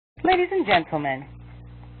Ladies and gentlemen,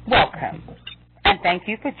 welcome, and thank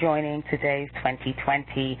you for joining today's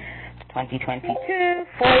 2020-2022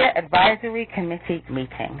 FOIA Advisory Committee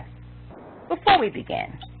meeting. Before we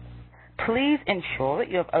begin, please ensure that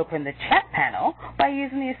you have opened the chat panel by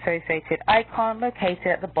using the associated icon located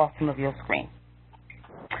at the bottom of your screen.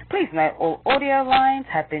 Please note all audio lines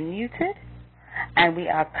have been muted, and we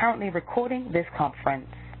are currently recording this conference.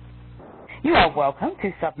 You are welcome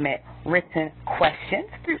to submit written questions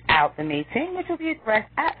throughout the meeting, which will be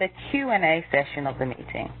addressed at the Q&A session of the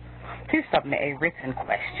meeting. To submit a written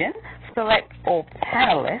question, select all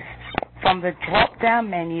panelists from the drop-down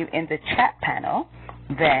menu in the chat panel,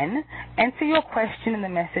 then enter your question in the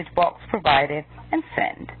message box provided and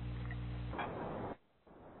send.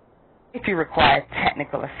 If you require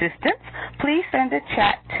technical assistance, please send a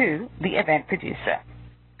chat to the event producer.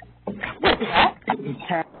 With that, I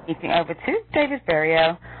turn the meeting over to David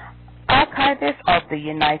Ferriero, Archivist of the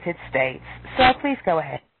United States. Sir, please go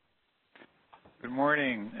ahead. Good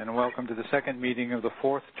morning, and welcome to the second meeting of the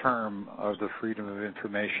fourth term of the Freedom of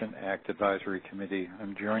Information Act Advisory Committee.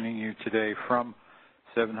 I'm joining you today from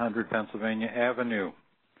 700 Pennsylvania Avenue.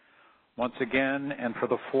 Once again, and for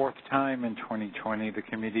the fourth time in 2020, the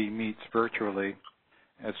committee meets virtually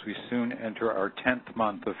as we soon enter our 10th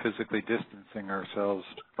month of physically distancing ourselves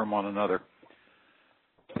from one another.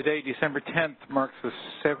 Today, December 10th, marks the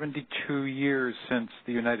 72 years since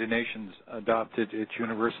the United Nations adopted its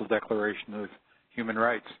Universal Declaration of Human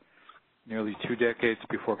Rights. Nearly 2 decades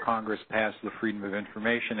before Congress passed the Freedom of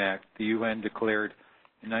Information Act, the UN declared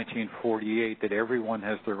in 1948 that everyone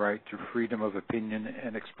has the right to freedom of opinion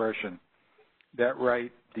and expression. That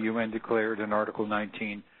right, the UN declared in Article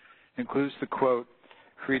 19, includes the quote,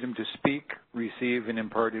 freedom to speak, receive, and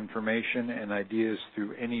impart information and ideas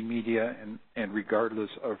through any media and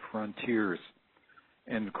regardless of frontiers,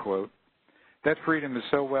 end quote. That freedom is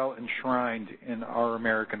so well enshrined in our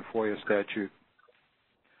American FOIA statute.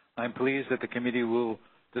 I'm pleased that the committee will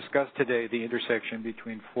discuss today the intersection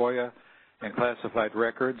between FOIA and classified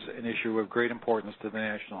records, an issue of great importance to the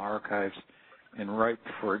National Archives and ripe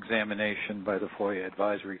for examination by the FOIA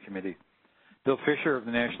Advisory Committee. Bill Fischer of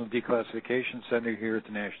the National Declassification Center here at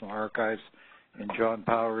the National Archives and John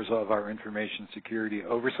Powers of our Information Security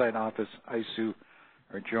Oversight Office, ISOO,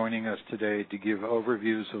 are joining us today to give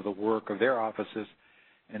overviews of the work of their offices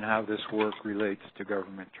and how this work relates to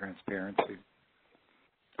government transparency.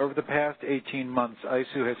 Over the past 18 months,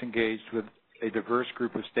 ISOO has engaged with a diverse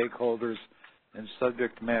group of stakeholders and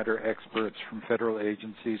subject matter experts from federal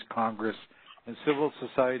agencies, Congress, and civil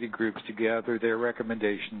society groups to gather their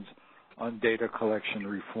recommendations on data collection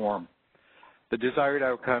reform. The desired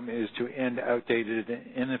outcome is to end outdated and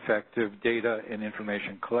ineffective data and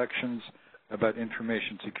information collections about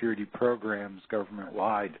information security programs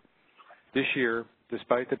government-wide. This year,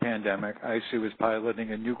 despite the pandemic, ISOO is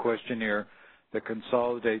piloting a new questionnaire that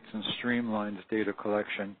consolidates and streamlines data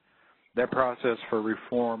collection. That process for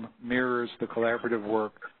reform mirrors the collaborative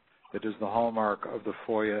work that is the hallmark of the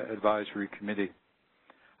FOIA Advisory Committee.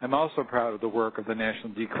 I'm also proud of the work of the National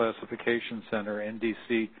Declassification Center,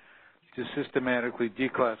 NDC, to systematically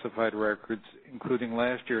declassify records, including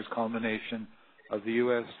last year's culmination of the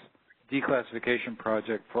U.S. declassification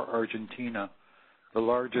project for Argentina, the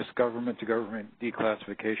largest government-to-government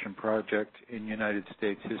declassification project in United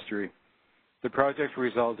States history. The project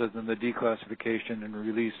resulted in the declassification and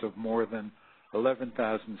release of more than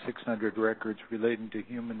 11,600 records relating to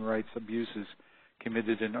human rights abuses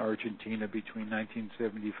committed in Argentina between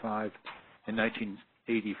 1975 and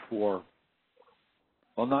 1984.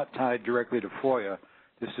 While not tied directly to FOIA,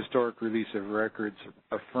 this historic release of records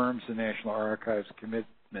affirms the National Archives'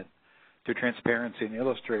 commitment to transparency and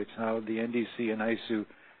illustrates how the NDC and ISOO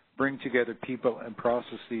bring together people and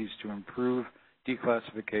processes to improve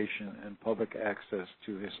declassification and public access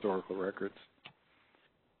to historical records.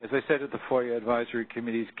 As I said at the FOIA Advisory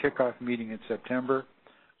Committee's kickoff meeting in September,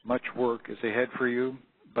 much work is ahead for you,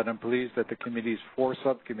 but I'm pleased that the committee's 4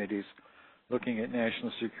 subcommittees looking at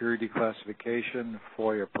national security classification,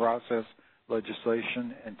 FOIA process,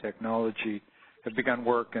 legislation, and technology have begun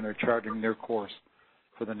work and are charting their course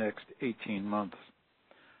for the next 18 months.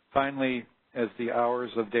 Finally, as the hours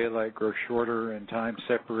of daylight grow shorter and time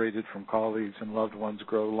separated from colleagues and loved ones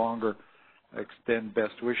grow longer, I extend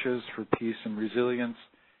best wishes for peace and resilience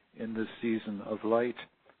in this season of light.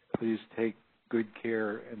 Please take good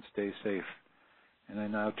care and stay safe. And I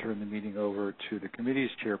now turn the meeting over to the committee's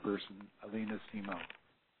chairperson, Alina, Semo.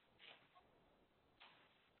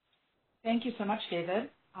 Thank you so much, David.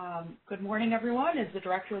 Good morning, everyone. As the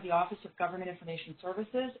Director of the Office of Government Information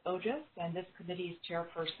Services, OGIS, and this committee's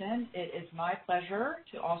chairperson, it is my pleasure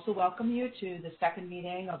to also welcome you to the second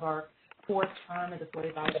meeting of our fourth term of the FOIA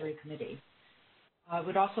Advisory Committee. I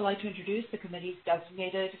would also like to introduce the committee's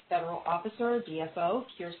designated federal officer, DFO,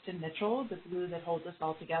 Kirsten Mitchell, the glue that holds us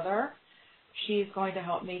all together. She's going to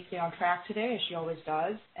help me stay on track today, as she always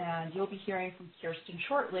does, and you'll be hearing from Kirsten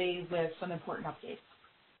shortly with some important updates.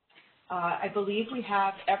 I believe we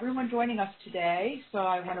have everyone joining us today, so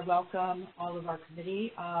I want to welcome all of our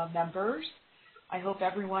committee members. I hope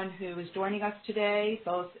everyone who is joining us today,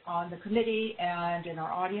 both on the committee and in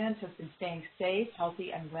our audience, has been staying safe,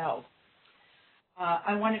 healthy, and well.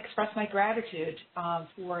 I want to express my gratitude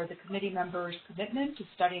for the committee members' commitment to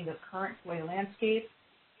studying the current FOIA landscape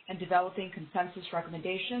and developing consensus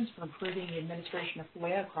recommendations for improving the administration of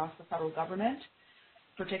FOIA across the federal government,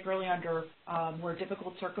 particularly under more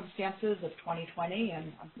difficult circumstances of 2020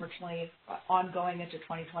 and unfortunately ongoing into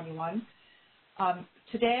 2021.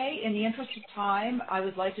 Today, in the interest of time, I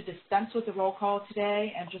would like to dispense with the roll call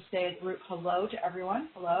today and just say a group hello to everyone.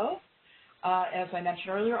 Hello. As I mentioned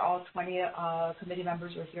earlier, all 20 committee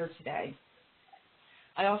members are here today.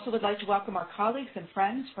 I also would like to welcome our colleagues and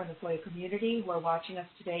friends from the FOIA community who are watching us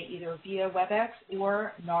today either via WebEx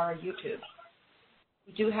or NARA YouTube.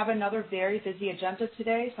 We do have another very busy agenda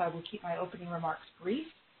today, so I will keep my opening remarks brief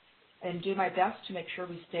and do my best to make sure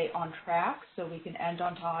we stay on track so we can end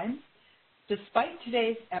on time. Despite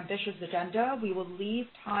today's ambitious agenda, we will leave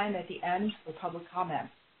time at the end for public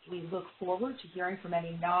comments. We look forward to hearing from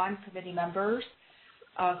any non-committee members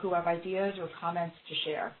who have ideas or comments to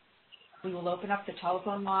share. We will open up the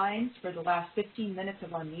telephone lines for the last 15 minutes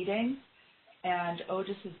of our meeting, and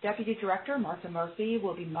OGIS's Deputy Director, Martha Murphy,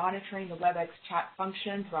 will be monitoring the WebEx chat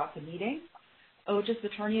function throughout the meeting. OGIS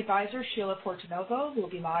Attorney Advisor, Sheila Portanovo, will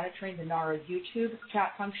be monitoring the NARA YouTube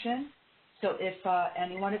chat function. So if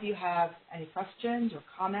any one of you have any questions or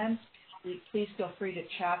comments, please feel free to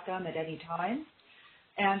chat them at any time.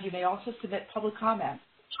 And you may also submit public comments,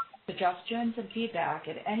 suggestions, and feedback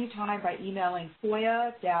at any time by emailing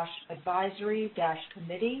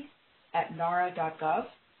FOIA-advisory-committee@nara.gov,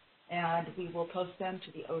 and we will post them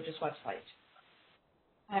to the OGIS website.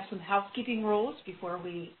 I have some housekeeping rules before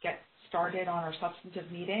we get started on our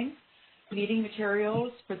substantive meeting. Meeting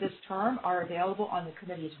materials for this term are available on the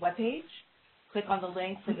committee's webpage. Click on the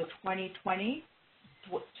link for the 2020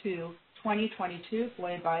 to 2022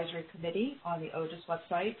 FOIA Advisory Committee on the OGIS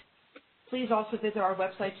website. Please also visit our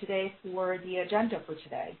website today for the agenda for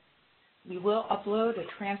today. We will upload a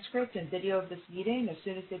transcript and video of this meeting as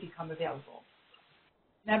soon as they become available.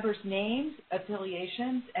 Members' names,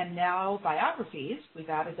 affiliations, and now biographies, we've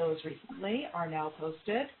added those recently, are now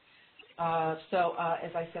posted. As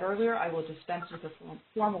I said earlier, I will dispense with a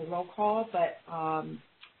formal roll call, but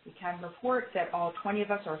we can report that all 20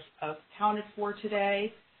 of us are accounted for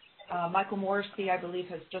today. Michael Morrissey, I believe,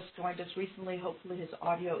 has just joined us recently. Hopefully his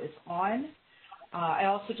audio is on. I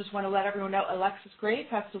also just want to let everyone know Alexis Grape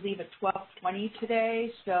has to leave at 12:20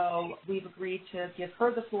 today, so we've agreed to give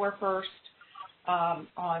her the floor first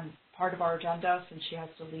on part of our agenda since she has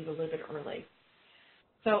to leave a little bit early.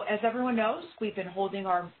 So as everyone knows, we've been holding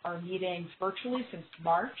our meetings virtually since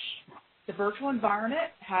March. The virtual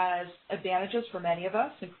environment has advantages for many of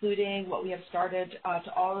us, including what we have started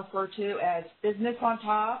to all refer to as business on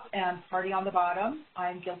top and party on the bottom.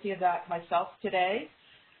 I'm guilty of that myself today.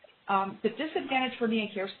 The disadvantage for me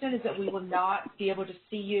and Kirsten is that we will not be able to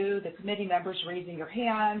see you, the committee members, raising your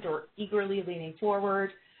hand or eagerly leaning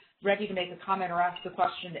forward, ready to make a comment or ask a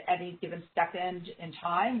question at any given second in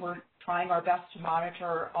time. We're trying our best to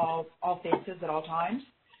monitor all faces at all times.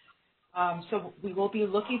 So we will be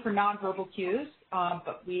looking for nonverbal cues,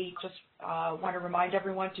 but we just want to remind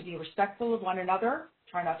everyone to be respectful of one another,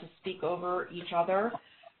 try not to speak over each other,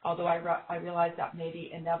 although I realize that may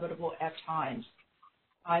be inevitable at times.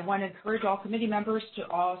 I want to encourage all committee members to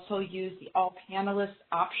also use the all panelists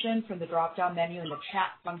option from the drop-down menu in the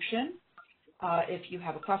chat function if you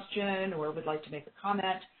have a question or would like to make a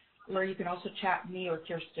comment, or you can also chat me or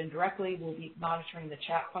Kirsten directly. We'll be monitoring the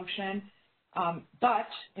chat function. But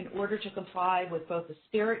in order to comply with both the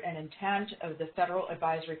spirit and intent of the Federal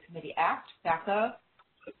Advisory Committee Act, FACA,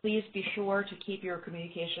 please be sure to keep your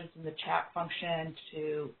communications in the chat function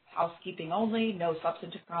to housekeeping only, no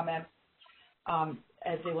substantive comments,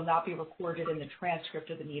 as they will not be recorded in the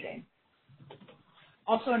transcript of the meeting.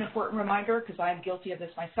 Also an important reminder, because I am guilty of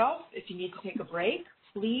this myself, if you need to take a break,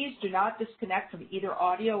 please do not disconnect from either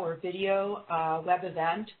audio or video web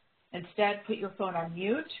event. Instead, put your phone on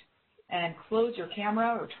mute and close your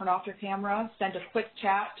camera or turn off your camera. Send a quick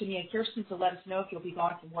chat to me and Kirsten to let us know if you'll be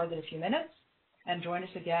gone for more than a few minutes. and join us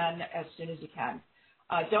again as soon as you can.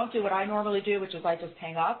 Don't do what I normally do, which is I just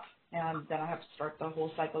hang up, and then I have to start the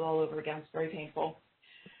whole cycle all over again. It's very painful.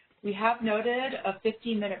 We have noted a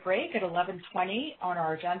 15-minute break at 11:20 on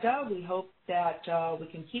our agenda. We hope that we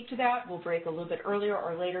can keep to that. We'll break a little bit earlier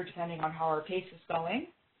or later, depending on how our pace is going.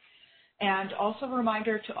 And also a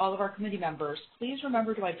reminder to all of our committee members, please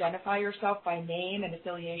remember to identify yourself by name and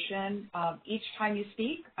affiliation each time you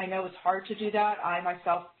speak. I know it's hard to do that. I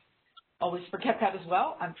myself always forget that as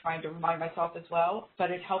well. I'm trying to remind myself as well,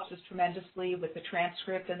 but it helps us tremendously with the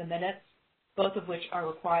transcript and the minutes, both of which are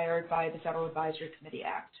required by the Federal Advisory Committee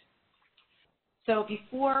Act. So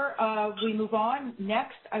before we move on,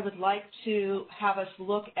 next I would like to have us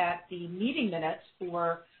look at the meeting minutes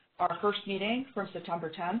for our first meeting from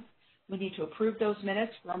September 10th. We need to approve those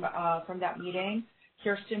minutes from that meeting.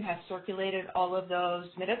 Kirsten has circulated all of those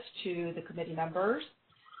minutes to the committee members.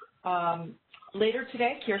 Later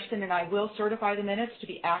today, Kirsten and I will certify the minutes to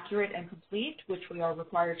be accurate and complete, which we are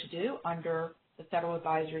required to do under the Federal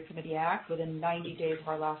Advisory Committee Act within 90 days of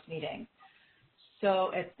our last meeting.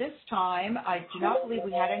 So at this time, I do not believe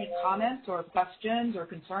we had any comments or questions or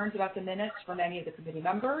concerns about the minutes from any of the committee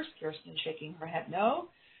members. Kirsten is shaking her head no.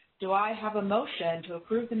 Do I have a motion to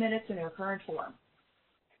approve the minutes in their current form?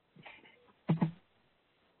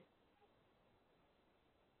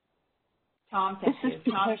 Tom, thank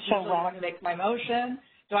you. Tom is usually the one who makes my motion.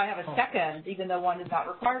 Do I have a second? Even though one is not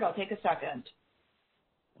required, I'll take a second.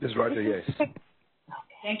 This is Roger, yes.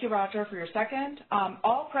 Thank you, Roger, for your second.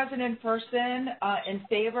 All present in person in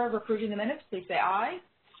favor of approving the minutes, please say aye.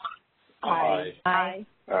 Aye. Aye.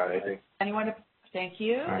 Aye. Anyone? Thank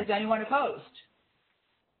you. Aye. Is anyone opposed?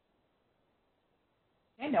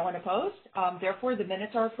 Okay, no one opposed. Therefore, the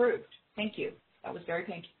minutes are approved. Thank you. That was very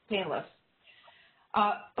painless.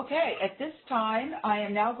 Okay, at this time, I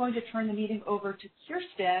am now going to turn the meeting over to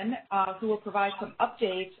Kirsten, who will provide some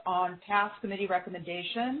updates on past committee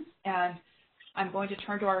recommendations. And I'm going to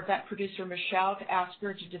turn to our event producer, Michelle, to ask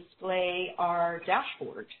her to display our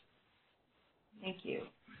dashboard. Thank you.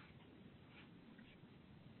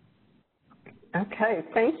 Okay,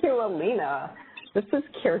 thank you, Alina. This is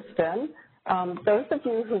Kirsten. Those of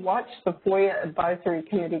you who watch the FOIA Advisory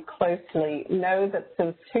Committee closely know that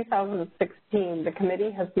since 2016, the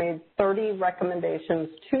committee has made 30 recommendations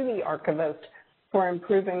to the Archivist for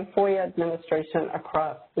improving FOIA administration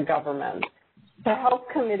across the government. To help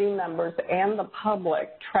committee members and the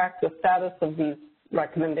public track the status of these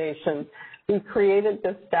recommendations, we created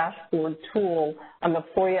this dashboard tool on the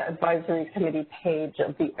FOIA Advisory Committee page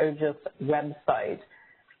of the OGIS website.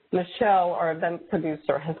 Michelle, our event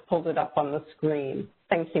producer, has pulled it up on the screen.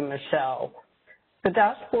 Thank you, Michelle. The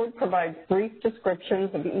dashboard provides brief descriptions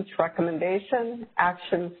of each recommendation,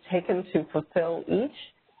 actions taken to fulfill each,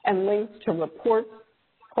 and links to reports,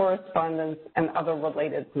 correspondence, and other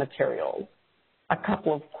related materials. A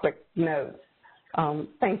couple of quick notes.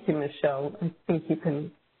 Thank you, Michelle. I think you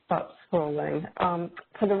can stop scrolling.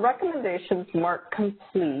 For the recommendations marked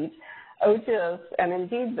complete, OGIS and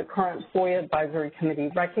indeed the current FOIA Advisory Committee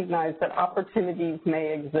recognize that opportunities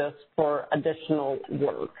may exist for additional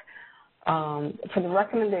work. For the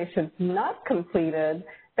recommendations not completed,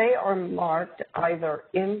 they are marked either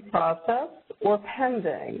in process or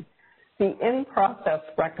pending. The in-process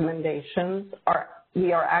recommendations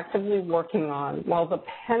we are actively working on, while the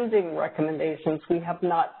pending recommendations we have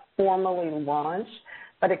not formally launched,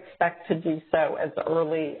 but expect to do so as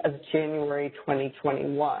early as January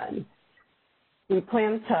 2021. We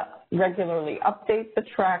plan to regularly update the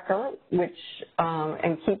tracker,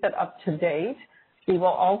 and keep it up to date. We will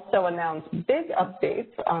also announce big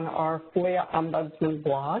updates on our FOIA Ombudsman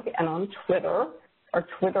blog and on Twitter. Our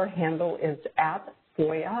Twitter handle is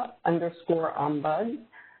 @FOIA_Ombuds.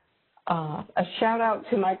 A shout out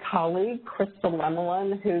to my colleague,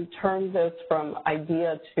 Kristin, who turned this from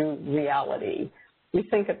idea to reality. We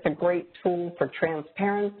think it's a great tool for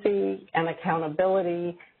transparency and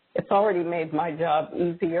accountability. It's already made my job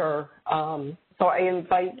easier, so I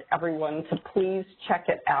invite everyone to please check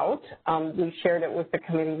it out. We shared it with the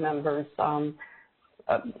committee members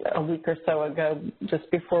a week or so ago,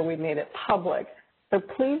 just before we made it public. So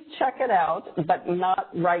please check it out, but not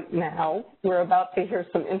right now. We're about to hear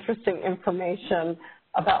some interesting information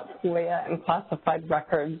about FOIA and classified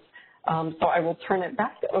records. So I will turn it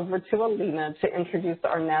back over to Alina to introduce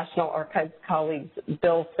our National Archives colleagues,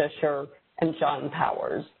 Bill Fischer and John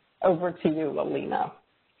Powers. Over to you, Alina.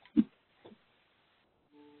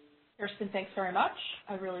 Kirsten, thanks very much.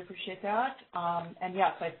 I really appreciate that. And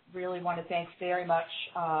yes, I really want to thank very much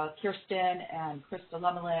Kirsten and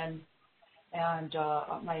Kristin and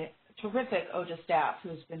terrific OJA staff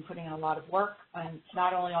who's been putting in a lot of work, and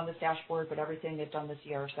not only on this dashboard, but everything they've done this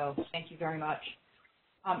year. So thank you very much.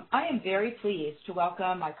 I am very pleased to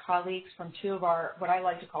welcome my colleagues from two of our, what I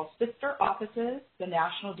like to call sister offices, the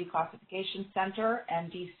National Declassification Center,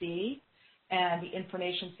 NDC, and the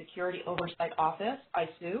Information Security Oversight Office,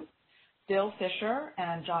 ISOO, Bill Fischer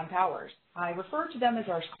and John Powers. I refer to them as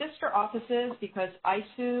our sister offices because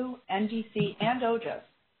ISOO, NDC, and OJA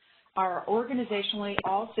are organizationally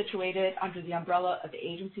all situated under the umbrella of the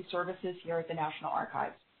agency services here at the National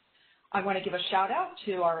Archives. I want to give a shout out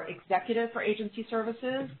to our executive for agency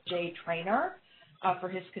services, Jay Traynor, for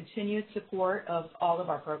his continued support of all of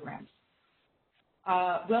our programs.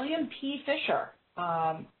 William P. Fischer,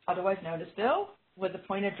 otherwise known as Bill, was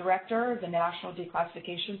appointed director of the National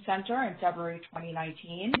Declassification Center in February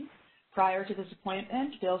 2019. Prior to this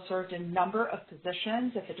appointment, Bill served in a number of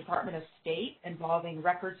positions at the Department of State involving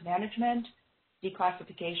records management,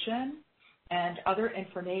 declassification, and other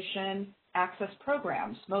information access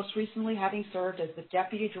programs, most recently having served as the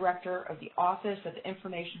Deputy Director of the Office of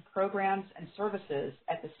Information Programs and Services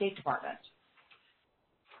at the State Department.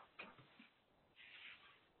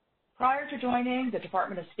 Prior to joining the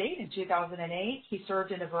Department of State in 2008, he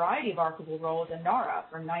served in a variety of archival roles in NARA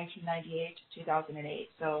from 1998 to 2008.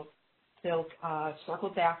 So Bill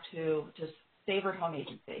circled back to his favorite home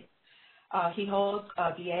agency. He holds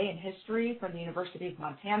a BA in History from the University of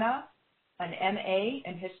Montana, an MA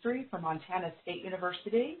in History from Montana State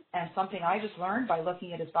University, and something I just learned by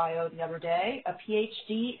looking at his bio the other day, a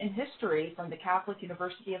PhD in History from the Catholic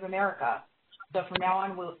University of America. So from now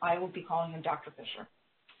on, I will be calling him Dr. Fischer.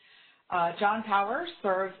 John Powers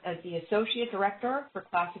serves as the Associate Director for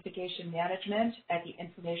Classification Management at the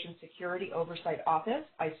Information Security Oversight Office,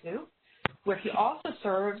 ISOO, where he also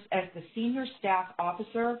serves as the Senior Staff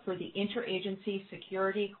Officer for the Interagency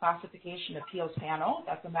Security Classification Appeals Panel.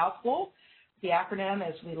 That's a mouthful. The acronym,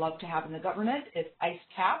 as we love to have in the government, is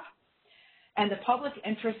ICECAP, and the Public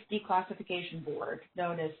Interest Declassification Board,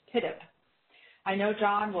 known as PIDIP. I know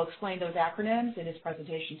John will explain those acronyms in his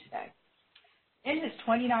presentation today. In his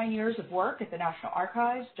 29 years of work at the National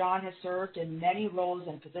Archives, John has served in many roles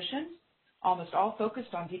and positions, almost all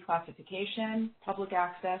focused on declassification, public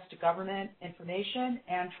access to government information,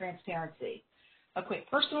 and transparency. A quick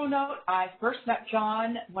personal note, I first met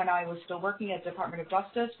John when I was still working at the Department of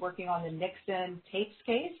Justice, working on the Nixon tapes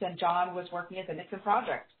case, and John was working at the Nixon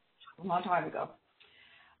Project a long time ago.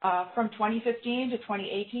 From 2015 to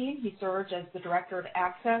 2018, he served as the Director of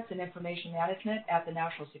Access and Information Management at the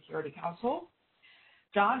National Security Council.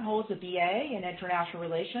 John holds a BA in International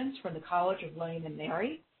Relations from the College of William and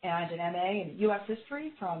Mary and an MA in U.S.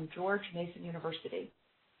 History from George Mason University.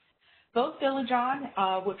 Both Bill and John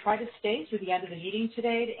will try to stay through the end of the meeting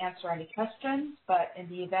today to answer any questions, but in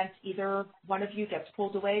the event either one of you gets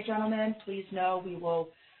pulled away, gentlemen, please know we will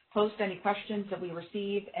post any questions that we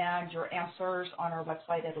receive and your answers on our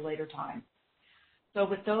website at a later time. So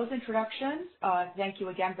with those introductions, thank you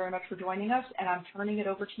again very much for joining us, and I'm turning it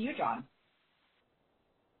over to you, John.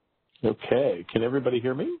 Okay. Can everybody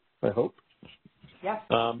hear me, I hope? Yes.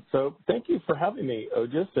 So thank you for having me,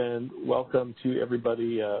 OJIS, and welcome to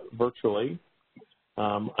everybody virtually.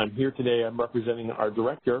 I'm here today. I'm representing our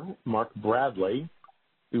director, Mark Bradley,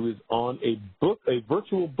 who is on a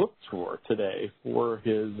virtual book tour today for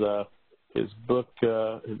his book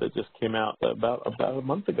that just came out about a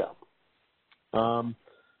month ago.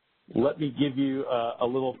 Let me give you a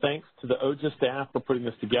little thanks to the OJIS staff for putting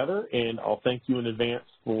this together, and I'll thank you in advance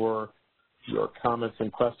for your comments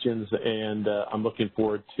and questions, and I'm looking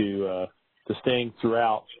forward to staying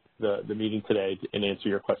throughout the meeting today and answer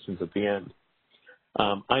your questions at the end.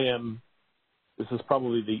 This is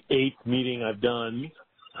probably the 8th meeting I've done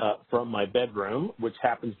from my bedroom, which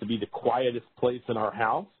happens to be the quietest place in our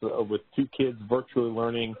house, with 2 kids virtually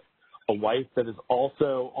learning, a wife that is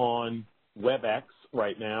also on WebEx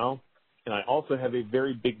right now, and I also have a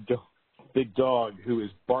very big dog who is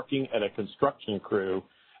barking at a construction crew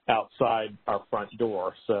outside our front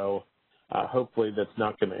door, so hopefully that's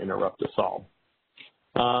not going to interrupt us all.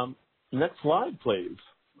 Next slide, please.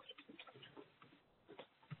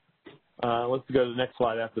 Let's go to the next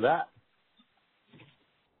slide after that.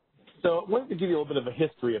 So I wanted to give you a little bit of a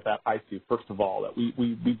history about ISOO, first of all. That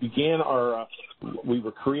we began our, we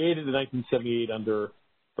were created in 1978 under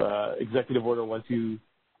Executive Order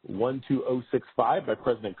 12065 by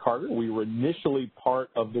President Carter. We were initially part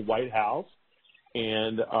of the White House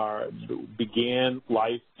and began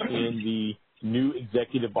life in the new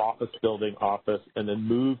Executive Office Building office and then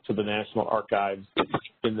moved to the National Archives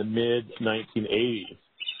in the mid-1980s.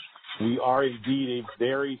 We are indeed a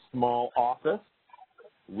very small office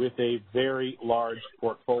with a very large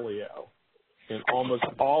portfolio, and almost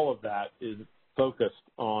all of that is focused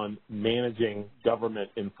on managing government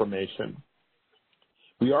information.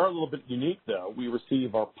 We are a little bit unique, though. We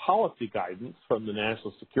receive our policy guidance from the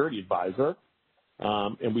National Security Advisor,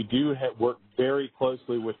 and we do work very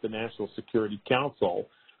closely with the National Security Council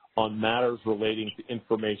on matters relating to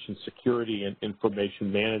information security and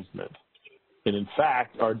information management. And in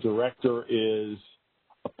fact, our director is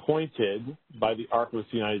appointed by the Archivist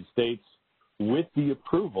of the United States with the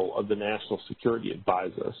approval of the National Security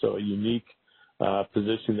Advisor, so a unique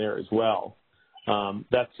position there as well.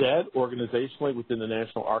 That said, organizationally within the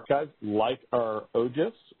National Archives, like our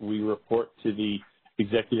OGIS, we report to the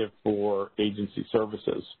Executive for Agency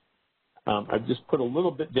Services. I've just put a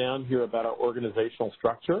little bit down here about our organizational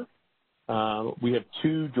structure. We have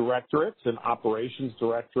 2 directorates, an operations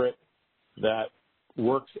directorate that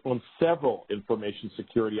works on several information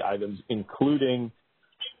security items, including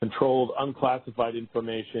controlled unclassified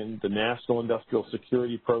information, the National Industrial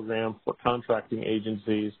Security Program for contracting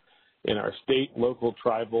agencies, and our state, local,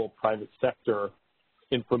 tribal, private sector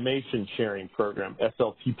information sharing program.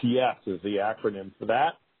 SLTPS is the acronym for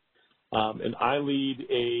that. And I lead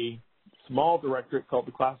a small directorate called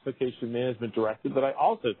the Declassification Management Directorate that I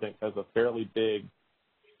also think has a fairly big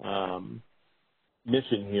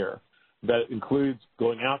mission here that includes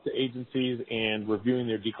going out to agencies and reviewing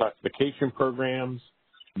their declassification programs,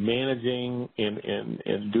 managing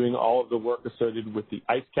and doing all of the work associated with the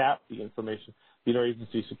ISCAP, the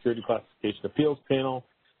Interagency Security Classification Appeals Panel,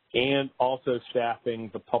 and also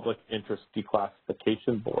staffing the Public Interest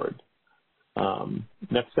Declassification Board.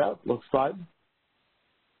 Next slide.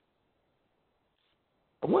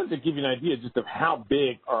 I wanted to give you an idea just of how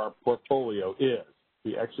big our portfolio is.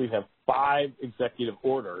 We actually have 5 executive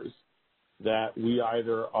orders that we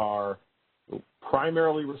either are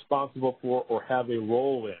primarily responsible for or have a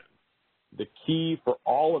role in. The key for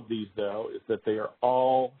all of these, though, is that they are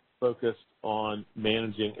all focused on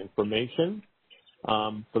managing information.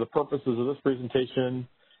 For the purposes of this presentation,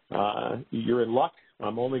 you're in luck.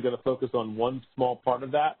 I'm only going to focus on one small part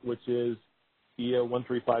of that, which is EO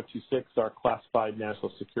 13526, our Classified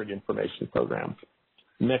National Security Information Program.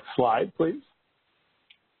 Next slide, please.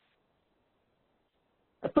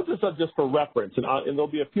 I put this up just for reference, and there'll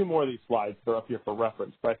be a few more of these slides that are up here for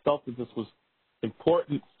reference, but I felt that this was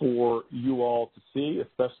important for you all to see,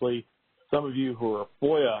 especially some of you who are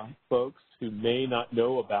FOIA folks who may not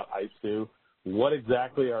know about ISOO, what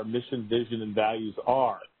exactly our mission, vision, and values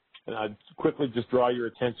are. And I'd quickly just draw your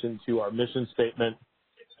attention to our mission statement.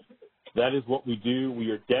 That is what we do.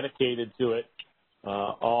 We are dedicated to it,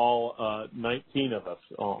 all 19 of us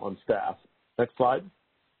on staff. Next slide.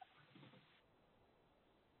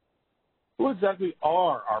 What exactly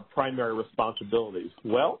are our primary responsibilities?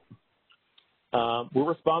 Well, we're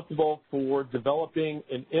responsible for developing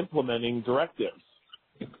and implementing directives.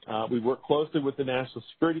 We work closely with the National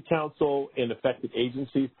Security Council and affected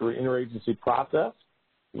agencies through an interagency process.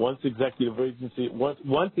 Once executive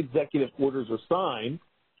orders are signed,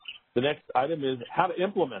 the next item is how to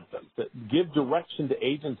implement them, to give direction to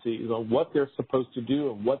agencies on what they're supposed to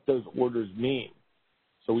do and what those orders mean.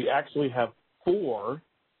 So we actually have 4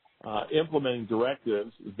 implementing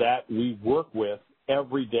directives that we work with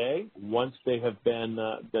every day once they have been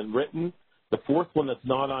written. The 4th one that's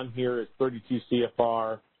not on here is 32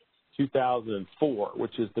 CFR 2004,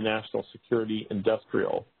 which is the National Security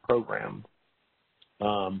Industrial Program.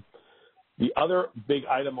 The other big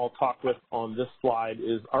item I'll talk with on this slide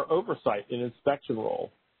is our oversight and inspection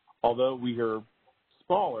role. Although we are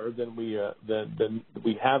smaller than we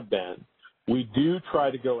have been, we do try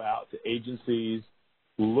to go out to agencies,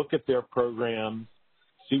 look at their programs,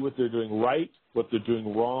 see what they're doing right, what they're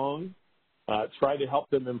doing wrong, try to help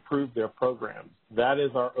them improve their programs. That is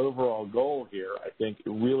our overall goal here. I think it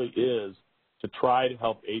really is to try to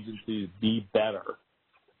help agencies be better.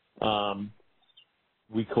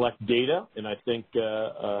 We collect data, and I think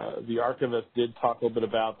the Archivist did talk a little bit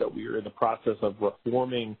about that. We are in the process of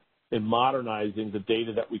reforming and modernizing the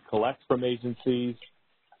data that we collect from agencies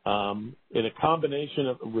in a combination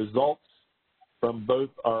of results from both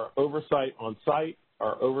our oversight on site,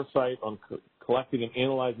 our oversight on collecting and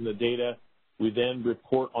analyzing the data. We then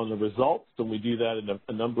report on the results, and we do that in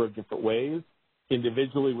a number of different ways,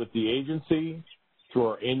 individually with the agency, through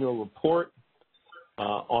our annual report,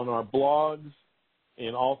 on our blogs,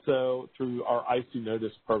 and also through our ISOO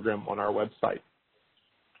Notice program on our website.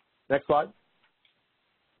 Next slide.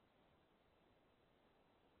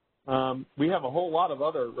 We have a whole lot of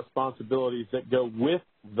other responsibilities that go with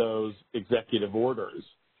those executive orders,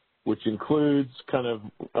 which includes kind of,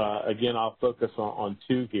 again, I'll focus on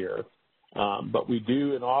 2 here. But we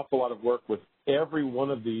do an awful lot of work with every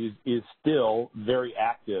one of these is still very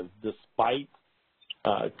active despite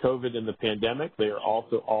COVID and the pandemic. They are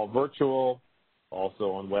also all virtual,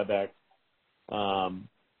 also on WebEx,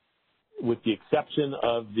 with the exception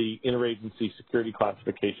of the Interagency Security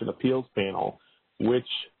Classification Appeals Panel, which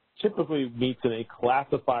typically meets in a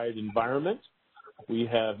classified environment. We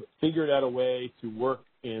have figured out a way to work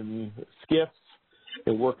in SCIFs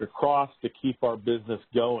and work across to keep our business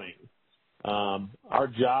going. Our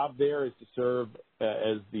job there is to serve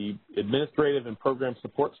as the administrative and program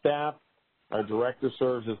support staff. Our director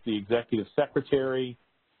serves as the executive secretary,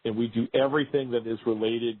 and we do everything that is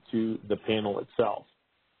related to the panel itself.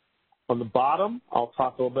 On the bottom, I'll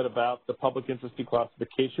talk a little bit about the Public Interest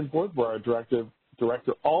Declassification Board, where our director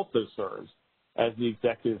also serves as the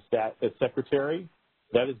executive secretary.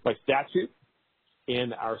 That is by statute,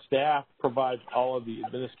 and our staff provides all of the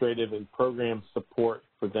administrative and program support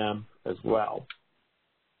for them as well.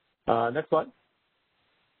 Next slide.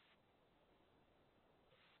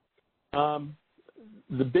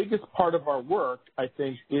 The biggest part of our work, I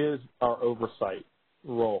think, is our oversight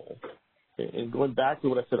role. And going back to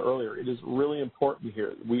what I said earlier, it is really important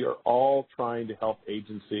here. We are all trying to help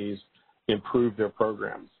agencies improve their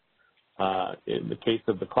programs. In the case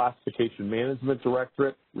of the Classification Management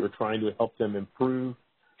Directorate, we're trying to help them improve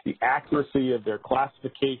the accuracy of their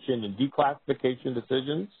classification and declassification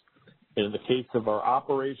decisions. And in the case of our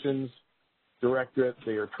Operations Directorate,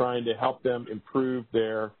 they are trying to help them improve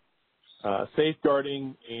their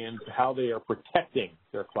safeguarding and how they are protecting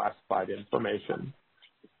their classified information.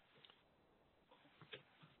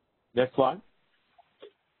 Next slide.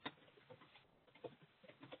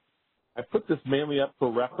 I put this mainly up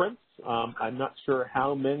for reference. I'm not sure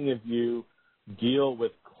how many of you deal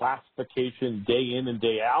with classification day in and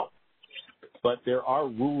day out, but there are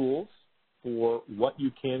rules for what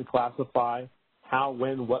you can classify, how,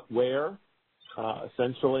 when, what, where,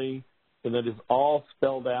 essentially, and that is all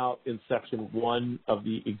spelled out in Section 1 of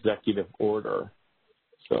the executive order.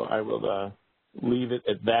 So I will leave it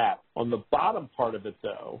at that. On the bottom part of it,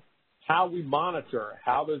 though, how we monitor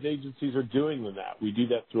how those agencies are doing with that. We do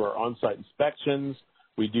that through our on-site inspections.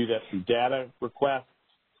 We do that through data requests,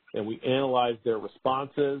 and we analyze their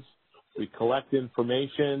responses. We collect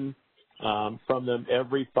information from them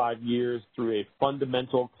every 5 years through a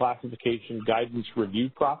fundamental classification guidance review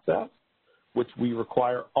process, which we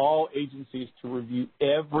require all agencies to review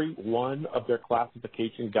every one of their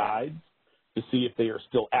classification guides to see if they are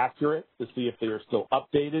still accurate, to see if they are still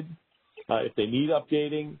updated, if they need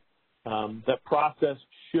updating. That process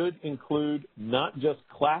should include not just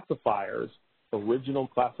classifiers, original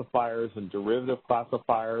classifiers and derivative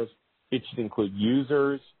classifiers. It should include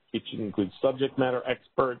users. It should include subject matter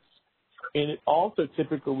experts. And it also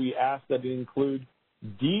typically we ask that it include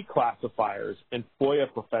declassifiers and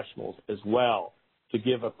FOIA professionals as well to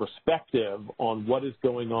give a perspective on what is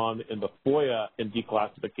going on in the FOIA and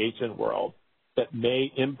declassification world that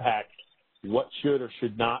may impact what should or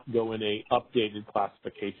should not go in a updated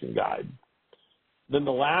classification guide. Then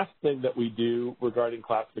the last thing that we do regarding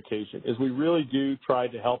classification is we really do try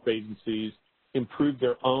to help agencies improve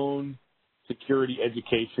their own security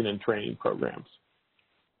education and training programs.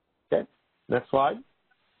 Okay, next slide.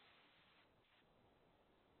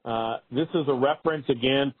 This is a reference,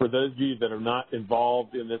 again, for those of you that are not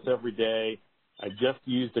involved in this every day. I just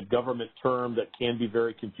used a government term that can be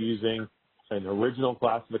very confusing, an original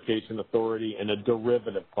classification authority and a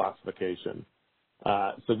derivative classification.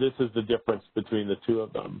 So this is the difference between the two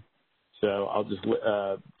of them. So I'll just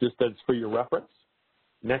that's for your reference.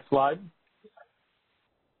 Next slide.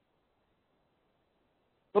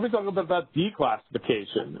 Let me talk a bit about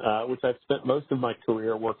declassification, which I've spent most of my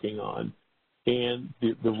career working on. And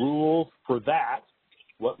the rules for that,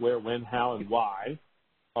 what, where, when, how, and why,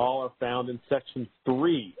 all are found in Section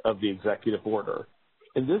 3 of the executive order.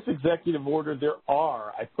 In this executive order,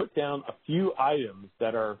 I put down a few items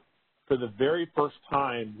that are, for the very first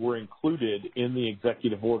time, were included in the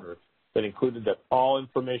executive order. That included that all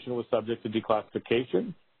information was subject to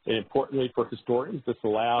declassification. And importantly for historians, this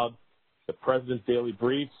allowed the President's daily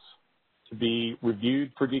briefs to be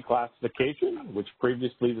reviewed for declassification, which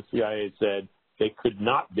previously the CIA said they could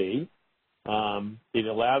not be. It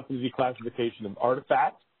allowed for the declassification of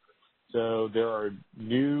artifacts. So there are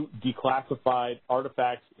new declassified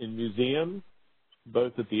artifacts in museums,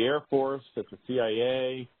 both at the Air Force, at the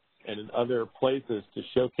CIA, and in other places to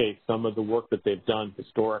showcase some of the work that they've done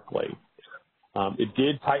historically. It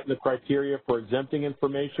did tighten the criteria for exempting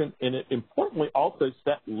information, and it importantly also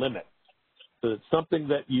set limits. So it's something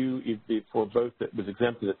that for both that was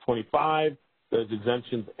exempted at 25, those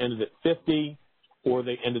exemptions ended at 50, or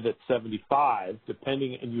they ended at 75,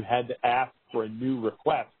 depending, and you had to ask for a new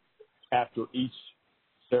request after each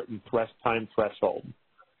certain time threshold.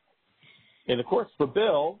 And, of course, for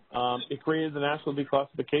Bill, it created the National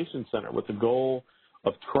Declassification Center with the goal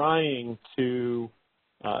of trying to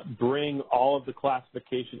bring all of the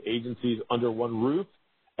classification agencies under one roof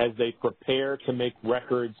as they prepare to make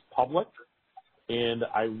records public. And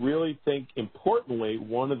I really think, importantly,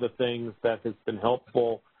 one of the things that has been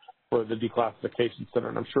helpful for the Declassification Center,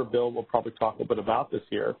 and I'm sure Bill will probably talk a bit about this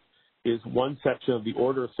here, is one section of the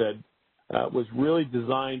order said was really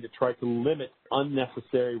designed to try to limit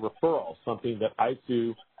unnecessary referrals, something that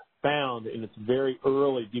ISOO found in its very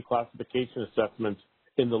early declassification assessments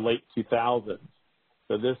in the late 2000s.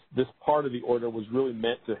 So this part of the order was really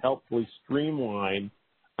meant to helpfully streamline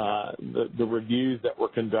the reviews that were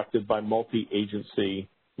conducted by multi-agency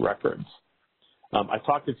records. I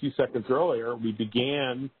talked a few seconds earlier. We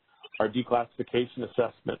began our declassification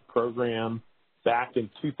assessment program back in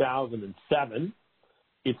 2007.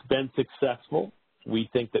 It's been successful. We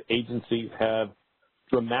think that agencies have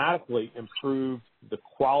dramatically improved the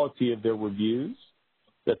quality of their reviews,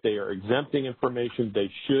 that they are exempting information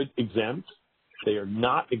they should exempt. They are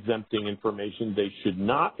not exempting information they should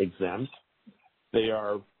not exempt. They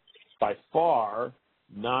are by far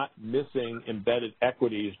not missing embedded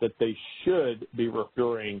equities that they should be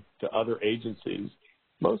referring to other agencies,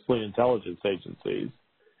 mostly intelligence agencies.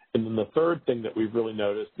 And then the third thing that we've really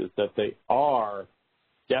noticed is that they are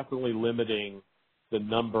definitely limiting the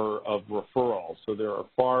number of referrals. So there are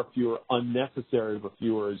far fewer unnecessary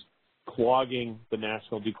reviewers clogging the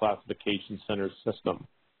National Declassification Center system.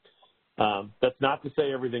 That's not to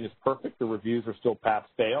say everything is perfect. The reviews are still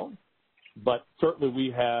pass-fail, but certainly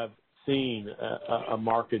we have seen a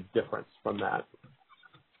marked difference from that.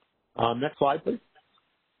 Next slide, please.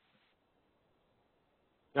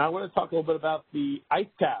 Now I want to talk a little bit about the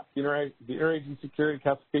ICAP, the Interagency Security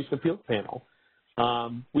Classification Appeals Panel.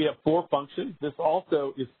 We have 4 functions. This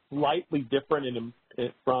also is slightly different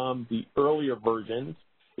from the earlier versions.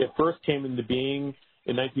 It first came into being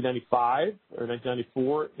in 1995 or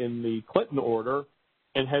 1994 in the Clinton order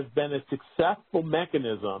and has been a successful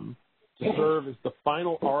mechanism to serve as the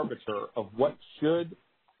final arbiter of what should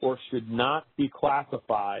or should not be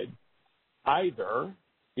classified, either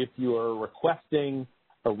if you are requesting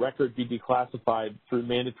a record be declassified through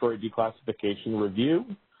mandatory declassification review,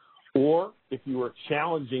 or if you are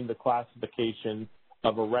challenging the classification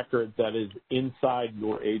of a record that is inside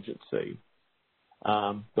your agency.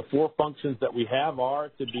 The 4 functions that we have are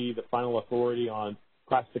to be the final authority on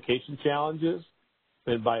classification challenges,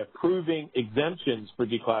 and by approving exemptions for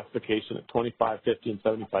declassification at 25, 50, and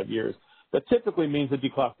 75 years. That typically means a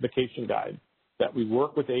declassification guide that we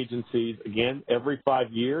work with agencies, again, every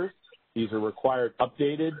 5 years. These are required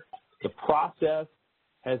updated. The process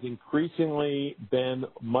has increasingly been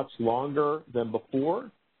much longer than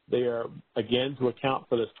before. They are, again, to account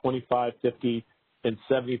for this 25, 50, and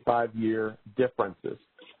 75-year differences.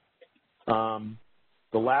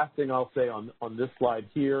 The last thing I'll say on this slide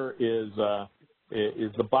here is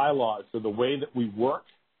the bylaws. So the way that we work,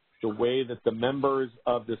 the way that the members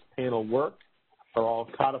of this panel work are all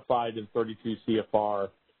codified in 32 CFR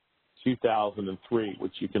 2003,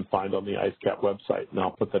 which you can find on the ICAP website, and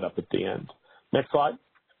I'll put that up at the end. Next slide.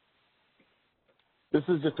 This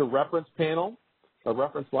is just a reference panel. A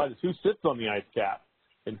reference slide is who sits on the ICAP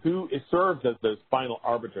and who serves as those final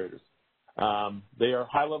arbitrators. They are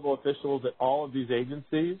high-level officials at all of these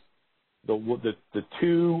agencies. The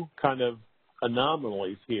 2 kind of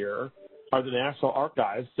anomalies here are the National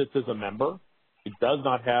Archives sits as a member. It does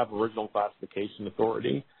not have original classification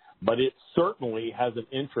authority, but it certainly has an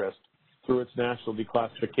interest through its National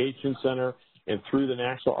Declassification Center and through the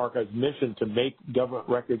National Archives mission to make government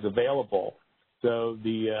records available. So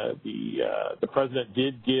the president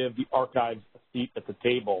did give the archives a seat at the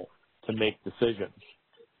table to make decisions.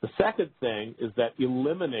 The second thing is that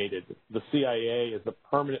eliminated the CIA as a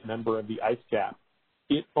permanent member of the ICAP.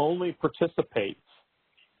 It only participates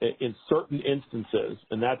in certain instances,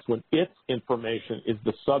 and that's when its information is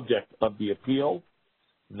the subject of the appeal.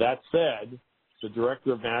 That said, the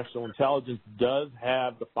Director of National Intelligence does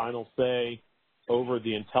have the final say over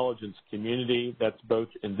the intelligence community. That's both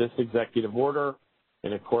in this executive order,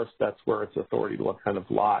 and of course, that's where its authority kind of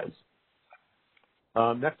lies.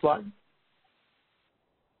 Next slide.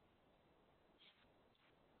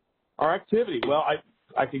 Our activity. Well,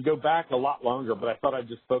 I could go back a lot longer, but I thought I'd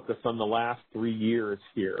just focus on the last 3 years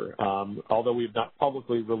here. Although we've not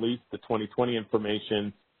publicly released the 2020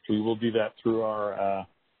 information, we will do that through our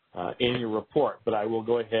annual report. But I will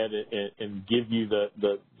go ahead and give you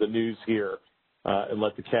the news here and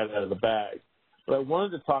let the cat out of the bag. But I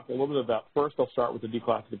wanted to talk a little bit about, first I'll start with the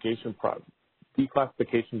declassification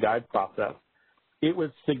guide process. It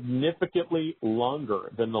was significantly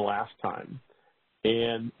longer than the last time.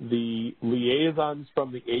 And the liaisons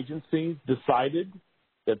from the agencies decided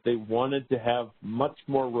that they wanted to have much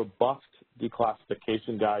more robust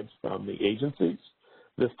declassification guides from the agencies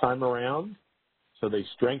this time around. So they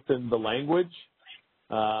strengthened the language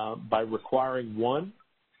by requiring, one,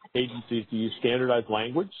 agencies to use standardized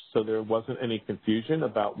language so there wasn't any confusion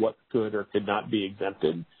about what could or could not be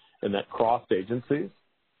exempted, and that crossed agencies.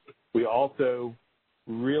 We also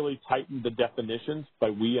really tightened the definitions. By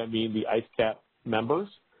we, I mean the ICECAP members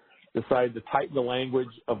decided to tighten the language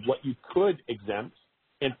of what you could exempt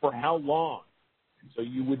and for how long. So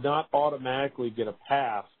you would not automatically get a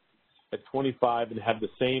pass at 25 and have the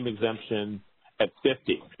same exemption at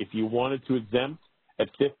 50. If you wanted to exempt at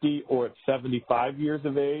 50 or at 75 years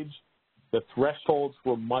of age, the thresholds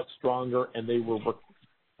were much stronger, and they were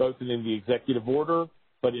both in the executive order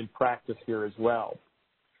but in practice here as well.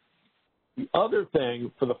 The other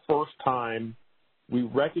thing, for the first time, we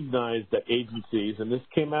recognized that agencies, and this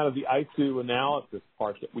came out of the ISU analysis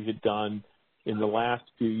part that we had done in the last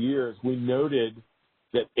few years, we noted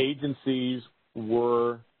that agencies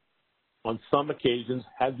were, on some occasions,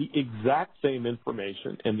 had the exact same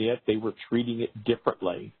information, and yet they were treating it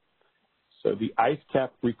differently. So the ICECAP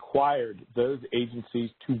required those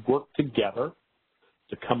agencies to work together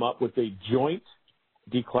to come up with a joint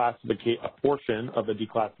a portion of a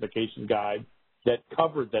declassification guide that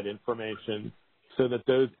covered that information so that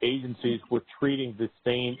those agencies were treating the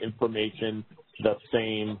same information the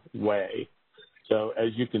same way. So as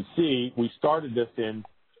you can see, we started this in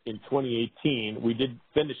 2018. We didn't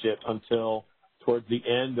finish it until towards the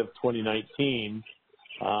end of 2019.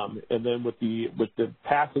 And then with the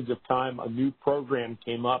passage of time, a new program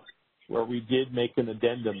came up where we did make an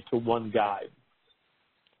addendum to one guide.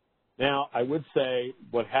 Now, I would say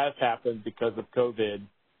what has happened because of COVID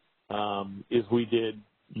is we did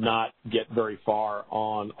not get very far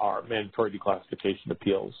on our mandatory declassification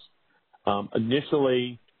appeals.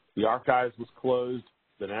 Initially, the archives was closed.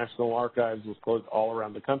 The National Archives was closed all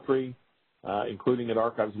around the country, including at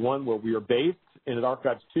Archives 1, where we are based, and at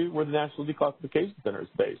Archives 2, where the National Declassification Center is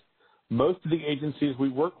based. Most of the agencies we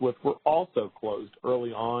work with were also closed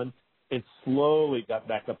early on and slowly got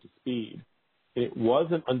back up to speed. It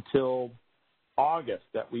wasn't until August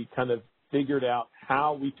that we kind of figured out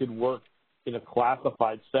how we could work in a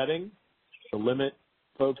classified setting to limit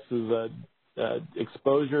folks'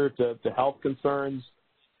 exposure to health concerns,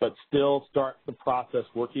 but still start the process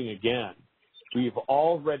working again. We've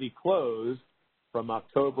already closed from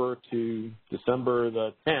October to December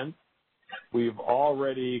the 10th. We've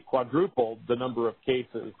already quadrupled the number of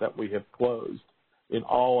cases that we have closed in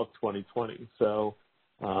all of 2020. So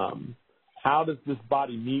how does this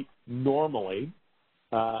body meet normally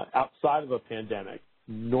outside of a pandemic?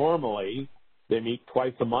 Normally, they meet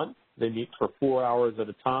twice a month. They meet for 4 hours at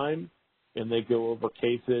a time, and they go over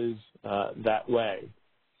cases that way.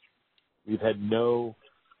 We've had no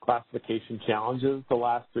classification challenges the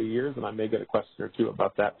last 3 years, and I may get a question or two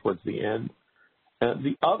about that towards the end. And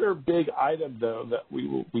the other big item, though, that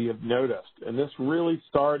we have noticed, and this really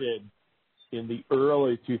started in the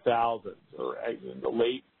early 2000s or in the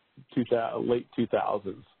late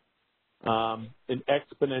 2000s, an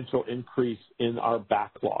exponential increase in our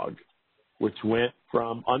backlog, which went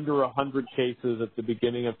from under 100 cases at the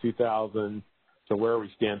beginning of 2000 to where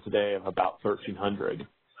we stand today of about 1,300.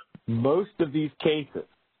 Most of these cases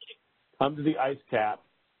come to the ICECAP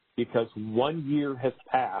because 1 year has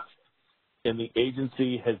passed and the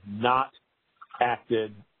agency has not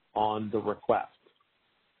acted on the request.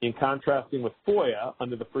 In contrasting with FOIA,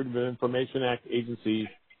 under the Freedom of Information Act, agencies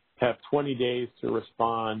have 20 days to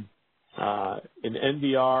respond. In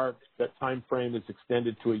NDR, that time frame is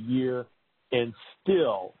extended to a year, and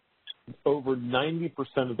still over 90%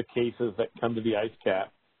 of the cases that come to the ICECAP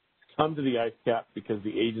come to the ICECAP because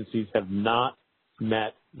the agencies have not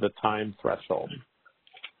met the time threshold.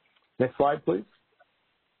 Next slide, please.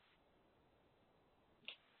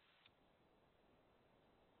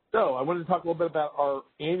 So I wanted to talk a little bit about our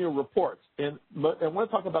annual reports, and I want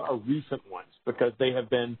to talk about our recent ones because they have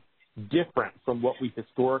been different from what we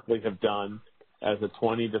historically have done as a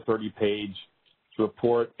 20 to 30 page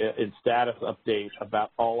report and status update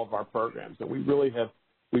about all of our programs. And we really have,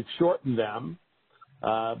 we've shortened them.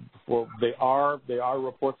 They are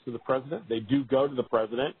reports to the president. They do go to the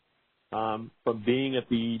president. From being at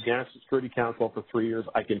the National Security Council for 3 years,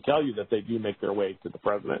 I can tell you that they do make their way to the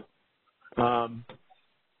president.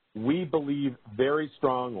 We believe very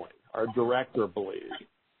strongly, our director believes,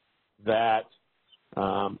 that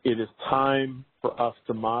It is time for us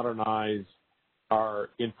to modernize our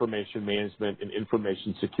information management and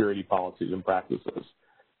information security policies and practices.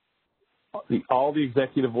 All the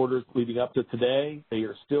executive orders leading up to today, they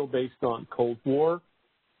are still based on Cold War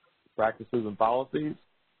practices and policies.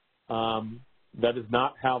 That is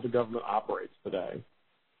not how the government operates today.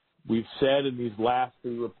 We've said in these last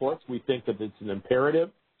 3 reports, we think that it's an imperative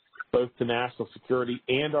both to national security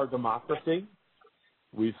and our democracy.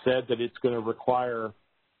 We've said that it's going to require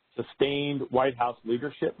sustained White House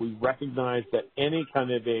leadership. We recognize that any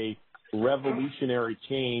kind of a revolutionary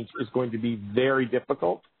change is going to be very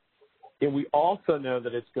difficult. And we also know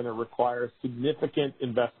that it's going to require significant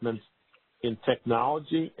investments in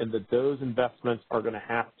technology, and that those investments are going to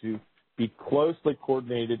have to be closely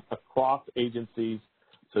coordinated across agencies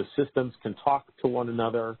so systems can talk to one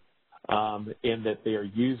another, and that they are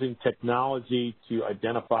using technology to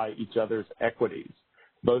identify each other's equities,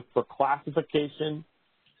 both for classification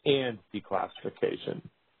and declassification.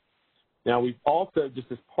 Now, we've also,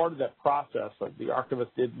 just as part of that process, like the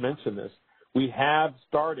Archivist did mention this, we have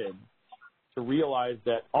started to realize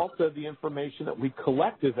that also the information that we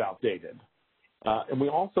collect is outdated. And we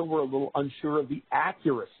also were a little unsure of the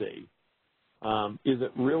accuracy. Is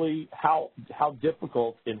it really how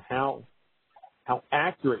difficult and how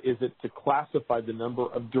accurate is it to classify the number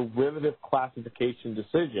of derivative classification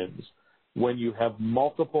decisions when you have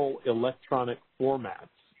multiple electronic formats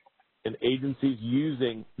and agencies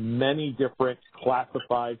using many different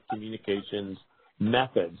classified communications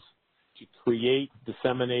methods to create,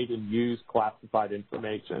 disseminate, and use classified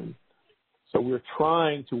information? So we're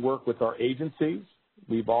trying to work with our agencies.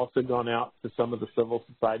 We've also gone out to some of the civil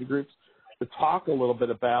society groups to talk a little bit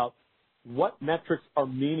about what metrics are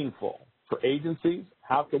meaningful for agencies.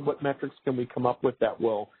 What metrics can we come up with that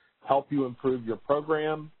will help you improve your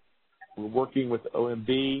program? We're working with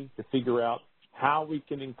OMB to figure out how we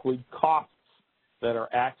can include costs that are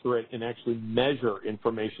accurate and actually measure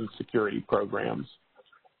information security programs.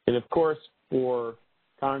 And of course, for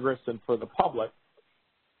Congress and for the public,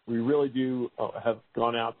 we really do have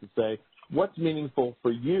gone out to say, what's meaningful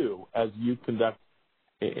for you as you conduct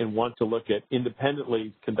and want to look at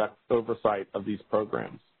independently conduct oversight of these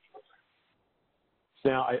programs.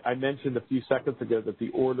 Now, I mentioned a few seconds ago that the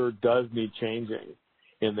order does need changing,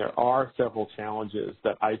 and there are several challenges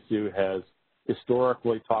that ISOO has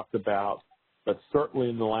historically talked about, but certainly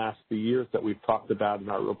in the last few years that we've talked about in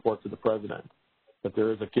our report to the President, that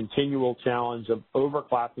there is a continual challenge of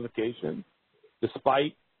overclassification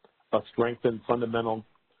despite a strengthened fundamental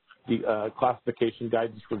classification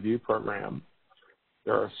guidance review program.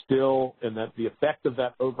 There are still, and that the effect of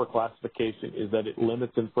that overclassification is that it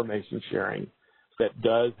limits information sharing that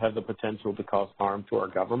does have the potential to cause harm to our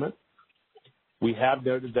government. We have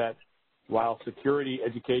noted that while security,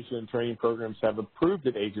 education, and training programs have improved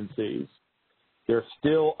at agencies, there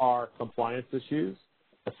still are compliance issues,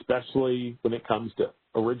 especially when it comes to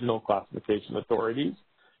original classification authorities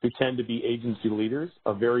who tend to be agency leaders,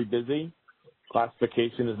 are very busy.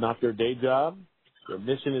 Classification is not their day job. Their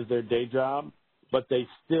mission is their day job, but they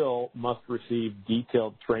still must receive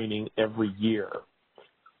detailed training every year.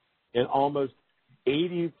 And almost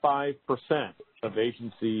 85% of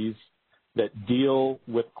agencies that deal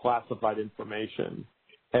with classified information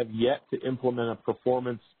have yet to implement a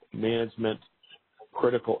performance management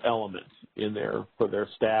critical element in there for their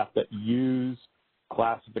staff that use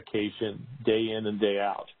classification day in and day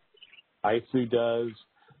out. ISOO does,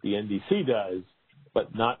 the NDC does,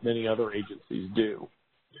 but not many other agencies do.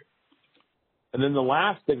 And then the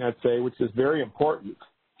last thing I'd say, which is very important,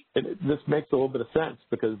 and this makes a little bit of sense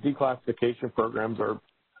because declassification programs are,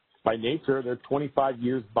 by nature, they're 25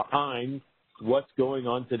 years behind what's going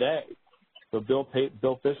on today. So Bill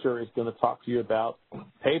Fischer is going to talk to you about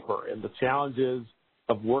paper and the challenges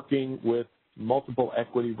of working with multiple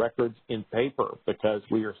equity records in paper because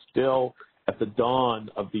we are still at the dawn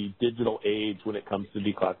of the digital age when it comes to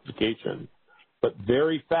declassification. But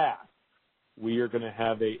very fast, we are going to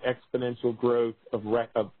have an exponential growth of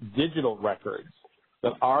digital records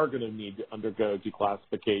that are going to need to undergo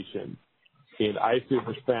declassification. And ISOO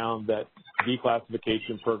has found that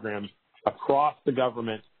declassification programs across the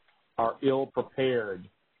government are ill-prepared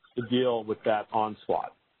to deal with that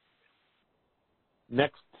onslaught.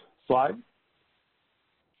 Next slide.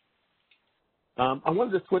 I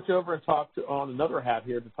wanted to switch over and talk on another hat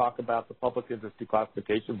here to talk about the Public Interest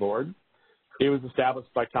Declassification Board. It was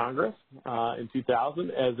established by Congress in 2000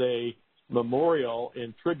 as a memorial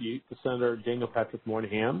and tribute to Senator Daniel Patrick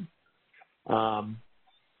Moynihan.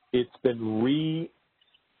 It's been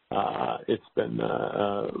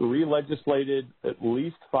re-legislated at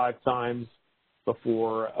least 5 times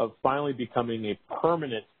before of finally becoming a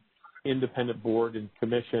permanent independent board and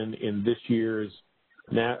commission in this year's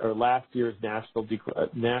last year's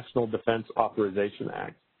National Defense Authorization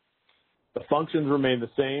Act. The functions remain the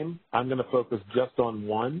same. I'm going to focus just on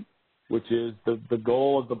one, which is the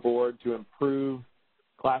goal of the board to improve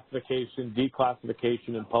classification,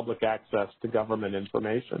 declassification, and public access to government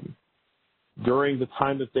information. During the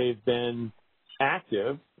time that they've been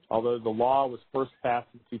active, although the law was first passed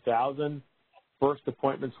in 2000, first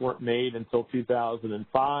appointments weren't made until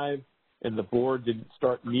 2005, and the board didn't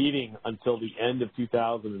start meeting until the end of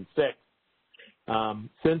 2006.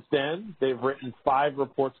 Since then, they've written 5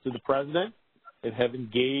 reports to the president and have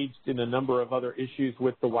engaged in a number of other issues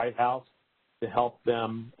with the White House to help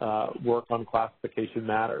them work on classification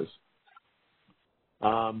matters.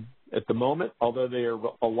 At the moment, although they are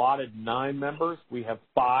allotted 9 members, we have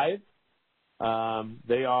 5.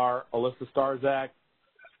 They are Alyssa Starzak,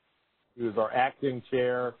 who is our acting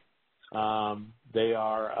chair. They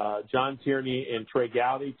are John Tierney and Trey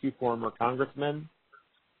Gowdy, 2 former congressmen,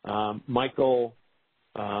 Michael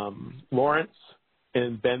Lawrence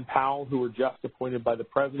and Ben Powell, who were just appointed by the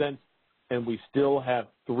president, and we still have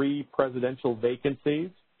 3 presidential vacancies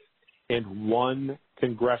and 1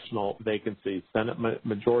 congressional vacancy, Senate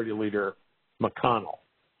Majority Leader McConnell.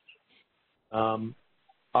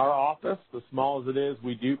 Our office, as small as it is,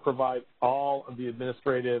 we do provide all of the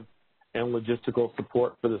administrative and logistical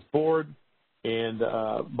support for this board, and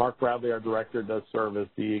Mark Bradley, our director, does serve as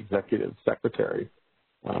the executive secretary.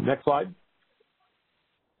 Next slide.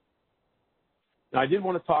 Now, I did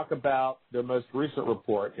want to talk about the most recent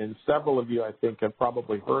report, and several of you, I think, have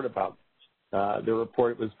probably heard about the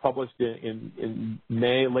report. It was published in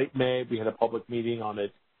May, late May. We had a public meeting on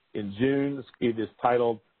it in June. It is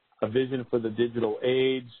titled A Vision for the Digital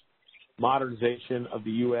Age, Modernization of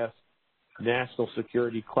the U.S. National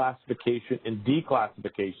Security Classification and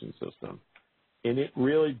Declassification System. And it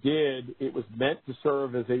really did, it was meant to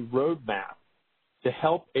serve as a roadmap to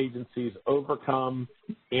help agencies overcome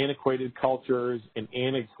antiquated cultures and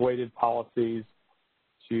antiquated policies,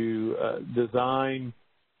 to design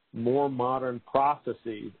more modern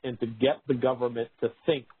processes, and to get the government to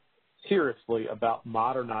think seriously about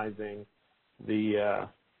modernizing the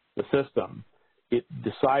system. It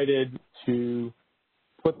decided to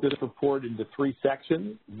put this report into 3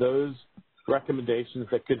 sections, those recommendations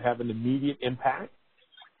that could have an immediate impact.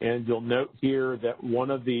 And you'll note here that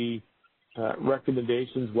one of the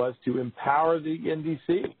recommendations was to empower the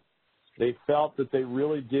NDC. They felt that they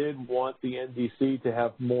really did want the NDC to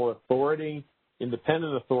have more authority,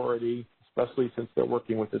 independent authority, especially since they're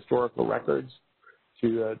working with historical records,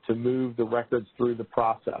 to move the records through the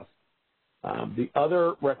process. The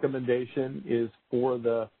other recommendation is for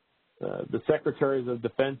the Secretaries of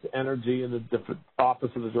Defense, Energy, and the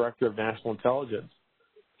Office of the Director of National Intelligence,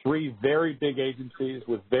 3 very big agencies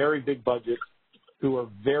with very big budgets who are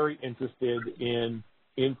very interested in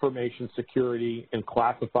information security and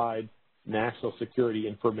classified national security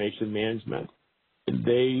information management. And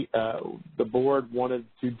they, the board wanted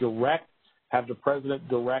to have the president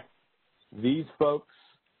direct these folks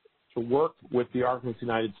to work with the Archivist of the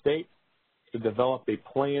United States to develop a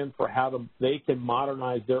plan for how they can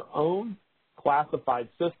modernize their own classified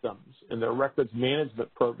systems and their records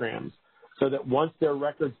management programs, so that once their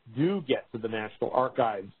records do get to the National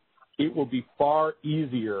Archives, it will be far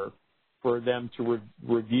easier for them to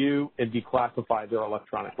review and declassify their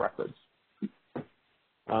electronic records.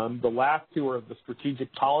 The last 2 are the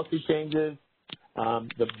strategic policy changes.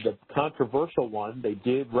 The controversial one, they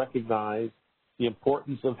did recognize the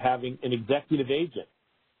importance of having an executive agent.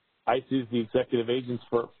 ICE is the executive agents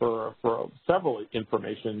for several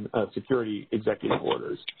information security executive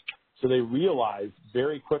orders. So they realized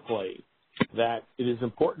very quickly that it is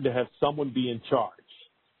important to have someone be in charge,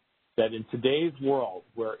 that in today's world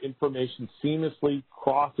where information seamlessly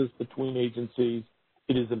crosses between agencies,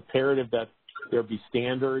 it is imperative that there be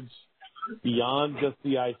standards beyond just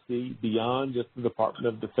the IC, beyond just the Department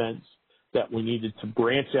of Defense, that we needed to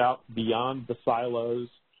branch out beyond the silos.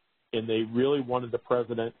 And they really wanted the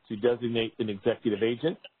president to designate an executive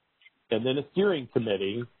agent and then a steering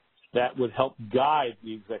committee that would help guide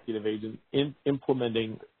the executive agent in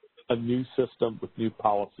implementing a new system with new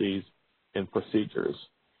policies and procedures.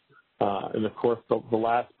 And of course, the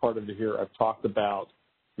last part of it here, I've talked about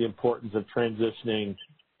the importance of transitioning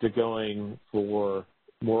to going for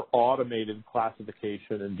more automated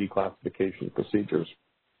classification and declassification procedures.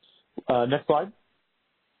 Next slide.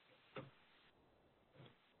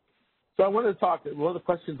 So I wanted to talk, one of the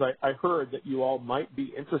questions I heard that you all might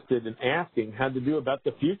be interested in asking had to do about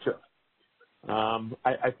the future.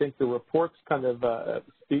 I think the reports kind of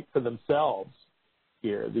speak for themselves.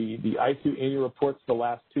 here. The ISOO annual reports the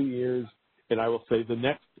last 2 years, and I will say the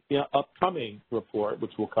next upcoming report,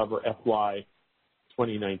 which will cover FY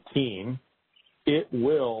 2019, it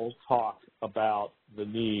will talk about the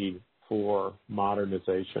need for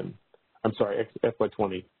modernization. I'm sorry, FY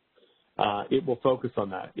 20. It will focus on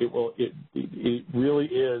that. It really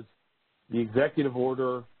is the executive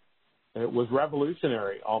order. It was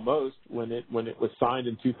revolutionary almost when it was signed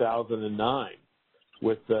in 2009.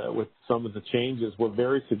 With some of the changes were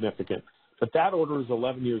very significant. But that order is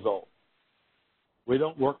 11 years old. We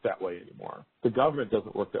don't work that way anymore. The government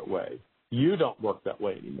doesn't work that way. You don't work that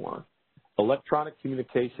way anymore. Electronic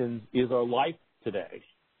communications is our life today.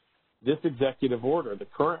 This executive order, the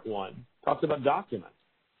current one, talks about documents.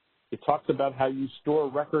 It talks about how you store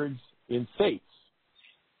records in safes.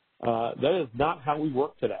 That is not how we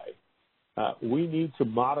work today. We need to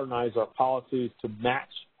modernize our policies to match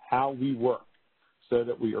how we work so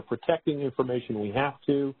that we are protecting information we have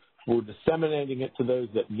to, we're disseminating it to those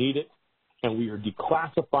that need it, and we are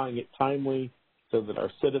declassifying it timely so that our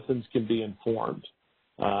citizens can be informed.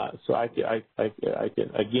 So I can,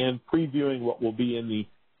 again, previewing what will be in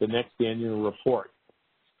the next annual report.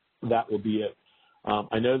 That will be it.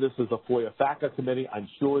 I know this is a FOIA FACA committee. I'm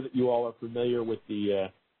sure that you all are familiar with the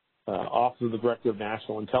Office of the Director of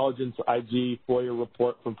National Intelligence, IG FOIA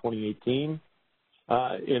report from 2018.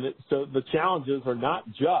 So the challenges are not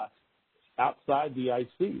just outside the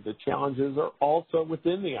IC. The challenges are also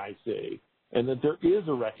within the IC, and that there is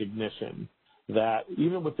a recognition that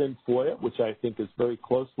even within FOIA, which I think is very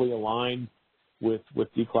closely aligned with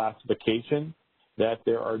declassification, that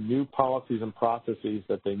there are new policies and processes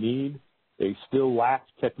that they need. They still lack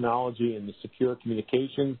technology and the secure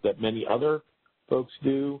communications that many other folks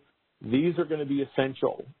do. These are going to be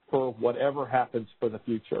essential for whatever happens for the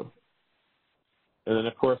future. And then,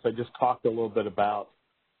 of course, I just talked a little bit about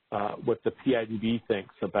what the PIDB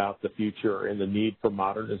thinks about the future and the need for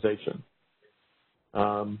modernization.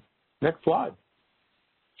 Next slide.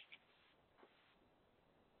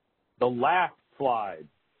 The last slide.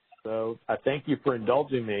 So I thank you for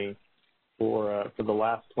indulging me for the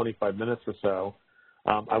last 25 minutes or so.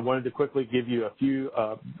 I wanted to quickly give you a few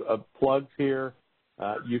plugs here.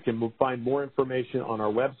 You can find more information on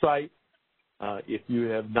our website. If you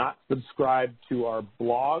have not subscribed to our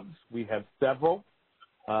blogs, we have several,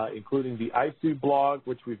 including the ISOO blog,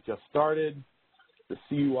 which we've just started, the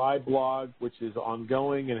CUI blog, which is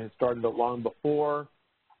ongoing and has started long before.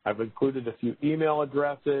 I've included a few email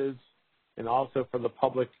addresses, and also for the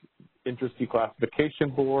Public Interest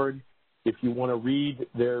Declassification Board. If you want to read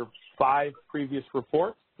their 5 previous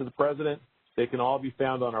reports to the President, they can all be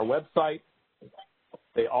found on our website.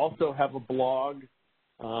 They also have a blog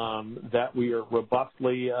that we are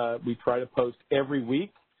robustly, we try to post every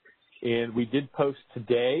week. And we did post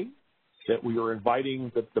today that we are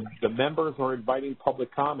inviting, the members are inviting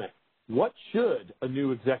public comment. What should a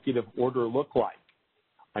new executive order look like?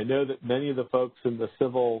 I know that many of the folks in the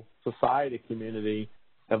civil society community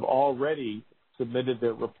have already submitted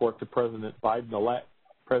their report to President Biden,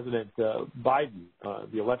 President Biden.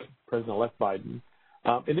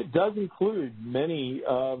 And it does include many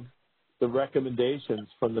of the recommendations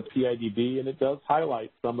from the PIDB, and it does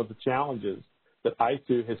highlight some of the challenges that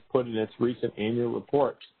ISOO has put in its recent annual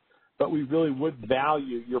reports. But we really would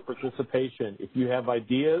value your participation. If you have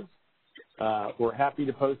ideas, we're happy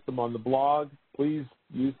to post them on the blog. Please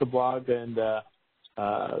use the blog, and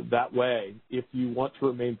that way, if you want to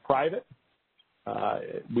remain private,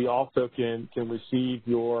 we also can receive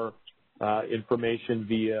your information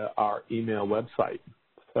via our email website.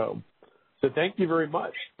 So thank you very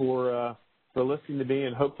much for listening to me,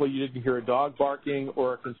 and hopefully you didn't hear a dog barking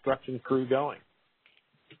or a construction crew going.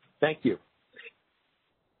 Thank you.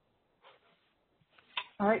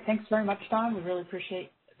 All right, thanks very much, Don. We really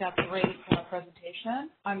appreciate that great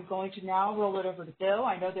presentation. I'm going to now roll it over to Bill.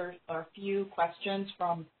 I know there are a few questions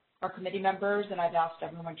from our committee members, and I've asked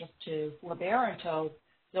everyone just to forbear until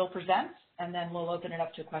Bill presents, and then we'll open it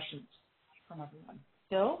up to questions from everyone.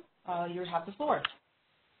 Bill, you have the floor.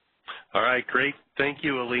 All right, great. Thank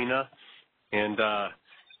you, Alina. And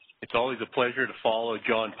it's always a pleasure to follow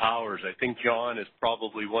John Powers. I think John is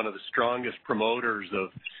probably one of the strongest promoters of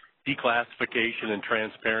declassification and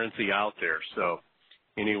transparency out there. So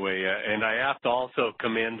anyway, and I have to also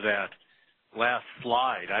commend that last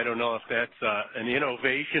slide. I don't know if that's an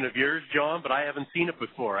innovation of yours, John, but I haven't seen it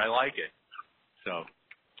before. I like it. So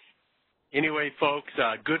anyway, folks,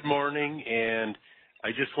 good morning, and I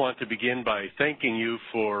just want to begin by thanking you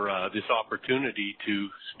for this opportunity to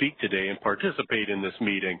speak today and participate in this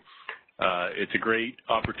meeting. It's a great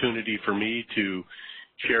opportunity for me to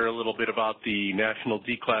share a little bit about the National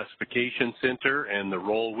Declassification Center and the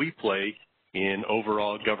role we play in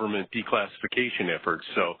overall government declassification efforts.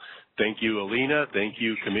 So thank you, Alina. Thank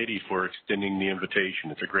you, committee, for extending the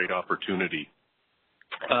invitation. It's a great opportunity.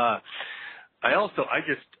 I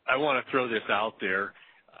want to throw this out there.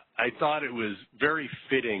 I thought it was very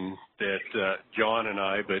fitting that John and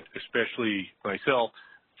I, but especially myself,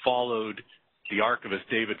 followed the Archivist,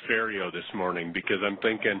 David Ferriero, this morning, because I'm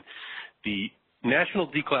thinking the National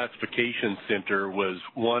Declassification Center was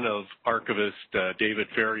one of Archivist David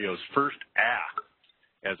Ferriero's first acts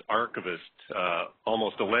as Archivist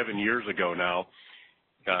almost 11 years ago now.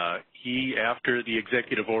 After the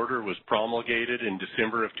executive order was promulgated in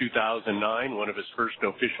December of 2009, one of his first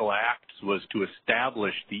official acts was to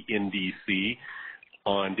establish the NDC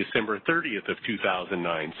on December 30th of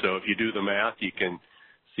 2009. So if you do the math, you can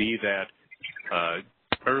see that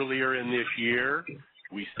earlier in this year,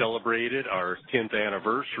 we celebrated our 10th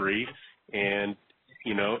anniversary, and,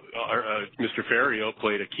 you know, Mr. Ferriero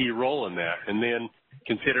played a key role in that. And then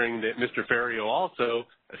considering that Mr. Ferriero also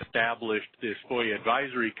established this FOIA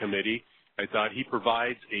Advisory Committee, I thought he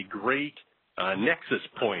provides a great nexus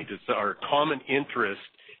point. It's our common interest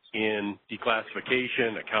in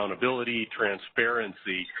declassification, accountability,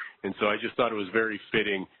 transparency, and so I just thought it was very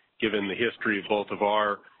fitting, given the history of both of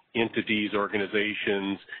our entities,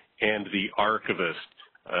 organizations, and the Archivist,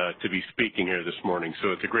 to be speaking here this morning.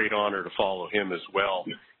 So it's a great honor to follow him as well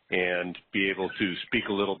and be able to speak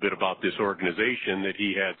a little bit about this organization that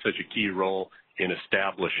he had such a key role in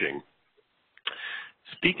establishing.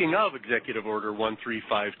 Speaking of Executive Order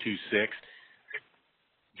 13526,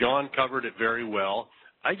 John covered it very well.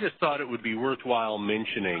 I just thought it would be worthwhile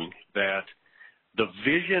mentioning that the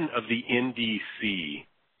vision of the NDC,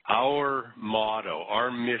 our motto,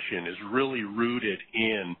 our mission, is really rooted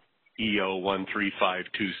in EO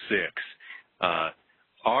 13526.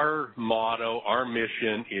 Our motto, our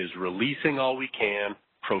mission is releasing all we can,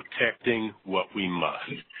 protecting what we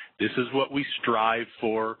must. This is what we strive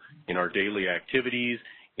for in our daily activities,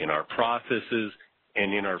 in our processes,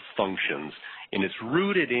 and in our functions. And it's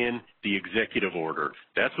rooted in the executive order.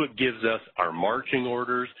 That's what gives us our marching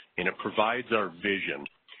orders, and it provides our vision.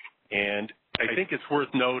 And I think it's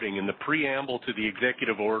worth noting in the preamble to the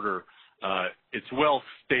executive order, it's well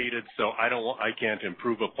stated, so I can't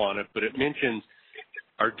improve upon it, but it mentions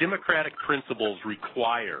our democratic principles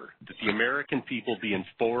require that the American people be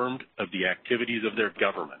informed of the activities of their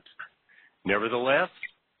government. Nevertheless,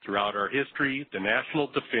 throughout our history, the national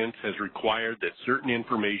defense has required that certain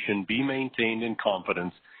information be maintained in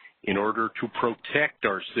confidence in order to protect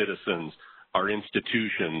our citizens, our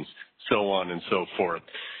institutions, so on and so forth.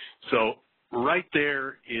 So right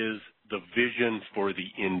there is the vision for the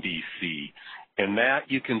NDC, and that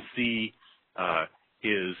you can see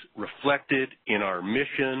is reflected in our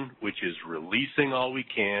mission, which is releasing all we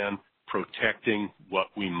can, protecting what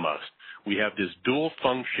we must. We have this dual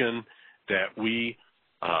function that we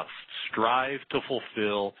strive to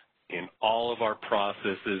fulfill in all of our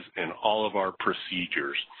processes and all of our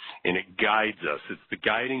procedures, and it guides us. It's the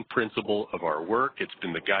guiding principle of our work. It's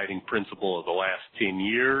been the guiding principle of the last 10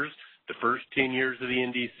 years, the first 10 years of the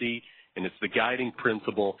NDC, and it's the guiding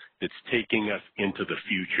principle that's taking us into the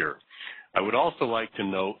future. I would also like to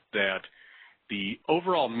note that the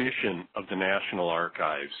overall mission of the National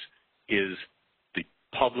Archives is the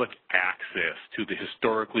public access to the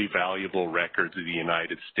historically valuable records of the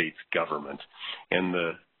United States government. And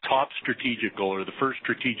the top strategic goal, or the first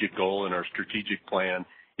strategic goal in our strategic plan,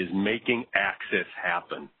 is making access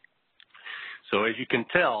happen. So as you can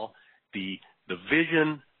tell, the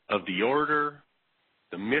vision of the order,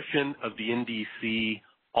 the mission of the NDC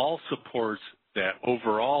all supports that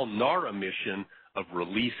overall NARA mission of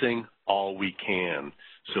releasing all we can.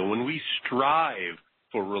 So when we strive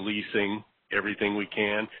for releasing everything we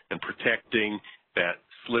can and protecting that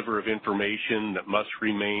sliver of information that must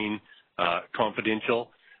remain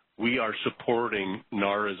confidential, we are supporting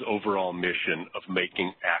NARA's overall mission of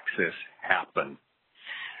making access happen.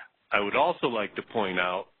 I would also like to point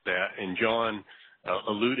out that, and John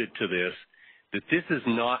alluded to this, that this is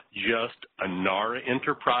not just a NARA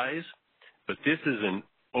enterprise, but this is an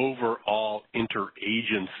overall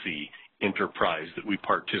interagency enterprise that we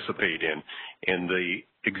participate in, and the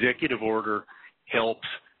executive order helps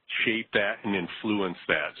shape that and influence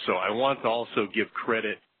that. So I want to also give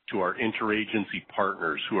credit to our interagency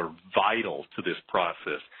partners who are vital to this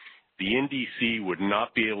process. The NDC would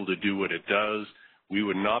not be able to do what it does. We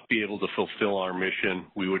would not be able to fulfill our mission.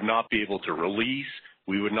 We would not be able to release.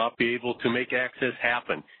 We would not be able to make access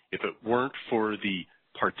happen if it weren't for the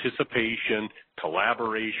participation,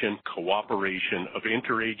 collaboration, cooperation of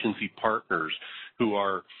interagency partners who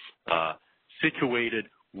are situated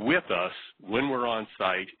with us when we're on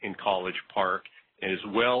site in College Park, as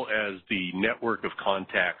well as the network of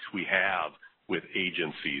contacts we have with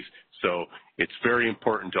agencies. So it's very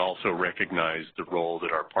important to also recognize the role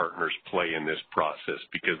that our partners play in this process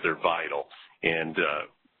because they're vital, and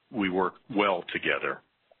we work well together.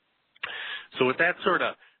 So with that sort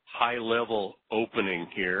of high-level opening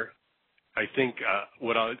here, I think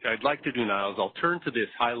what I'd like to do now is I'll turn to this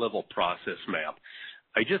high-level process map.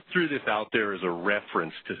 I just threw this out there as a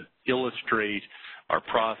reference to illustrate our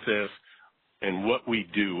process and what we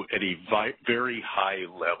do at a very high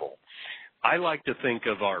level. I like to think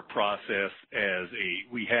of our process as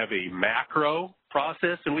we have a macro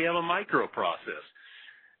process and we have a micro process.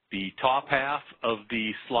 The top half of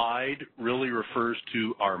the slide really refers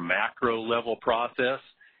to our macro level process,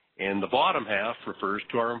 and the bottom half refers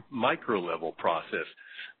to our micro level process.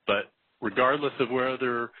 But regardless of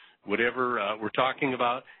whatever we're talking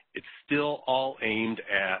about, it's still all aimed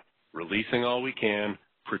at releasing all we can,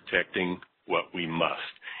 protecting what we must.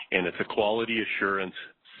 And it's a quality assurance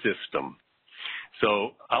system.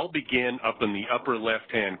 So I'll begin up in the upper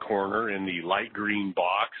left-hand corner in the light green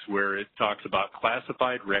box where it talks about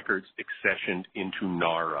classified records accessioned into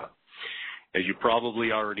NARA. As you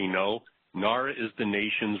probably already know, NARA is the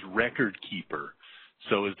nation's record keeper.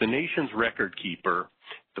 So as the nation's record keeper,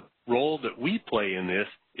 the role that we play in this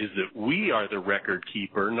is that we are the record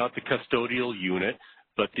keeper, not the custodial unit,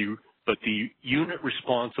 but the unit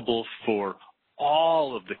responsible for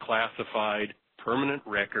all of the classified permanent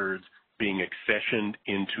records being accessioned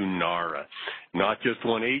into NARA. Not just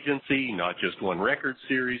one agency, not just one record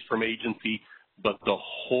series from agency, but the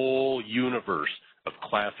whole universe of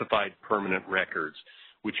classified permanent records,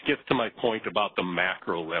 which gets to my point about the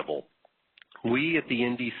macro level. We at the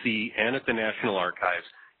NDC and at the National Archives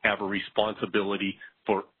have a responsibility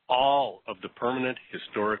for all of the permanent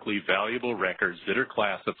historically valuable records that are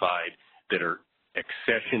classified that are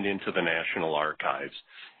accessioned into the National Archives.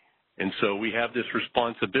 And so we have this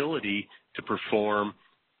responsibility to perform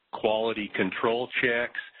quality control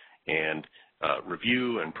checks and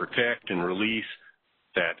review and protect and release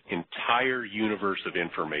that entire universe of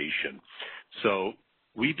information. So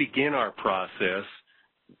we begin our process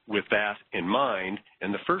with that in mind,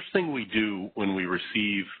 and the first thing we do when we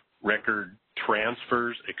receive record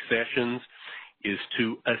transfers, accessions, is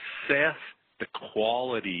to assess the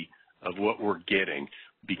quality of what we're getting,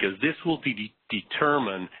 because this will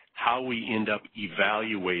determine how we end up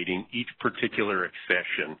evaluating each particular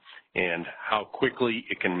accession and how quickly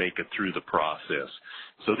it can make it through the process.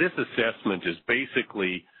 So this assessment is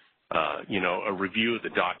basically a review of the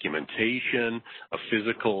documentation, a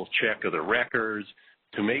physical check of the records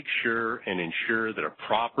to make sure and ensure that a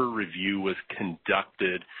proper review was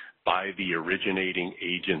conducted by the originating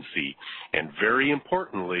agency. And very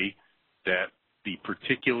importantly, that the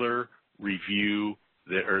particular review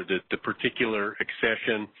or that the particular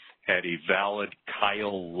accession had a valid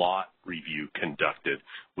Kyle lot review conducted,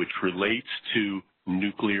 which relates to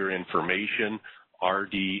nuclear information,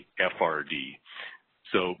 RD, FRD.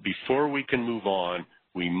 So before we can move on,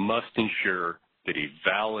 we must ensure that a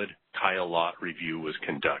valid Kyle lot review was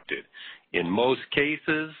conducted. In most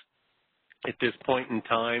cases, at this point in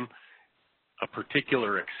time, a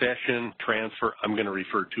particular accession transfer, I'm going to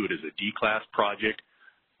refer to it as a D-class project,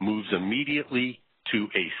 moves immediately to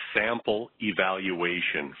a sample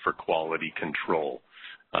evaluation for quality control.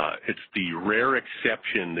 It's the rare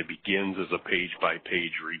exception that begins as a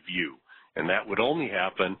page-by-page review, and that would only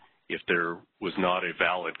happen if there was not a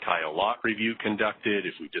valid Kyle lot review conducted,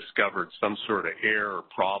 if we discovered some sort of error or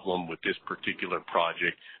problem with this particular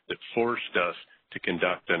project that forced us to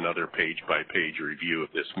conduct another page-by-page review of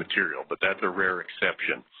this material, but that's a rare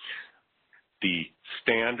exception. The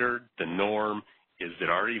standard, the norm, is that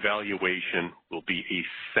our evaluation will be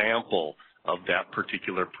a sample of that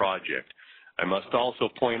particular project. I must also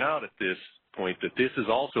point out at this point that this is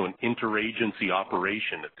also an interagency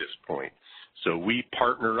operation at this point. So we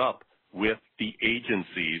partner up with the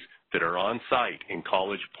agencies that are on site in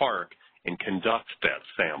College Park and conduct that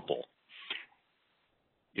sample.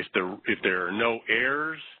 If there are no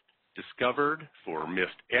errors discovered for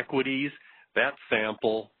missed equities, that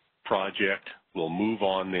sample project will move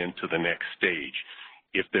on then to the next stage.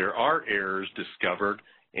 If there are errors discovered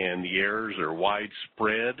and the errors are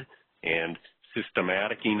widespread and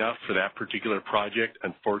systematic enough for that particular project,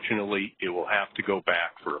 unfortunately, it will have to go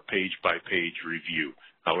back for a page-by-page review.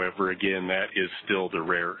 However, again, that is still the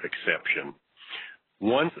rare exception.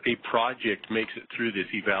 Once a project makes it through this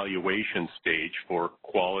evaluation stage for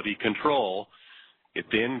quality control, It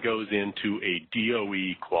then goes into a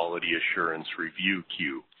DOE quality assurance review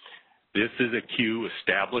queue. This is a queue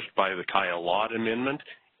established by the Kyle Lott Amendment,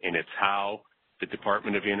 and it's how the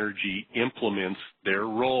Department of Energy implements their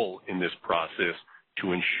role in this process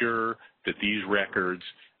to ensure that these records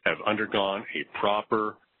have undergone a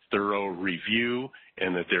proper, thorough review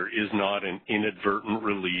and that there is not an inadvertent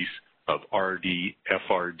release of RD,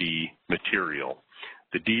 FRD material.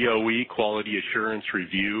 The DOE quality assurance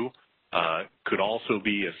review could also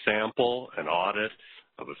be a sample, an audit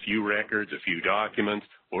of a few records, a few documents,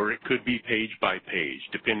 or it could be page by page,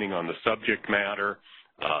 depending on the subject matter,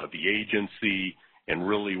 the agency, and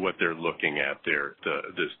really what they're looking at there,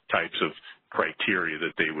 the types of criteria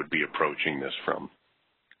that they would be approaching this from.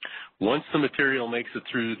 Once the material makes it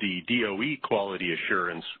through the DOE quality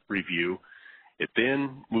assurance review, it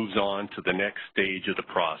then moves on to the next stage of the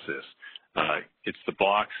process. It's the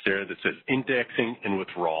box there that says indexing and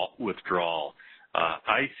withdrawal.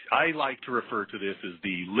 I like to refer to this as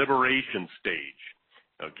the liberation stage,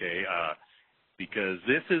 okay, because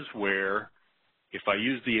this is where, if I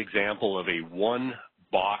use the example of a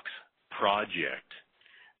one-box project,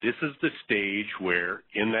 this is the stage where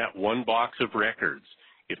in that one box of records,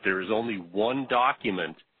 if there is only one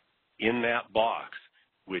document in that box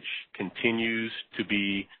which continues to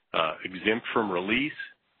be exempt from release,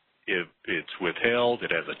 if it's withheld,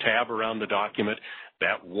 it has a tab around the document,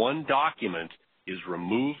 that one document is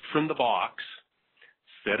removed from the box,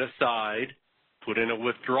 set aside, put in a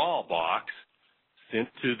withdrawal box, sent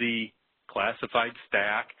to the classified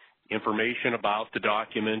stack. Information about the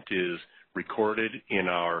document is recorded in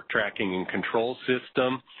our tracking and control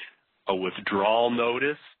system. A withdrawal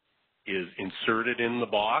notice is inserted in the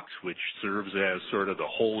box, which serves as sort of the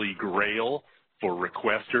holy grail for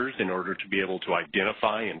requesters in order to be able to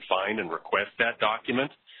identify and find and request that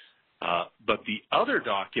document. But the other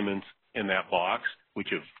documents in that box, which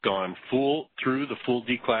have gone through the full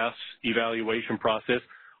declass evaluation process,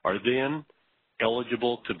 are then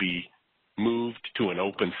eligible to be moved to an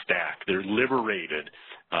open stack. They're liberated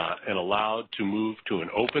and allowed to move to an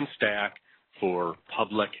open stack for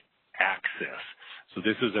public access. So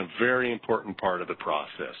this is a very important part of the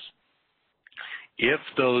process. If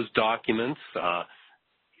those documents that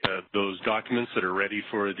are ready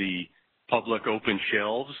for the public open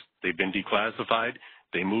shelves, they've been declassified,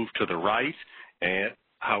 they move to the right. And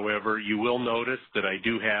however, you will notice that I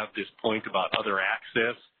do have this point about other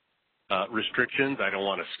access restrictions. I don't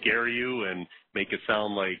want to scare you and make it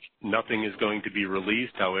sound like nothing is going to be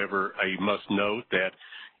released. However, I must note that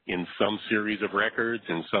in some series of records,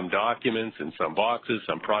 in some documents, in some boxes,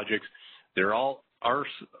 some projects, there are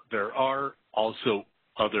also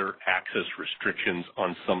other access restrictions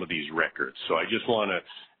on some of these records. So I just want to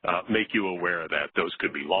make you aware of that. Those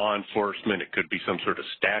could be law enforcement. It could be some sort of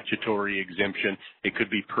statutory exemption. It could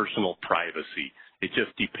be personal privacy. It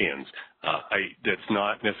just depends. That's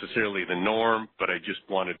not necessarily the norm, but I just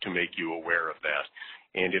wanted to make you aware of that.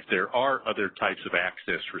 And if there are other types of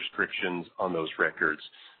access restrictions on those records,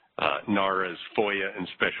 NARA's FOIA and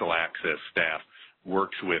special access staff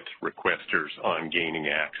works with requesters on gaining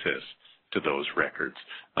access to those records.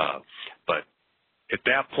 But at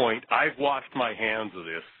that point, I've washed my hands of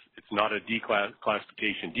this. It's not a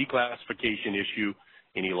declassification issue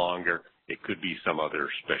any longer. It could be some other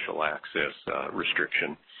special access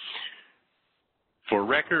restriction. For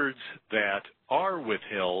records that are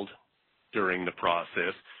withheld during the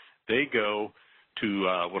process, they go to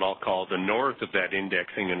what I'll call the north of that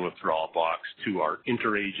indexing and withdrawal box to our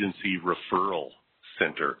interagency referral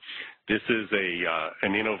center. This is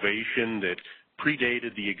an innovation that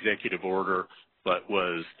predated the executive order, but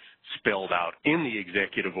was spelled out in the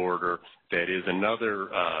executive order. That is another,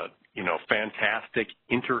 fantastic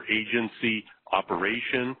interagency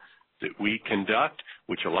operation that we conduct,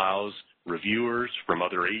 which allows reviewers from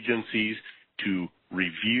other agencies to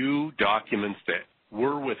review documents that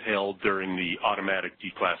were withheld during the automatic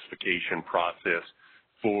declassification process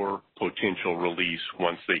for potential release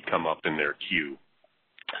once they come up in their queue.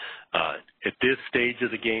 At this stage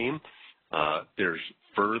of the game, there's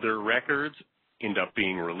further records end up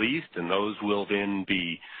being released, and those will then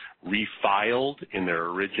be refiled in their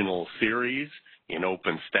original series in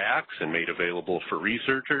open stacks and made available for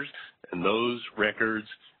researchers. And those records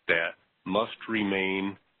that must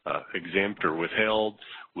remain exempt or withheld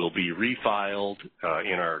will be refiled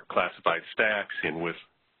in our classified stacks in the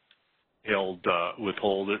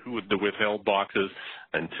withheld boxes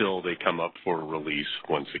until they come up for release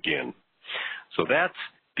once again. So that's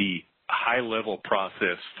the high-level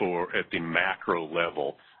process at the macro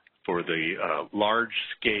level for the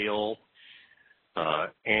large-scale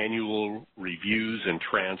annual reviews and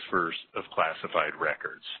transfers of classified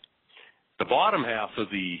records. The bottom half of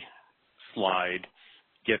the slide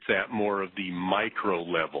gets at more of the micro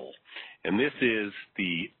level, and this is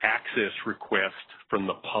the access request from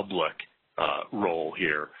the public role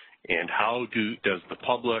here. And how does the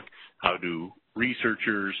public, how do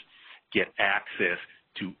researchers get access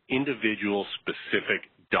to individual specific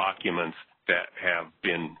documents that have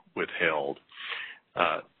been withheld?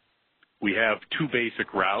 We have two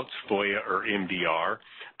basic routes, FOIA or MDR,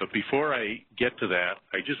 but before I get to that,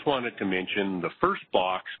 I just wanted to mention the first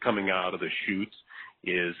box coming out of the chutes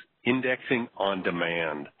is indexing on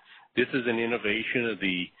demand. This is an innovation of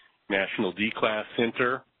the National Declass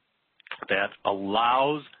Center that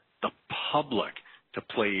allows the public to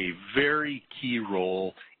play a very key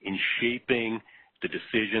role in shaping the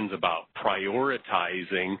decisions about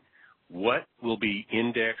prioritizing what will be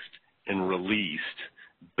indexed and released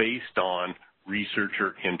based on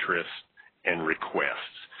researcher interests and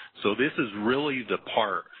requests. So this is really the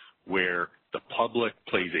part where the public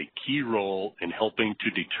plays a key role in helping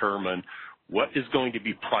to determine what is going to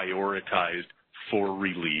be prioritized for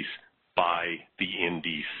release by the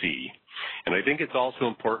NDC. And I think it's also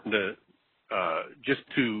important to just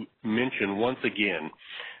to mention once again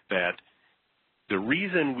that the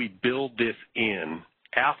reason we build this in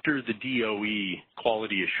after the DOE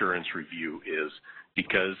quality assurance review is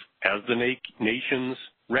because as the nation's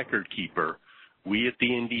record keeper, we at the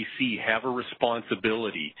NDC have a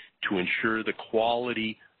responsibility to ensure the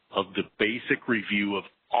quality of the basic review of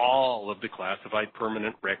all of the classified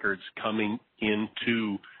permanent records coming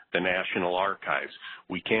into the National Archives.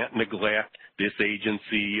 We can't neglect this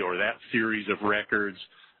agency or that series of records.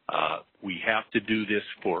 We have to do this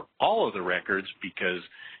for all of the records because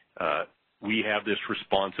we have this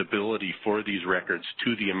responsibility for these records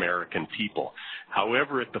to the American people.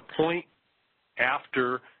 However, at the point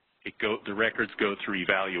after the records go through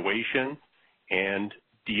evaluation and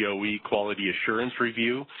DOE quality assurance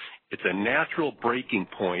review, it's a natural breaking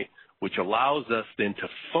point which allows us then to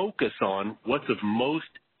focus on what's of most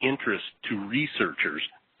interest to researchers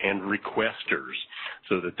and requesters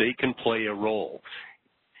so that they can play a role.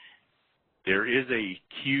 There is a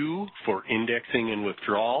queue for indexing and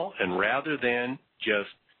withdrawal, and rather than just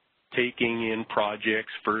taking in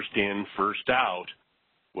projects first in, first out,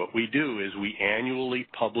 what we do is we annually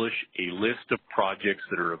publish a list of projects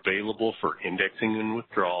that are available for indexing and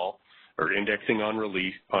withdrawal, or indexing on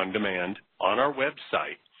release, on demand, on our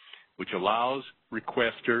website, which allows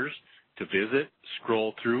requesters to visit,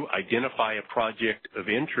 scroll through, identify a project of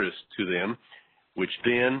interest to them, which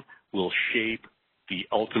then will shape the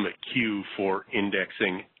ultimate queue for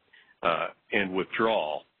indexing and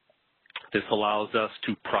withdrawal. This allows us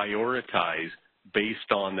to prioritize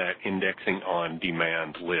based on that indexing on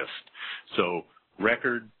demand list. So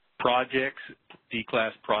record projects,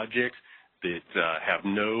 Declass projects that have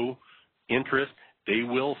no interest, they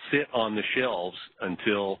will sit on the shelves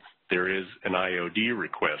until there is an IOD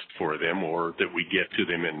request for them or that we get to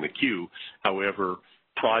them in the queue. However,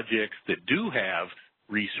 projects that do have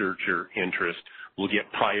researcher interest will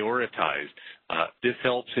get prioritized. This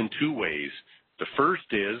helps in two ways. The first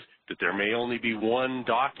is that there may only be one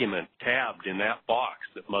document tabbed in that box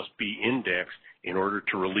that must be indexed in order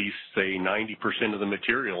to release, say, 90% of the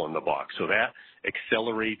material in the box. So that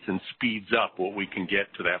accelerates and speeds up what we can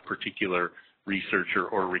get to that particular researcher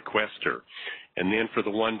or requester. And then for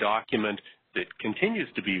the one document that continues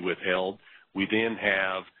to be withheld, we then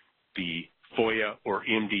have the FOIA or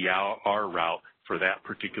MDR route for that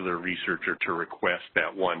particular researcher to request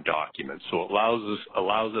that one document. So it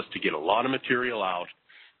allows us to get a lot of material out,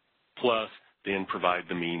 plus then provide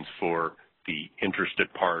the means for the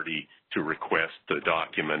interested party to request the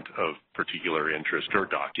document of particular interest or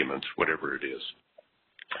documents, whatever it is.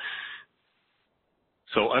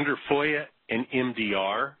 So under FOIA and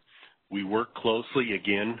MDR, we work closely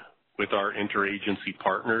again with our interagency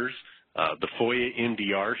partners. The FOIA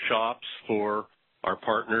MDR shops for our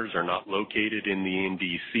partners are not located in the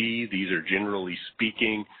NDC. These are generally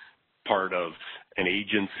speaking part of an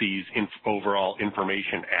agency's overall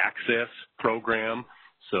information access program.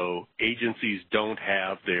 So agencies don't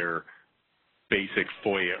have their basic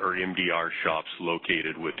FOIA or MDR shops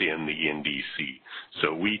located within the NDC.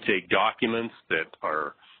 So we take documents that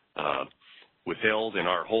are withheld in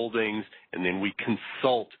our holdings, and then we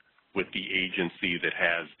consult with the agency that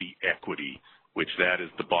has the equity, which that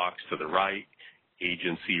is the box to the right,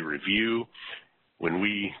 agency review. When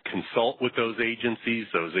we consult with those agencies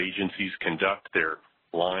conduct their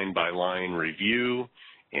line-by-line review,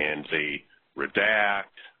 and they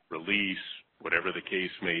redact, release, whatever the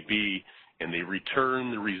case may be, and they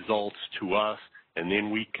return the results to us and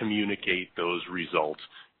then we communicate those results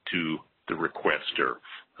to the requester.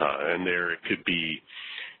 And there it could be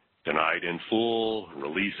denied in full,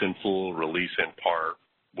 release in part,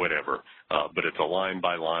 whatever. But it's a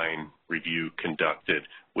line-by-line review conducted,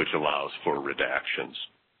 which allows for redactions.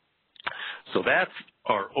 So that's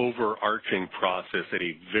our overarching process at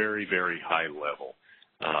a very, very high level.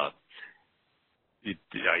 I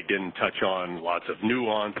didn't touch on lots of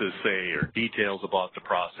nuances, say, or details about the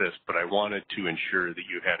process, but I wanted to ensure that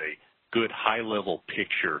you had a good high-level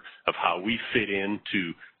picture of how we fit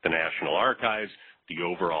into the National Archives, the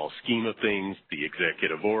overall scheme of things, the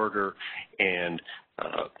executive order, and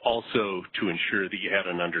also to ensure that you had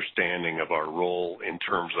an understanding of our role in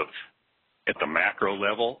terms of, at the macro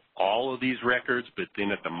level, all of these records, but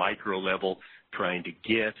then at the micro level, trying to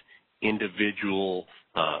get individual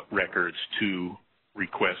records to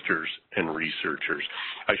requesters and researchers.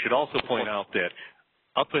 I should also point out that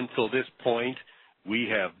up until this point, we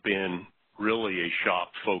have been really a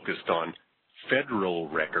shop focused on federal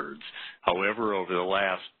records. However, over the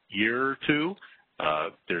last year or two,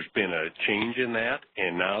 there's been a change in that,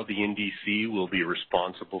 and now the NDC will be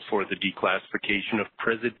responsible for the declassification of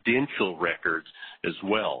presidential records as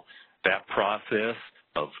well. That process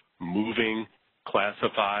of moving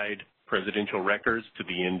classified presidential records to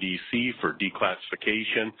the NDC for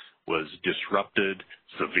declassification was disrupted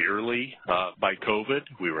severely by COVID.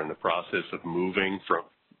 We were in the process of moving from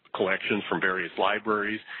collections from various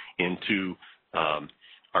libraries into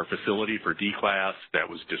our facility for declass. That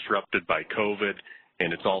was disrupted by COVID,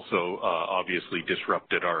 and it's also obviously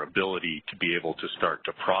disrupted our ability to be able to start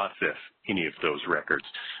to process any of those records.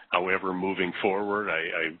 However, moving forward,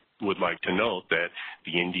 I would like to note that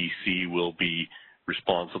the NDC will be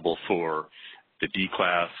responsible for the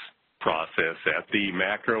declass process at the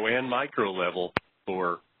macro and micro level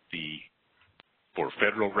for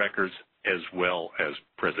federal records as well as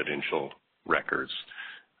presidential records.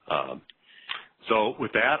 So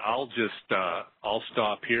with that, I'll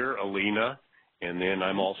stop here, Alina, and then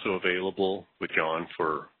I'm also available with John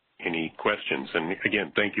for any questions. And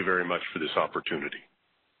again, thank you very much for this opportunity.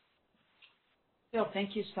 Bill,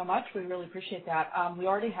 thank you so much. We really appreciate that. We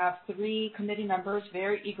already have 3 committee members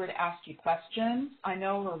very eager to ask you questions. I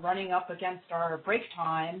know we're running up against our break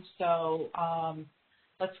time, so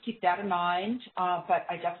let's keep that in mind. But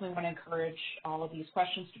I definitely want to encourage all of these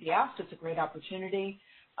questions to be asked. It's a great opportunity.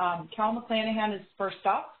 Cal McClanahan is first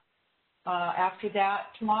up. After that,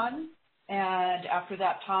 Tuan, and after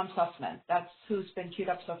that, Tom Sussman. That's who's been queued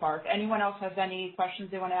up so far. If anyone else has any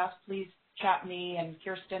questions they want to ask, please chat me and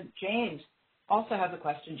Kirsten. James also has a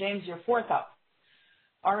question. James, you're 4th up.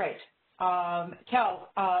 All right. Cal,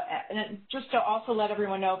 and just to also let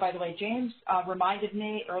everyone know, by the way, James reminded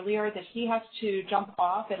me earlier that he has to jump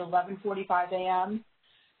off at 11:45 a.m.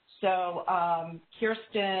 So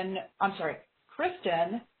Kristin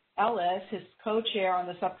Ellis, his co-chair on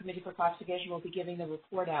the Subcommittee for Classification, will be giving the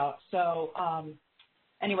report out. So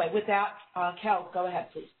anyway, with that, Cal, go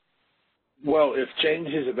ahead, please. Well, if James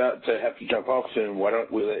is about to have to jump off soon, why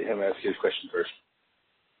don't we let him ask his question first?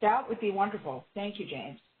 That would be wonderful. Thank you,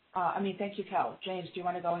 James. Thank you, Cal. James, do you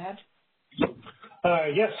want to go ahead?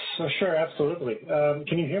 Yes, sure, absolutely.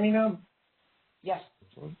 Can you hear me now? Yes.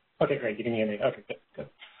 Okay, great. You can hear me. Okay, good.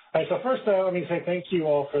 All right, so first, let me say thank you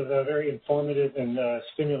all for the very informative and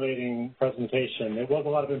stimulating presentation. It was a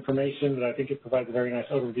lot of information, but I think it provides a very nice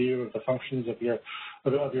overview of the functions of your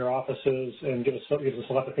offices and gives us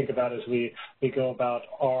a lot to think about as we go about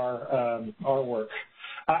our work.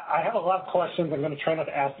 I have a lot of questions. I'm going to try not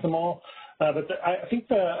to ask them all, but I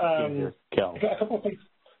think a couple of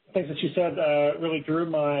things that you said really drew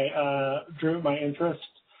my interest.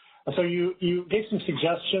 So you gave some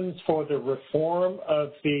suggestions for the reform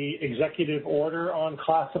of the executive order on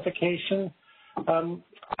classification.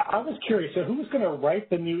 I was curious, so who's going to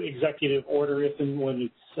write the new executive order if and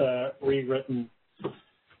when it's rewritten?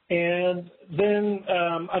 And then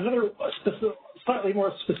another slightly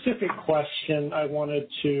more specific question I wanted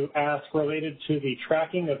to ask related to the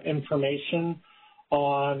tracking of information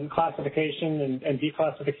on classification and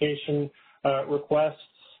declassification requests.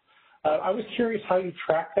 I was curious how you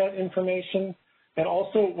track that information, and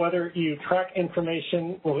also whether you track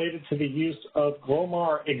information related to the use of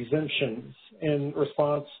GLOMAR exemptions in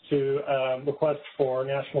response to requests for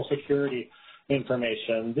national security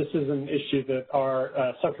information. This is an issue that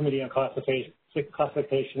our subcommittee on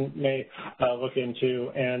classification may look into,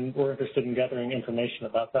 and we're interested in gathering information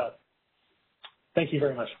about that. Thank you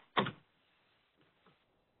very much.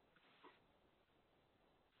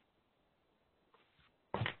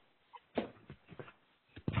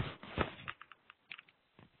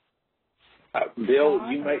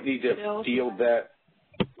 Bill, you might need to field that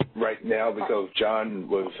right now because John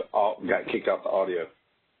got kicked off the audio.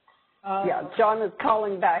 Yeah, John is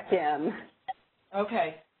calling back in.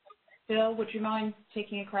 Okay. Bill, would you mind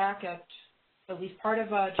taking a crack at least part of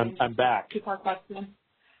James' I'm back. two-part question?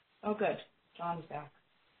 Oh, good. John is back.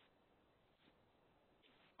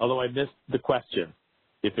 Although I missed the question,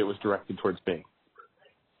 if it was directed towards me.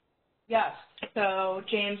 Yes. So,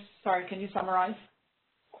 James, sorry, can you summarize?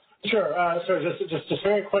 Sure. So just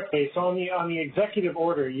very quickly. So on the executive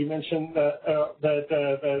order, you mentioned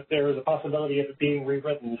that there is a possibility of it being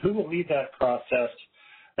rewritten. Who will lead that process,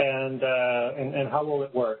 and how will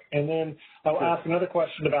it work? And then I'll ask another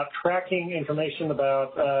question about tracking information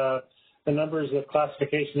about the numbers of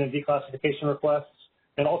classification and declassification requests,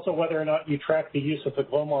 and also whether or not you track the use of the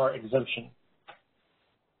GLOMAR exemption.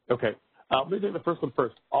 Okay. Let me take the first one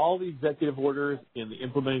first. All the executive orders and the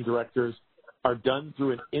implementing directors are done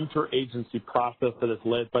through an interagency process that is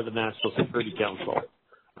led by the National Security Council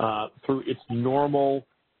through its normal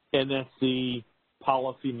NSC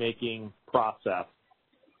policy-making process.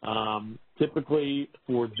 Typically,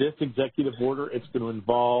 for this executive order, it's going to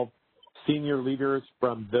involve senior leaders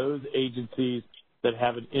from those agencies that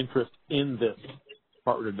have an interest in this.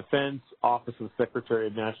 Department of Defense, Office of the Secretary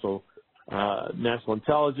of National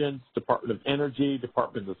Intelligence, Department of Energy,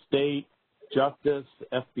 Department of State, Justice,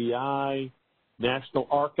 FBI, National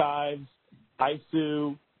Archives,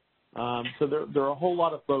 ISOO. So there are a whole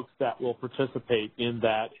lot of folks that will participate in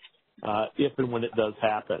that if and when it does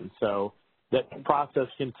happen. So that process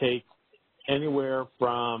can take anywhere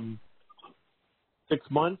from 6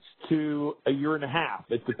 months to a year and a half.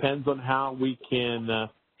 It depends on how we can,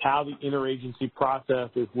 how the interagency process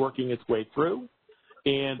is working its way through,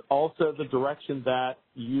 and also the direction that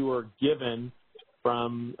you are given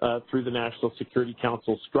from through the National Security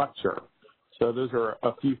Council structure. So those are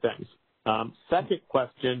a few things. Second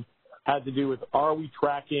question had to do with, are we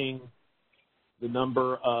tracking the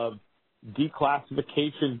number of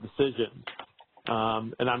declassification decisions?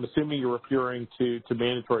 And I'm assuming you're referring to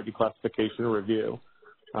mandatory declassification review.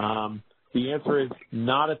 The answer is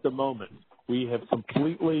not at the moment. We have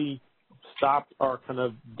completely stopped our kind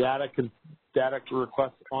of data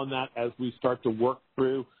requests on that as we start to work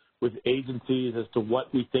through with agencies as to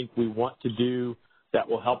what we think we want to do that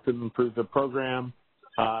will help them improve the program.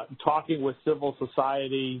 Talking with civil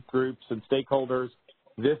society groups and stakeholders,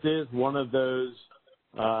 this is one of those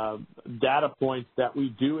data points that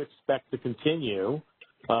we do expect to continue.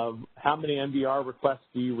 How many MDR requests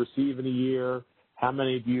do you receive in a year? How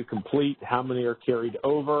many do you complete? How many are carried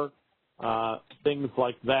over? Things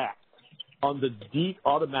like that. On the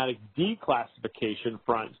automatic declassification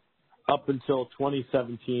front, up until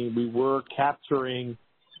 2017, we were capturing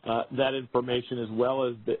that information as well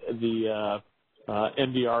as the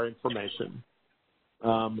MDR information.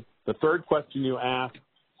 The third question you asked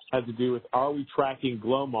had to do with, are we tracking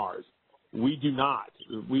GLOMARs? We do not.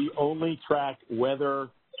 We only track whether,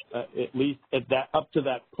 at least at that up to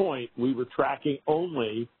that point, we were tracking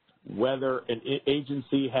only whether an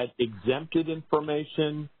agency had exempted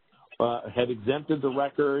information, had exempted the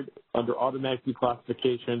record under automatic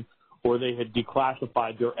declassification, or they had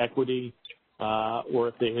declassified their equity, or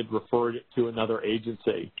if they had referred it to another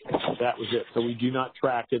agency. That was it. So we do not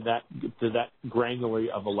track to that granularly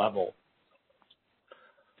of a level.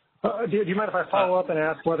 Do you mind if I follow up and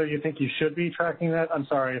ask whether you think you should be tracking that? I'm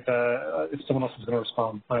sorry if someone else is going to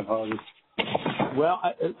respond. My apologies. Well,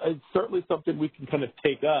 it's certainly something we can kind of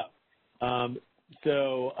take up.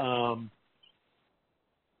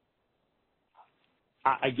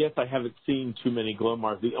 I guess I haven't seen too many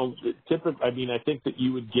GLOMARs. I think that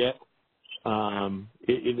you would get,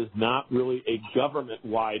 it is not really a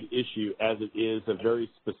government-wide issue as it is a very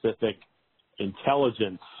specific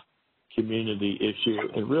intelligence community issue,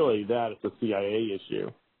 and really that is a CIA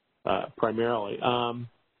issue primarily.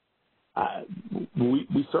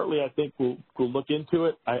 We certainly, I think, will look into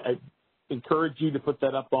it. I encourage you to put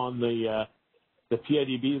that up on the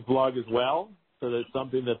PIDB's blog as well, so that it's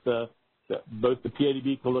something that both the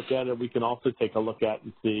PIDB can look at, and we can also take a look at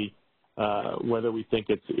and see whether we think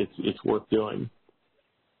it's worth doing.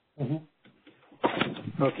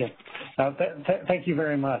 Mm-hmm. Okay. Thank you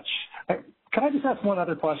very much. Can I just ask one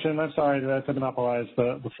other question? I'm sorry to monopolize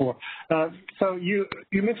the floor. So you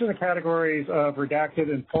mentioned the categories of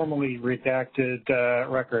redacted and formally redacted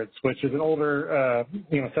records, which is an older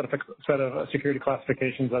set of security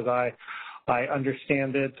classifications, as I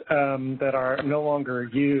understand it, that are no longer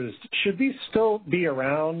used. Should these still be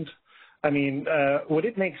around? I mean, would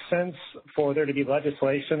it make sense for there to be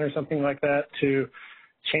legislation or something like that to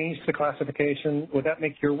changed the classification, would that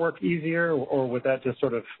make your work easier, or would that just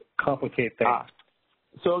sort of complicate things?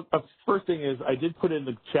 So the first thing is I did put in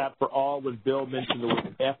the chat for all when Bill mentioned the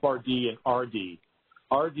word FRD and RD.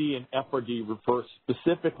 RD and FRD refer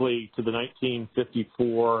specifically to the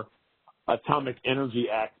 1954 Atomic Energy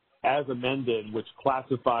Act as amended, which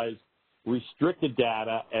classifies restricted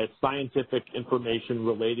data as scientific information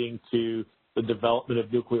relating to the development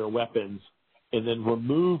of nuclear weapons, and then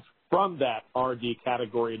removed from that RD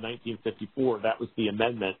category in 1954, that was the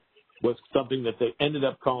amendment, was something that they ended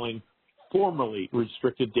up calling formerly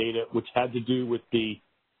restricted data, which had to do with the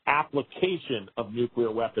application of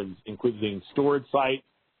nuclear weapons, including storage sites,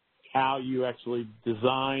 how you actually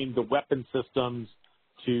design the weapon systems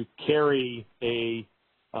to carry a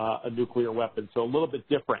nuclear weapon. So a little bit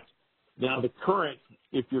different. Now, the current,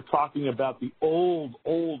 if you're talking about the old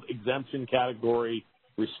exemption category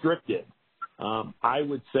restricted, I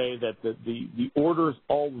would say that the orders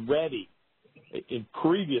already in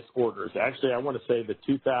previous orders, actually I want to say the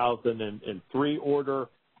 2003 order,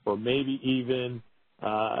 or maybe even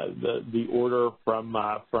the order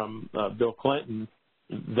from Bill Clinton,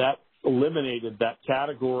 that eliminated that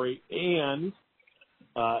category, and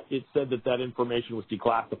it said that information was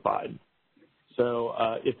declassified. So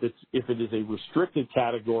if it is a restricted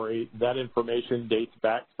category, that information dates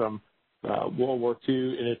back from World War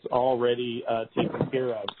II, and it's already taken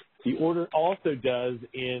care of. The order also does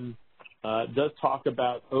talk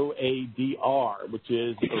about OADR, which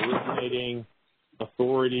is originating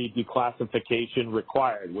authority declassification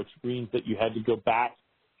required, which means that you had to go back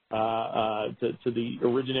to the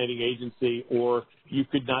originating agency, or you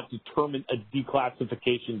could not determine a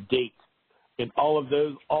declassification date. And all of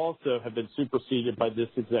those also have been superseded by this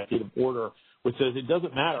executive order, which says it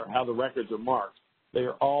doesn't matter how the records are marked. They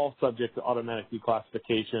are all subject to automatic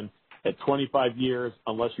declassification at 25 years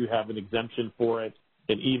unless you have an exemption for it.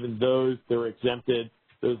 And even those that are exempted,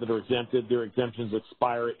 their exemptions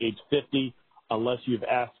expire at age 50 unless you've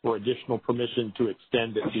asked for additional permission to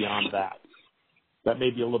extend it beyond that. That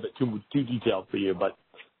may be a little bit too detailed for you, but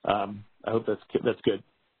I hope that's good.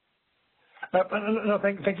 No,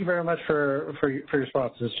 thank you very much for your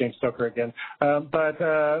response. This is James Stoker again. But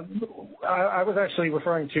I was actually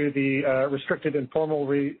referring to the restricted and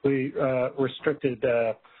formally restricted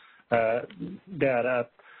data,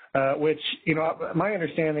 which, my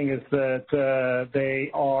understanding is that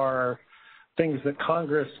they are things that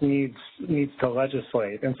Congress needs to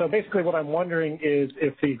legislate. And so basically what I'm wondering is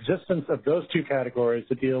if the existence of those two categories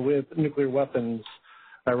that deal with nuclear weapons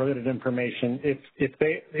related information,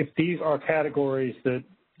 if these are categories that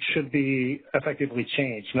should be effectively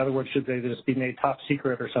changed. In other words, should they just be made top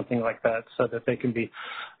secret or something like that so that they can be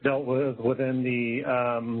dealt with within the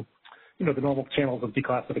the normal channels of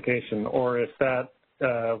declassification, or if that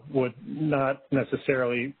would not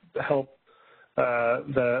necessarily help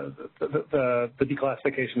the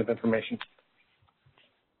declassification of information?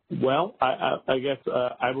 Well, I guess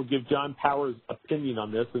I will give John Powers' opinion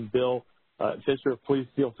on this, and Bill Fischer, please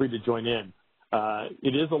feel free to join in.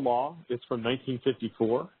 It is a law. It's from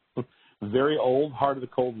 1954, very old, heart of the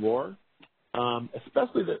Cold War.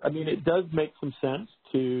 Especially it does make some sense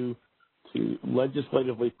to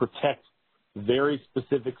legislatively protect very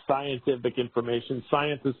specific scientific information.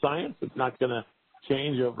 Science is science. It's not going to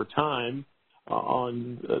change over time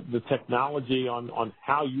on the technology, on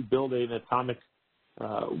how you build an atomic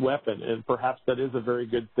weapon. And perhaps that is a very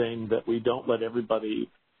good thing that we don't let everybody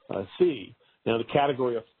see. Now, the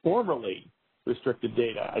category of formerly restricted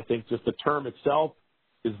data, I think just the term itself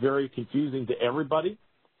is very confusing to everybody.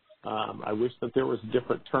 I wish that there was a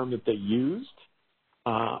different term that they used.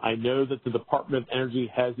 I know that the Department of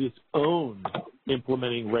Energy has its own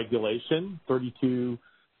implementing regulation, 32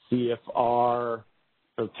 CFR,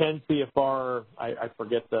 or 10 CFR, I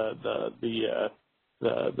forget the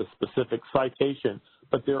specific citation,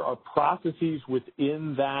 but there are processes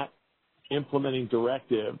within that implementing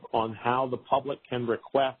directive on how the public can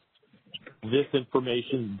request this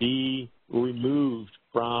information be removed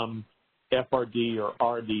from FRD or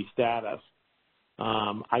RD status.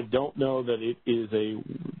 I don't know that it is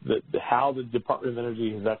how the Department of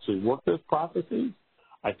Energy has actually worked those processes.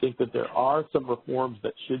 I think that there are some reforms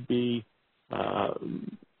that should be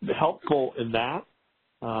helpful in that,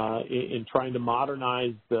 in trying to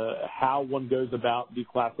modernize how one goes about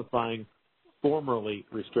declassifying formerly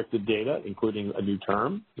restricted data, including a new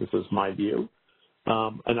term. This is my view.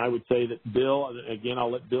 And I would say that Bill, and again,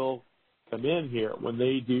 I'll let Bill come in here, when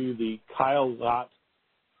they do the Kyle Lott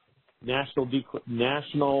National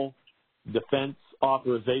Defense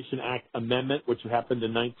Authorization Act amendment, which happened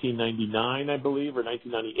in 1999, I believe, or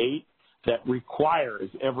 1998, that requires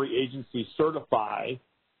every agency certify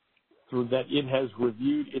that it has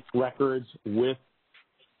reviewed its records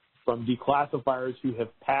from declassifiers who have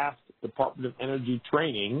passed Department of Energy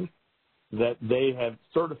training, that they have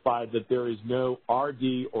certified that there is no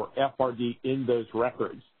RD or FRD in those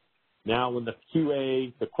records. Now, when the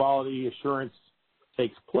QA, the quality assurance,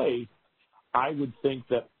 takes place, I would think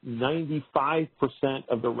that 95%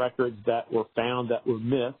 of the records that were found that were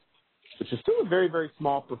missed, which is still a very, very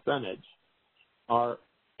small percentage, are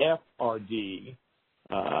FRD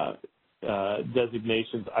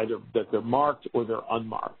designations, either that they're marked or they're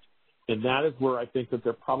unmarked. And that is where I think that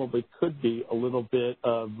there probably could be a little bit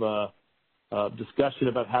of discussion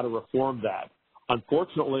about how to reform that.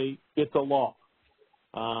 Unfortunately, it's a law.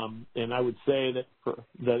 And I would say that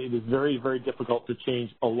it is very, very difficult to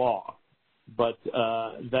change a law. But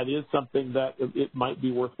that is something that it might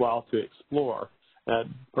be worthwhile to explore.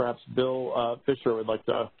 Perhaps Bill Fischer would like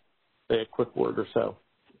to say a quick word or so.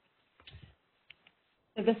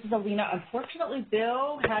 This is Alina. Unfortunately,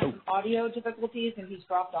 Bill had some audio difficulties and he's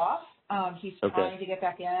dropped off. He's trying to get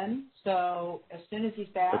back in. So as soon as he's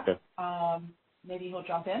back, maybe he'll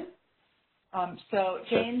jump in. So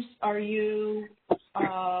James, are you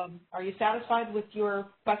satisfied with your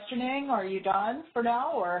questioning? Are you done for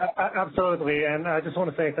now, or? Absolutely, and I just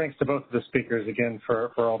want to say thanks to both of the speakers again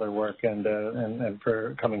for all their work and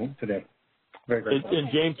for coming today. Very grateful. And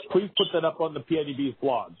James, please put that up on the PIDB's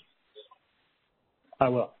blog. I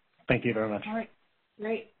will. Thank you very much. All right,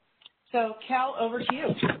 great. So Cal, over to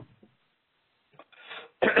you.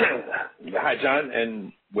 Hi, John,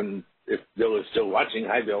 and if Bill is still watching,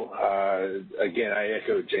 hi, Bill. Again, I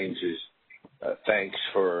echo James's thanks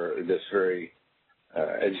for this very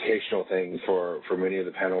educational thing for many of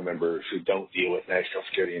the panel members who don't deal with national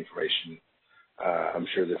security information. I'm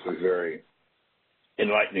sure this was very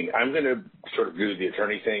enlightening. I'm going to sort of do the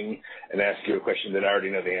attorney thing and ask you a question that I already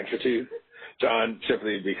know the answer to, John,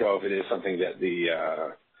 simply because it is something that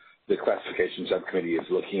the classification subcommittee is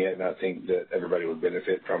looking at, and I think that everybody would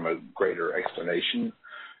benefit from a greater explanation.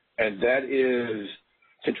 And that is,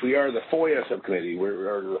 since we are the FOIA subcommittee,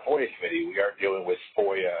 or the FOIA committee, we are dealing with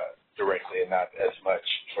FOIA directly and not as much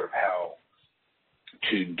sort of how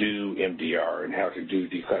to do MDR and how to do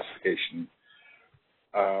declassification.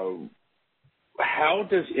 How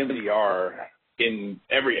does MDR in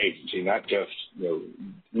every agency, not just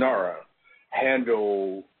NARA,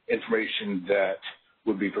 handle information that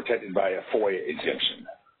would be protected by a FOIA exemption?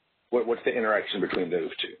 What's the interaction between those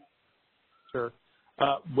two? Sure.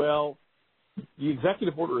 Well, the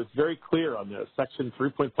executive order is very clear on this. Section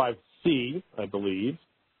 3.5C, I believe,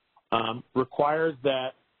 requires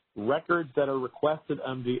that records that are requested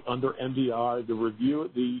under MDR,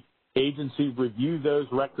 the agency review those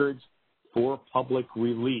records for public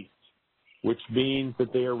release, which means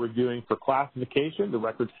that they are reviewing for classification. The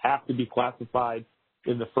records have to be classified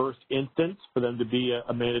in the first instance for them to be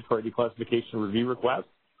a mandatory declassification review request.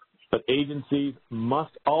 But agencies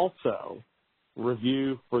must also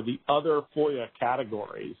review for the other FOIA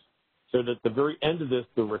categories, so that at the very end of this,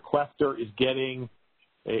 the requester is getting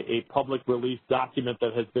a public release document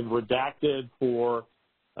that has been redacted for,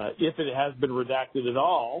 if it has been redacted at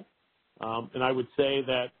all. And I would say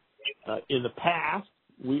that in the past,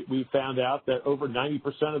 we found out that over 90%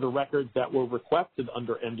 of the records that were requested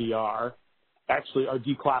under MDR actually are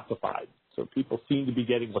declassified. So people seem to be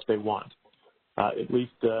getting what they want, at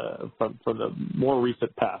least from the more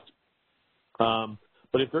recent past.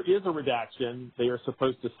 But if there is a redaction, they are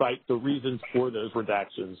supposed to cite the reasons for those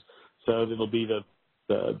redactions. So it'll be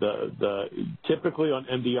typically on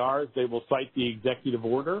MDRs, they will cite the executive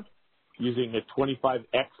order using a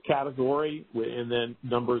 25X category and then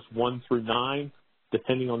numbers 1 through 9,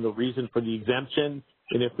 depending on the reason for the exemption.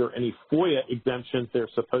 And if there are any FOIA exemptions, they're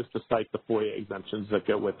supposed to cite the FOIA exemptions that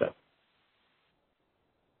go with it.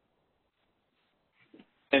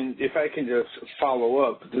 And if I can just follow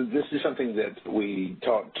up, this is something that we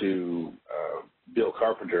talked to Bill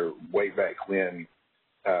Carpenter way back when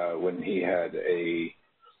he had a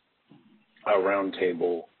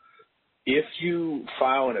roundtable. If you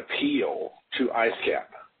file an appeal to ISCAP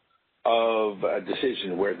of a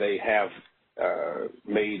decision where they have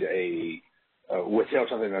made withheld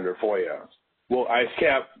something under FOIA, will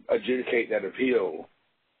ISCAP adjudicate that appeal?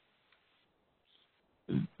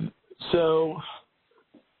 So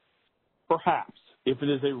perhaps. If it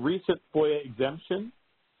is a recent FOIA exemption,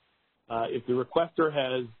 if the requester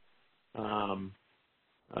has,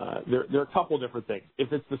 there are a couple of different things.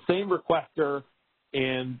 If it's the same requester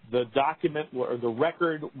and the document or the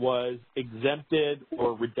record was exempted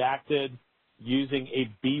or redacted using a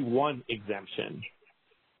B1 exemption,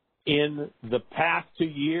 in the past 2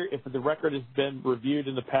 years, if the record has been reviewed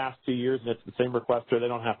in the past 2 years and it's the same requester, they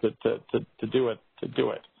don't have to do it.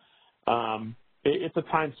 It's a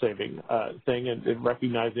time-saving thing, and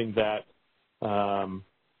recognizing that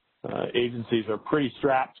agencies are pretty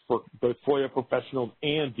strapped for both FOIA professionals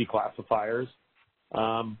and declassifiers.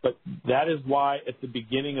 But that is why at the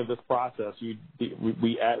beginning of this process,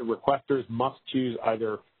 requesters must choose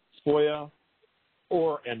either FOIA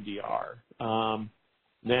or NDR.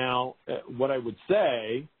 Now, what I would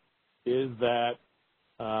say is that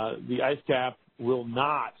the ISCAP will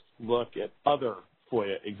not look at other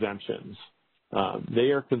FOIA exemptions.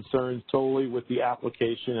 They are concerned solely with the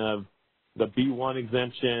application of the B1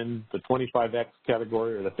 exemption, the 25X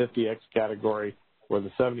category, or the 50X category, or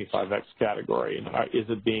the 75X category. And was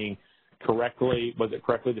it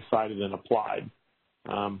correctly decided and applied?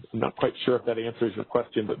 I'm not quite sure if that answers your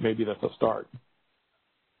question, but maybe that's a start.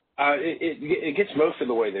 It gets most of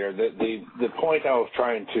the way there. The point I was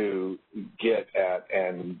trying to get at,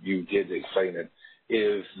 and you did explain it,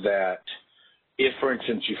 is that if, for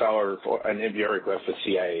instance, you file an NDR request with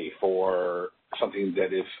CIA for something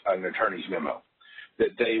that is an attorney's memo,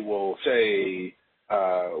 that they will say,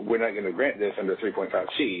 we're not going to grant this under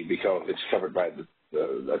 3.5C because it's covered by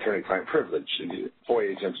the attorney-client privilege,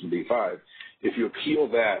 FOIA exemption B5. If you appeal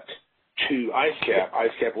that to ISCAP,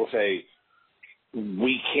 ISCAP will say,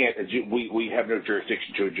 we have no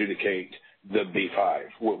jurisdiction to adjudicate the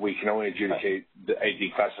B5. We can only adjudicate a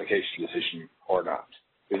declassification decision or not.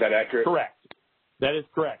 Is that accurate? Correct. That is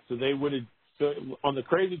correct. So they would, on the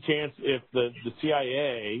crazy chance if the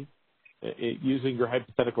CIA, using your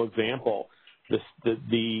hypothetical example,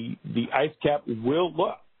 the ISCAP will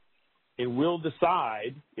look and will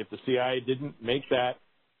decide, if the CIA didn't make that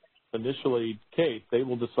initially case, they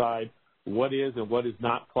will decide what is and what is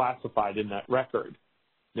not classified in that record.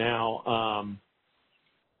 Now,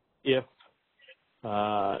 if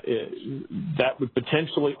that would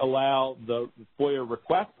potentially allow the FOIA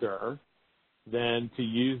requester then to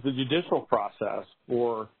use the judicial process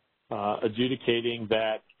for adjudicating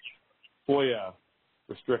that FOIA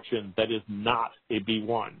restriction that is not a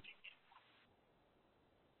B1.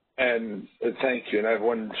 And thank you. And I have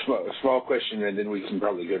one small question, and then we can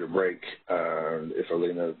probably go to break if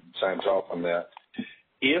Alina signs off on that.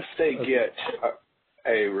 If they get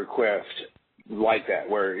a request like that,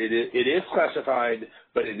 where it is classified,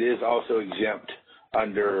 but it is also exempt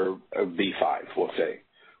under B5, we'll say,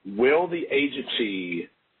 will the agency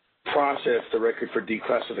process the record for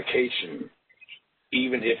declassification,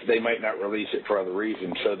 even if they might not release it for other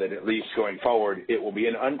reasons, so that at least going forward it will be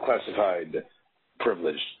an unclassified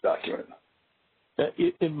privileged document?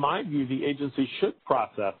 In my view, the agency should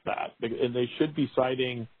process that, and they should be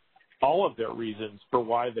citing all of their reasons for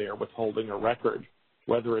why they are withholding a record,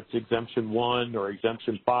 whether it's Exemption 1 or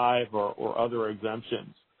Exemption 5 or other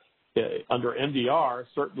exemptions. Under NDR,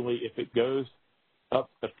 certainly if it goes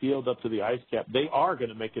appealed up to the ISCAP, they are going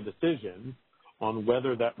to make a decision on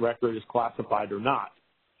whether that record is classified or not.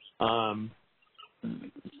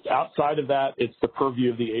 Outside of that, it's the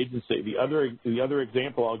purview of the agency. The other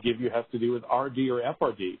example I'll give you has to do with RD or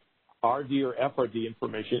FRD. RD or FRD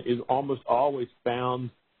information is almost always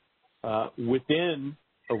found within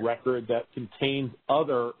a record that contains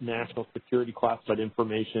other national security classified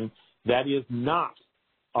information that is not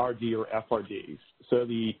RD or FRDs. So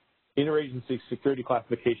the Interagency Security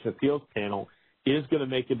Classification Appeals Panel is going to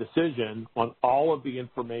make a decision on all of the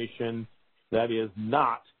information that is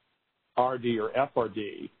not RD or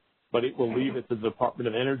FRD, but it will leave it to the Department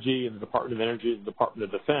of Energy and the Department of Energy and the Department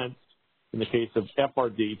of Defense, in the case of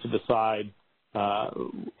FRD, to decide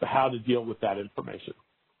how to deal with that information.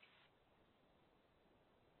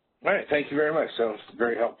 All right. Thank you very much. That was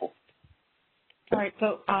very helpful. All right.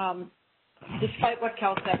 So despite what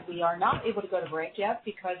Cal said, we are not able to go to break yet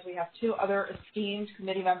because we have two other esteemed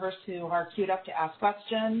committee members who are queued up to ask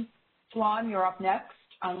questions. Swan, you're up next,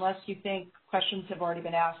 unless you think questions have already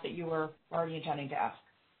been asked that you were already intending to ask.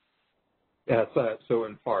 Yeah, so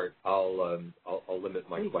in part, I'll limit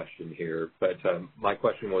my question here, but my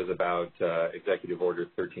question was about Executive Order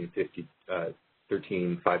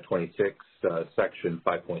 13526, Section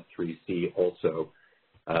 5.3C also,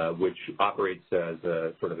 which operates as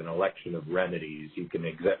a sort of an election of remedies. You can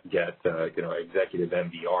get executive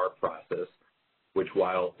MDR process, which,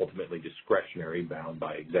 while ultimately discretionary, bound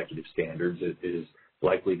by executive standards, it is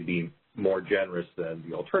likely to be more generous than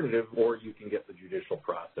the alternative, or you can get the judicial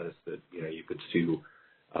process that, you could sue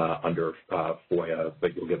under FOIA,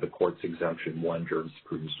 but you'll get the court's Exemption 1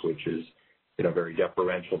 jurisprudence, which is, very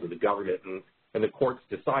deferential to the government. And And the courts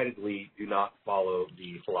decidedly do not follow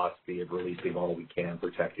the philosophy of releasing all we can,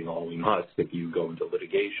 protecting all we must if you go into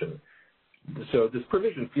litigation. So this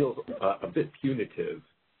provision feels a bit punitive.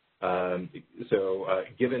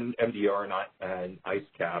 Given MDR and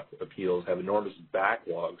ICE-CAP appeals have enormous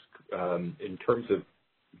backlogs in terms of,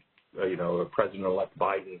 President-elect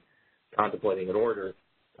Biden contemplating an order,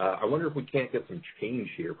 I wonder if we can't get some change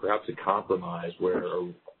here, perhaps a compromise where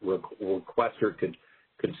a requester could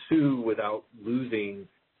sue without losing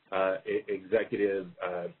executive,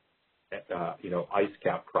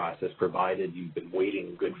 ICE-CAP process, provided you've been waiting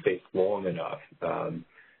in good faith long enough.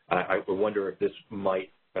 I wonder if this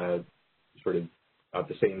might sort of at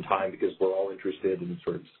the same time, because we're all interested in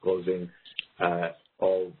sort of disclosing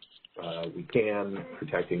all we can,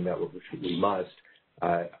 protecting that which we must.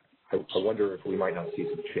 I wonder if we might not see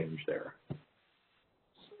some change there.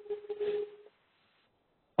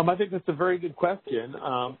 I think that's a very good question.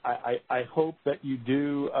 I hope that you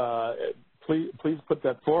do. Please put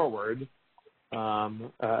that forward.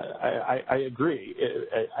 I agree.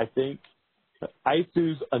 I think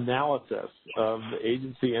ISOO's analysis of the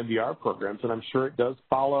agency MDR programs, and I'm sure it does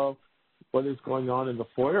follow what is going on in the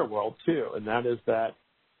FOIA world too, and that is that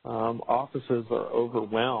offices are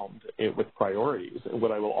overwhelmed with priorities. And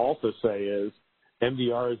what I will also say is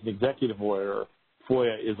MDR is an executive order,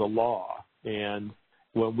 FOIA is a law. And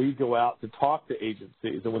when we go out to talk to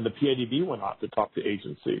agencies, and when the PADB went out to talk to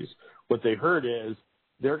agencies, what they heard is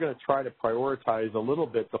they're going to try to prioritize a little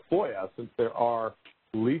bit the FOIA, since there are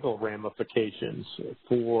legal ramifications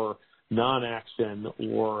for non-action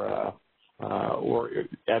or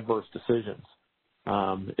adverse decisions.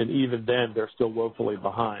 And even then, they're still woefully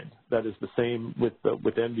behind. That is the same with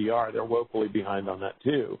MDR. They're woefully behind on that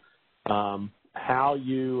too. How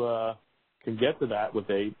you can get to that with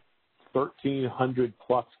a 1,300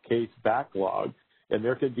 plus case backlog, and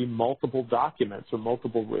there could be multiple documents or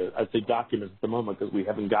multiple, I'd say documents at the moment because we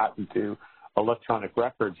haven't gotten to electronic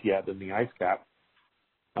records yet in the ICE-CAP.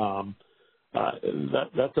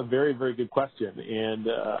 That's a very, very good question, and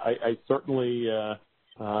I certainly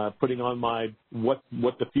putting on my what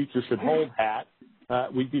the future should hold hat.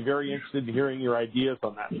 We'd be very interested in hearing your ideas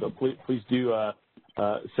on that. So please do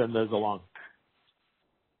send those along.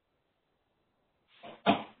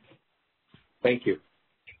 Thank you.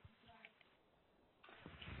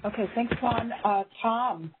 Okay, thanks, Juan.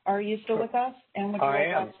 Tom, are you still with us? And would you like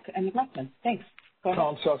to ask any questions? Thanks. Go ahead.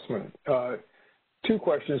 Tom Sussman. Two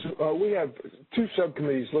questions. We have two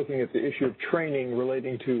subcommittees looking at the issue of training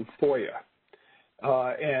relating to FOIA.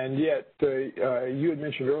 And yet, you had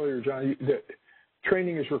mentioned earlier, John, that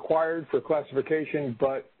training is required for classification,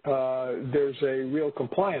 but there's a real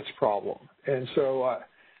compliance problem. And so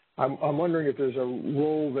I'm wondering if there's a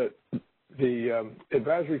role that the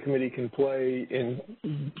advisory committee can play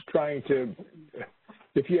in trying to,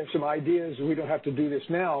 if you have some ideas, we don't have to do this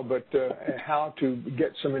now, but how to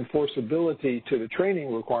get some enforceability to the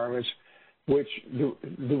training requirements, which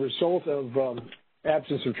the result of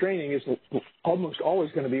absence of training is almost always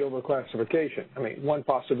going to be overclassification. I mean, one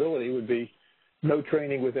possibility would be no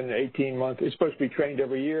training within 18 months. It's supposed to be trained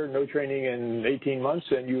every year, no training in 18 months,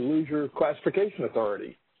 and you lose your classification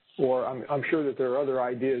authority. Or I'm sure that there are other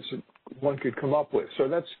ideas that one could come up with. So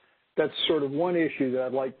that's sort of one issue that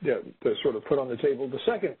I'd like to sort of put on the table. The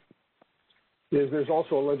second is there's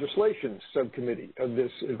also a legislation subcommittee of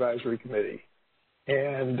this advisory committee.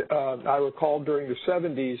 And I recall during the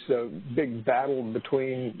 70s, the big battle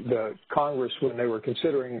between the Congress when they were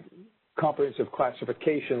considering comprehensive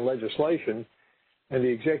classification legislation, and the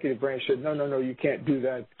executive branch said, no, you can't do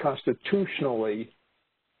that constitutionally.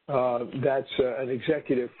 That's an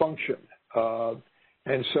executive function.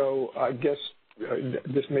 And so I guess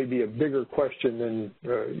this may be a bigger question than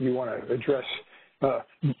you want to address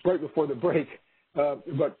right before the break. But,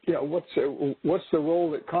 what's the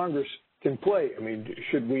role that Congress can play? I mean,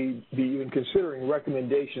 should we be even considering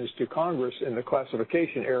recommendations to Congress in the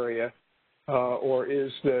classification area, or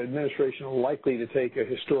is the administration likely to take a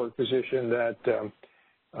historic position that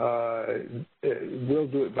will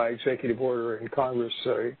do it by executive order and Congress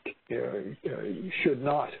should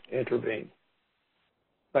not intervene?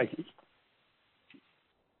 Thank you.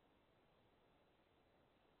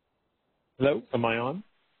 Hello, am I on?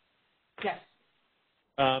 Yes.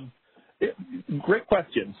 Great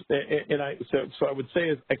questions, and so I would say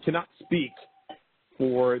is I cannot speak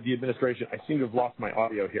for the administration. I seem to have lost my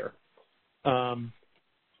audio here,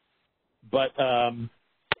 but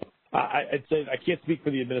I'd say I can't speak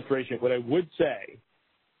for the administration. What I would say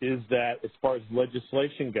is that as far as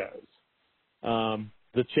legislation goes,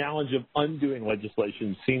 the challenge of undoing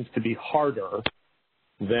legislation seems to be harder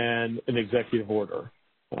than an executive order.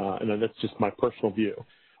 and that's just my personal view.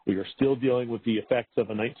 We are still dealing with the effects of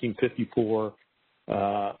a 1954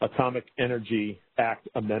 Atomic Energy Act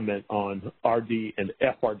amendment on RD and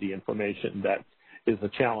FRD information that is a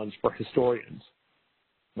challenge for historians,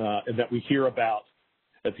 and that we hear about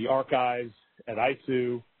at the archives, at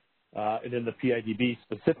ISOO, and in the PIDB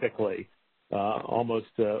specifically, almost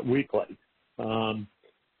weekly.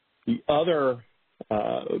 The other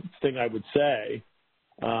thing I would say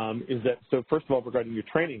is that, so first of all, regarding your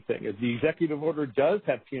training thing, is the executive order does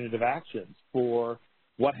have punitive actions for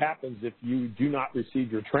what happens if you do not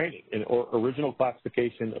receive your training. And original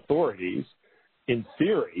classification authorities, in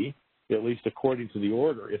theory, at least according to the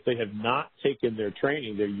order, if they have not taken their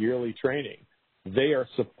training, their yearly training, they are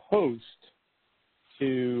supposed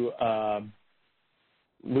to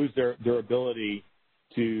lose their ability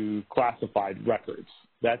to classify records.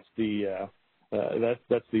 That's the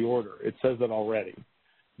order. It says it already.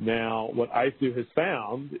 Now, what ISOO has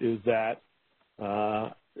found is that,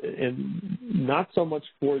 and not so much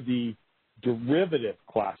for the derivative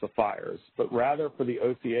classifiers, but rather for the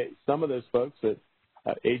OCA. Some of those folks at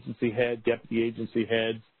agency head, deputy agency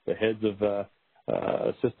heads, the heads of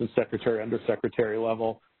assistant secretary, undersecretary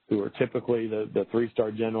level, who are typically the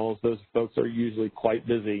three-star generals, those folks are usually quite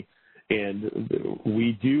busy. And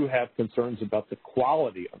we do have concerns about the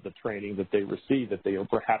quality of the training that they receive, that they are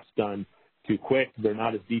perhaps done too quick. They're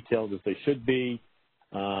not as detailed as they should be.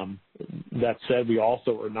 That said, we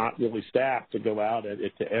also are not really staffed to go out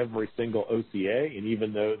to every single OCA, and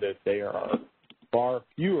even though that there are far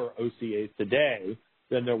fewer OCAs today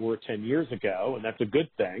than there were 10 years ago, and that's a good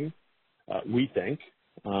thing, we think.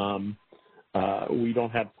 We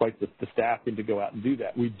don't have quite the staffing to go out and do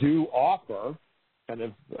that. We do offer kind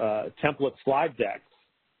of template slide decks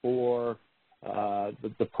for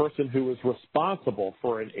the person who is responsible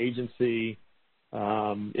for an agency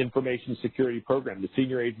information security program, the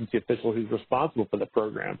senior agency official who's responsible for the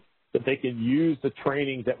program, that they can use the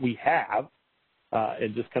training that we have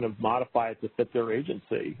and just kind of modify it to fit their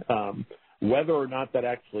agency. Whether or not that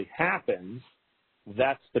actually happens,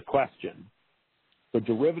 that's the question. So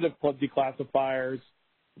derivative club declassifiers,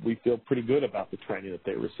 we feel pretty good about the training that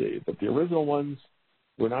they receive. But the original ones,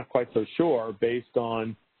 we're not quite so sure based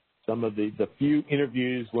on some of the few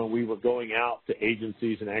interviews when we were going out to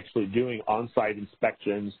agencies and actually doing on-site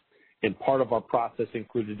inspections. And part of our process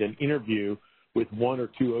included an interview with one or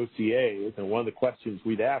two OCAs. And one of the questions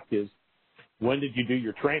we'd ask is, when did you do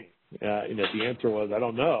your training? And if the answer was, I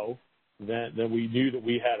don't know, then we knew that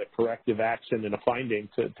we had a corrective action and a finding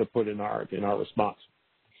to put in our response.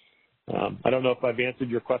 I don't know if I've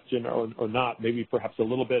answered your question or not, maybe perhaps a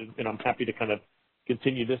little bit, and I'm happy to kind of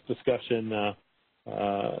continue this discussion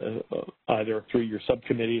either through your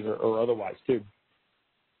subcommittees or otherwise too.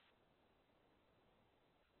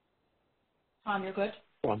 Tom, you're good?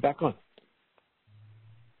 Well, I'm back on.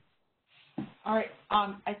 All right.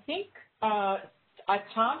 I think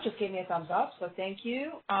Tom just gave me a thumbs up, so thank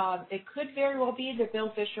you. It could very well be that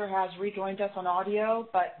Bill Fischer has rejoined us on audio,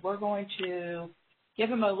 but we're going to give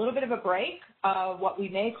him a little bit of a break. What we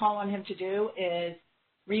may call on him to do is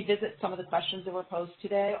revisit some of the questions that were posed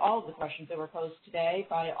today, all of the questions that were posed today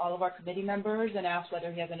by all of our committee members, and ask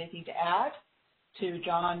whether he has anything to add to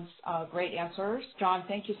John's great answers. John,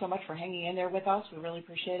 thank you so much for hanging in there with us. We really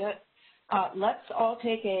appreciate it. Let's all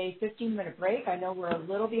take a 15-minute break. I know we're a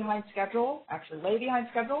little behind schedule, actually way behind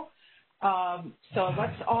schedule. So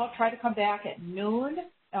let's all try to come back at noon.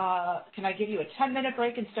 Can I give you a 10-minute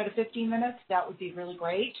break instead of 15 minutes? That would be really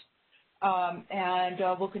great. And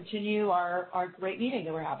we'll continue our great meeting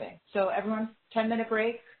that we're having. So everyone, 10-minute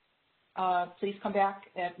break. Please come back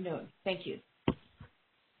at noon. Thank you.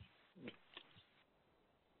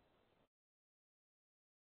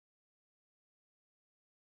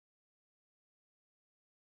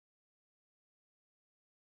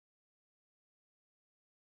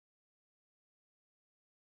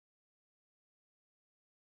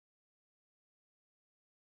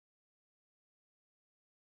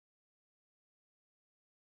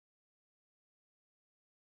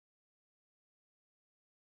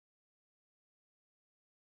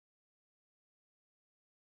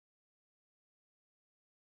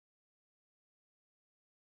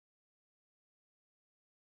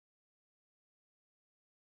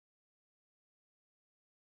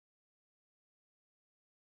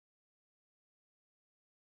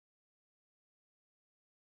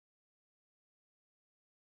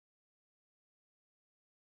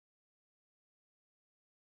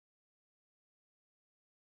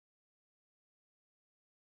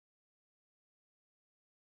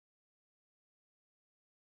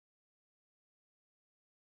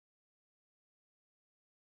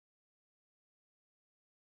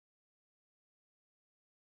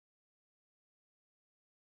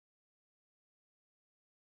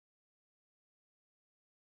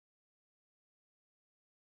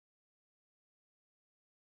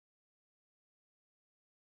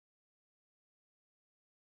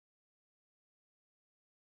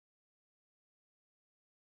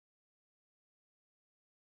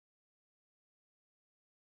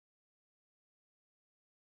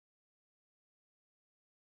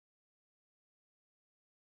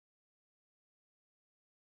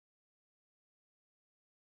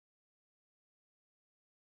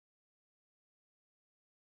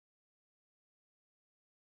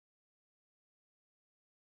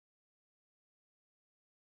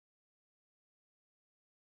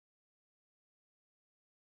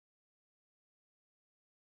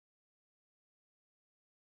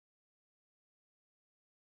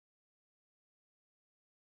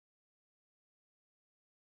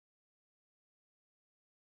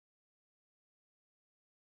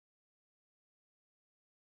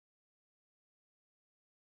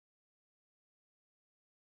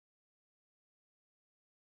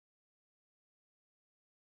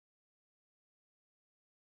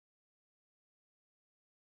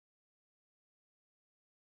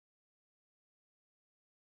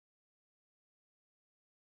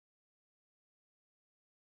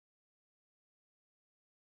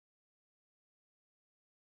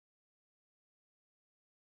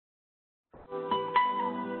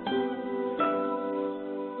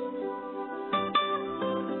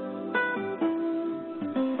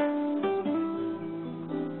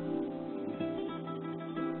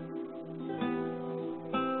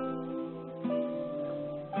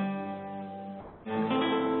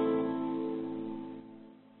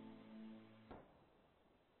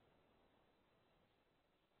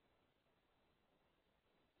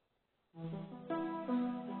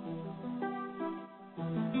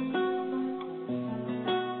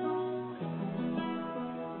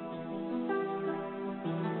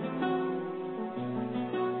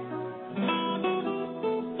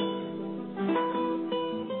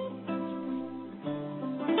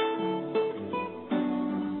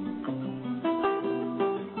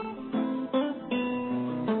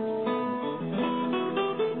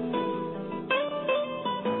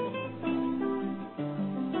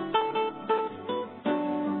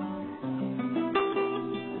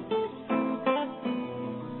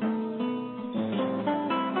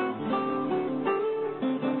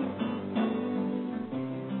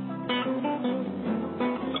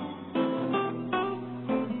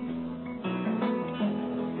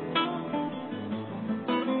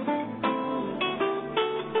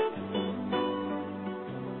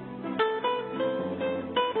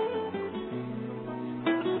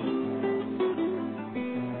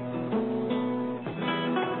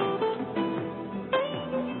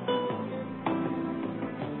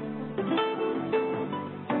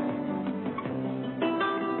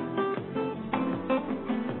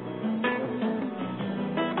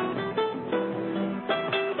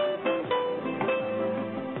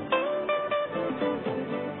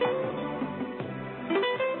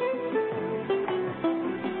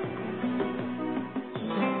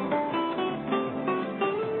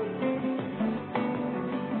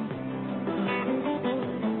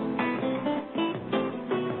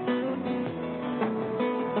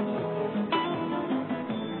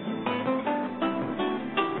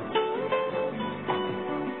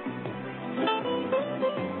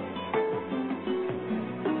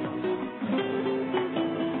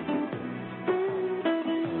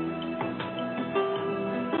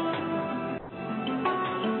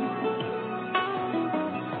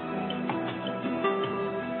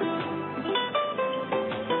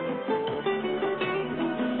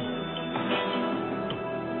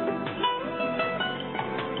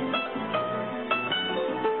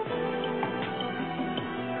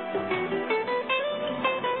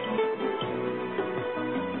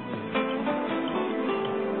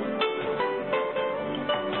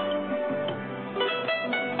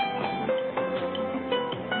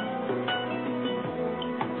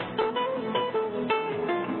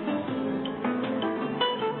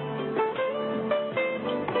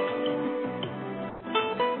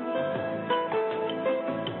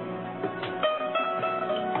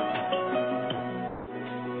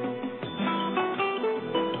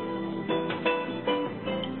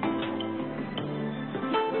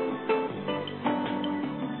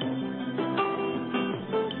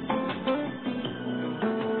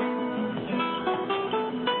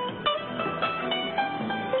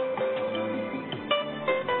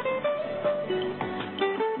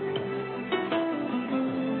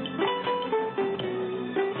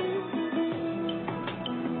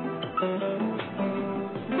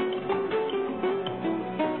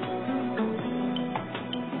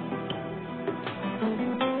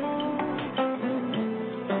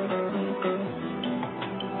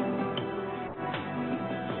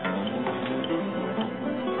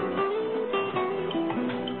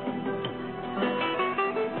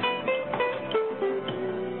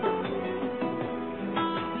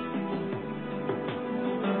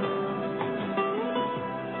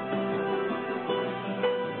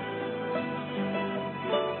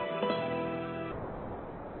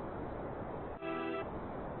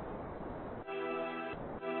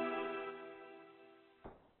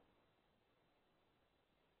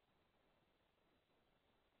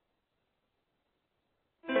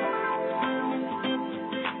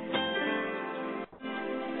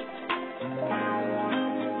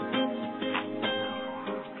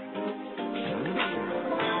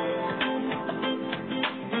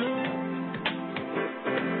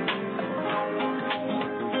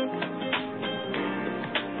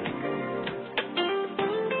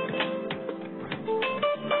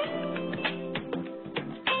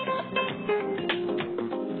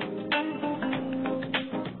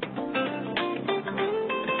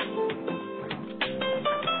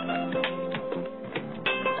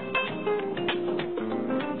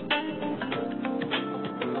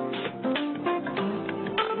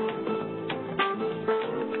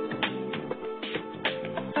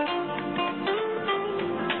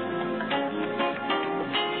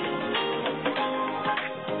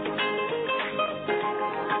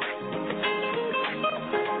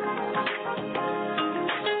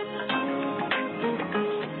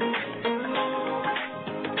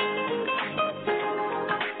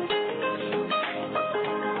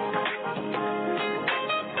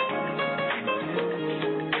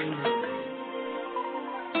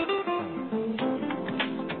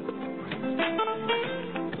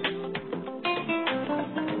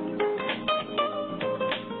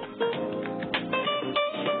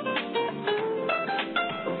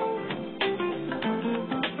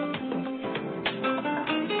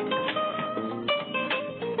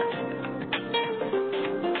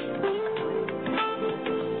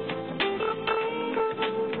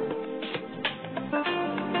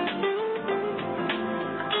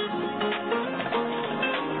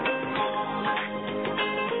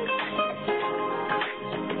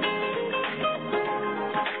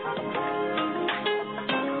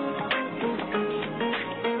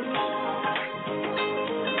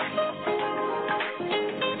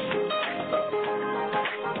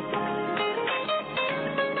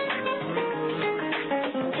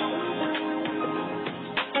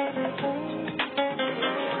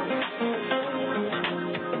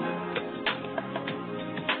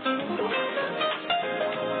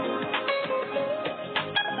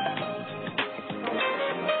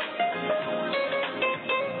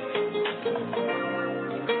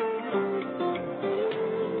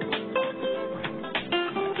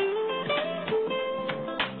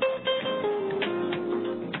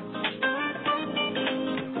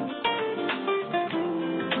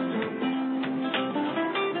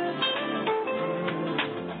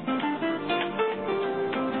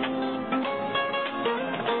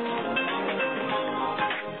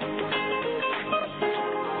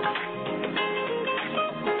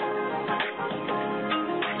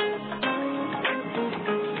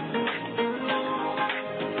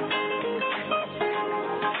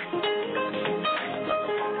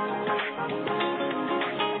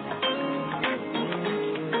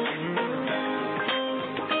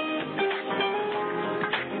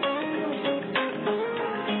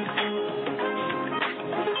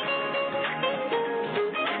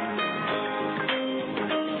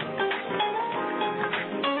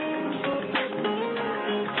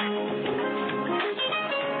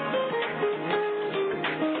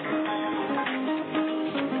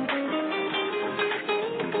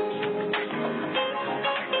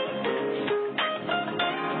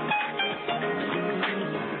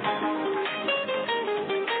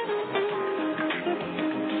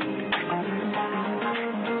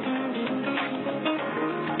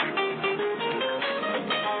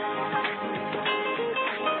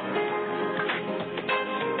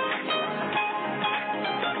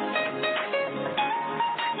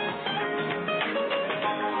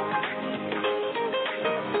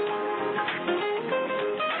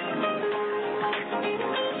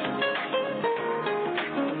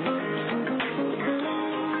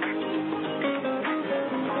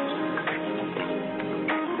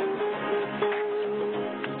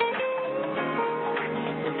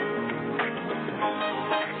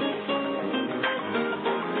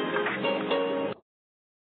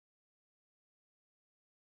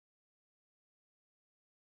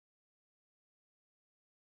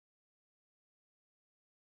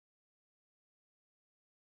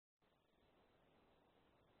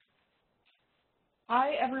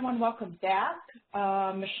 Hi, everyone. Welcome back.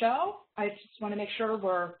 Michelle, I just want to make sure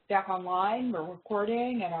we're back online, we're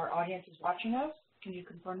recording, and our audience is watching us. Can you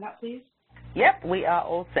confirm that, please? Yep, we are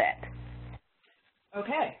all set.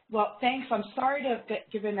 Okay. Well, thanks. I'm sorry to have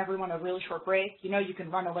given everyone a really short break. You know you can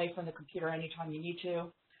run away from the computer anytime you need to,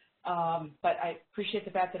 but I appreciate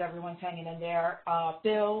the fact that everyone's hanging in there.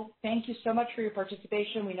 Bill, thank you so much for your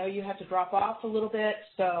participation. We know you had to drop off a little bit,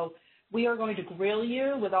 so we are going to grill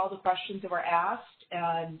you with all the questions that were asked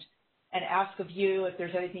and ask of you if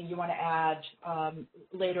there's anything you want to add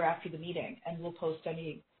later after the meeting, and we'll post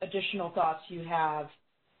any additional thoughts you have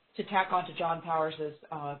to tack on to John Powers'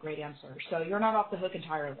 great answer. So you're not off the hook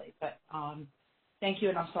entirely, but thank you,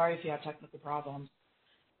 and I'm sorry if you have technical problems.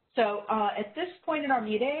 So at this point in our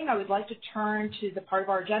meeting, I would like to turn to the part of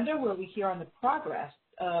our agenda where we hear on the progress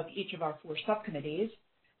of each of our 4 subcommittees.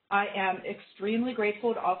 I am extremely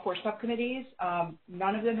grateful to all 4 subcommittees.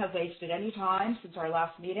 None of them have wasted any time since our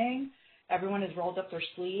last meeting. Everyone has rolled up their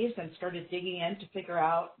sleeves and started digging in to figure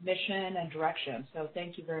out mission and direction. So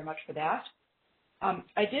thank you very much for that.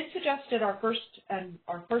 I did suggest at our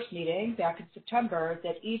first meeting back in September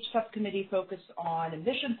that each subcommittee focus on a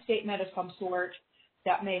mission statement of some sort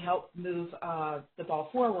that may help move the ball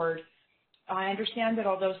forward. I understand that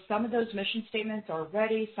although some of those mission statements are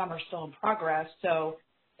ready, some are still in progress. So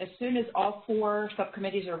as soon as all 4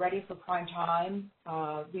 subcommittees are ready for prime time,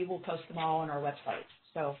 we will post them all on our website.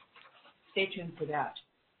 So stay tuned for that.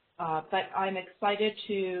 But I'm excited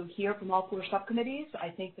to hear from all 4 subcommittees. I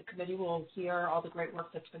think the committee will hear all the great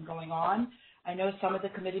work that's been going on. I know some of the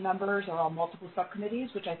committee members are on multiple subcommittees,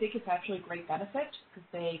 which I think is actually a great benefit because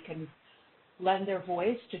they can lend their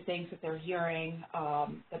voice to things that they're hearing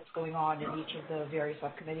that's going on in each of the various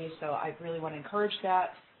subcommittees. So I really want to encourage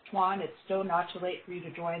that. Tuan, it's still not too late for you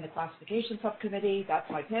to join the classification subcommittee. That's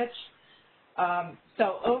my pitch.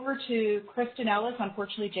 So over to Kristin Ellis.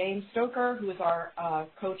 Unfortunately, James Stoker, who is our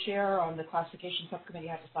co-chair on the classification subcommittee,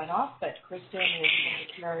 had to sign off, but Kristin is going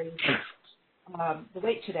to carry the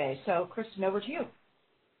weight today. So Kristin, over to you.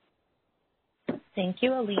 Thank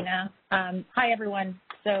you, Alina. Hi, everyone.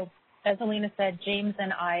 So as Alina said, James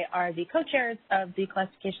and I are the co-chairs of the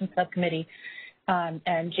classification subcommittee,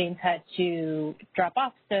 and James had to drop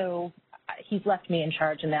off, so he's left me in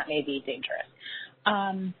charge, and that may be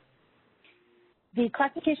dangerous. The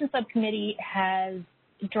classification subcommittee has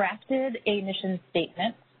drafted a mission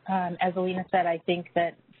statement. As Alina said, I think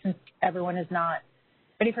that since everyone is not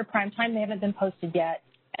ready for prime time, they haven't been posted yet.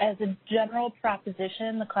 As a general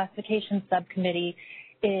proposition, the classification subcommittee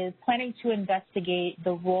is planning to investigate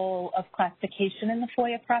the role of classification in the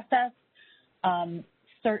FOIA process.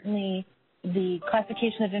 Certainly, the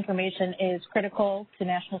classification of information is critical to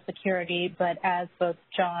national security, but as both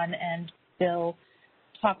John and Bill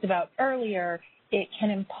talked about earlier, it can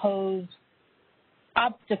impose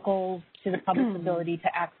obstacles to the public's ability to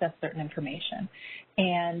access certain information.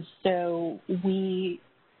 And so we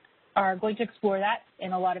are going to explore that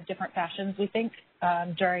in a lot of different fashions, we think,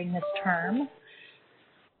 during this term.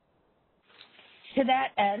 To that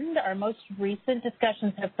end, our most recent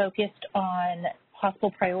discussions have focused on possible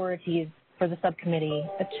priorities for the subcommittee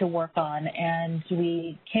to work on, and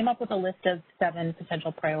we came up with a list of 7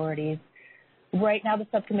 potential priorities. Right now, the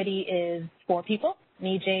subcommittee is 4 people,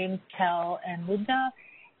 me, James, Kel, and Lubna,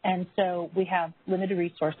 and so we have limited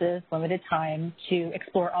resources, limited time to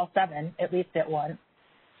explore all 7, at least at once.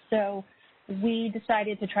 So we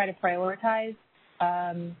decided to try to prioritize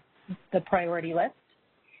the priority list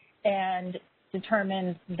and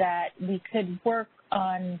determined that we could work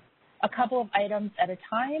on a couple of items at a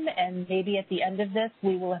time, and maybe at the end of this,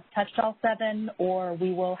 we will have touched all 7, or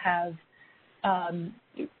we will have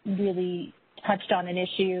really touched on an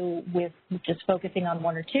issue with just focusing on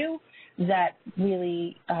 1 or 2 that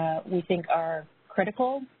really we think are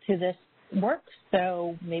critical to this work,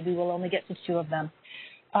 so maybe we'll only get to 2 of them.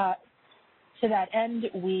 To that end,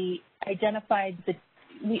 we identified that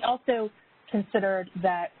we also considered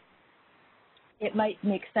that it might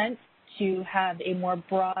make sense to have a more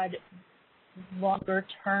broad,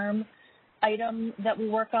 longer-term item that we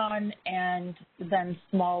work on, and then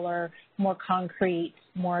smaller, more concrete,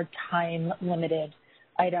 more time-limited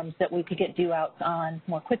items that we could get due-outs on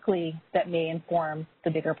more quickly that may inform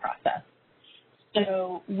the bigger process.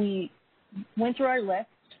 So we went through our list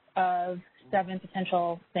of 7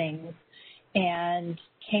 potential things and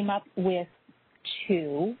came up with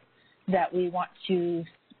 2 that we want to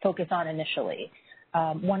focus on initially.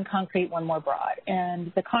 1 concrete, 1 more broad.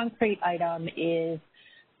 And the concrete item is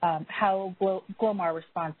how GLOMAR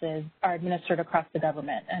responses are administered across the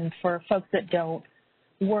government. And for folks that don't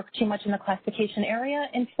work too much in the classification area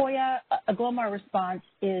in FOIA, a GLOMAR response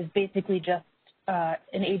is basically just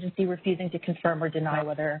an agency refusing to confirm or deny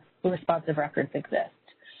whether responsive records exist.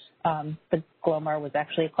 The Glomar was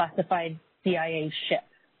actually a classified CIA ship,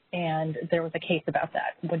 and there was a case about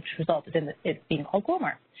that, which resulted in it being called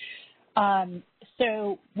Glomar.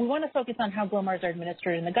 So we want to focus on how Glomars are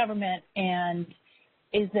administered in the government, and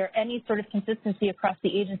is there any sort of consistency across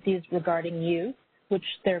the agencies regarding use, which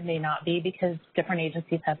there may not be because different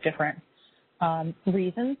agencies have different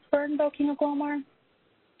reasons for invoking a Glomar.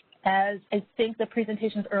 As I think the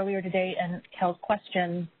presentations earlier today and Kel's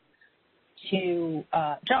questions to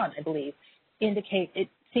John, I believe, indicate it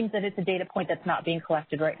seems that it's a data point that's not being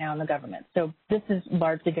collected right now in the government. So this is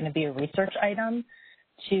largely going to be a research item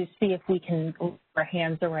to see if we can get our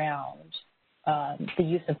hands around the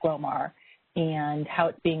use of Glomar and how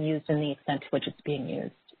it's being used and the extent to which it's being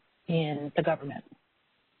used in the government.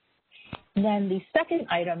 And then the second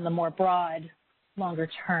item, the more broad, longer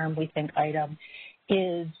term, we think, item,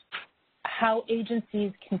 is how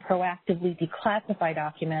agencies can proactively declassify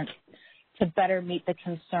documents to better meet the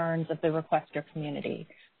concerns of the requester community.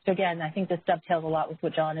 So again, I think this dovetails a lot with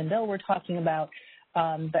what John and Bill were talking about,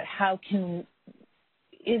 but how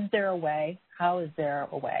is there a way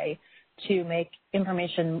to make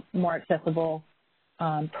information more accessible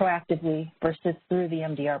proactively versus through the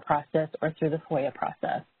MDR process or through the FOIA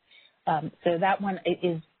process? So that one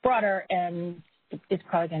is broader and is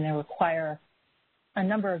probably going to require a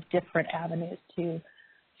number of different avenues to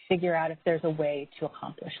figure out if there's a way to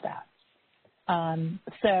accomplish that.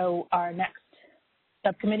 So our next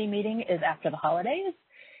subcommittee meeting is after the holidays,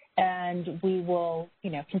 and we will,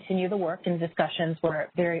 continue the work and discussions. We're at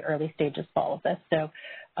very early stages of all of this. So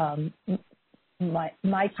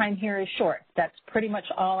my time here is short. That's pretty much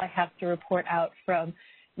all I have to report out from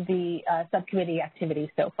the subcommittee activities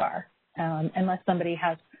so far. Unless somebody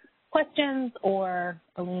has questions, or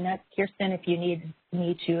Alina, Kirsten, if you need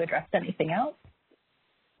me to address anything else.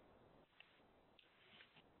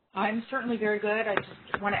 I'm certainly very good. I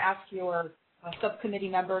just want to ask your subcommittee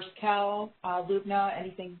members, Cal, Lubna,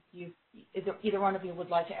 anything either one of you would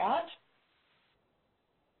like to add?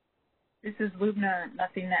 This is Lubna.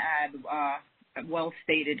 Nothing to add. Well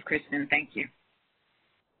stated, Kristen. Thank you.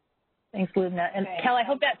 Thanks, Lubna. And okay. Cal, I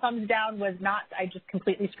hope that thumbs down was not, I just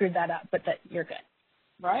completely screwed that up, but that you're good.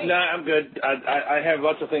 Right. No, I'm good. I have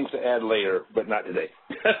lots of things to add later, but not today.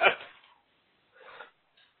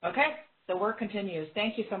 Okay, so work continues.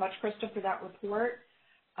 Thank you so much, Krista, for that report.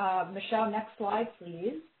 Michelle, next slide,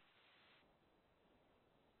 please.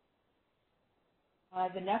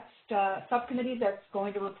 The next subcommittee that's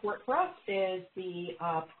going to report for us is the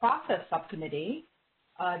process subcommittee.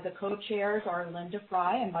 The co-chairs are Linda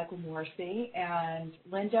Fry and Michael Morrissey. And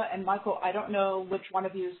Linda and Michael, I don't know which one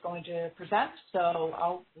of you is going to present, so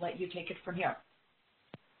I'll let you take it from here.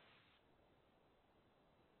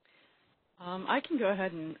 I can go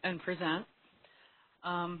ahead and present.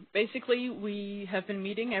 Basically, we have been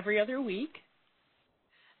meeting every other week.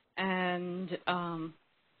 And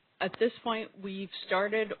at this point, we've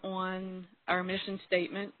started on our mission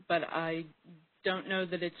statement, but I don't know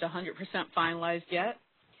that it's 100% finalized yet.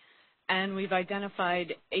 And we've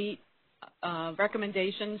identified 8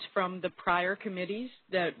 recommendations from the prior committees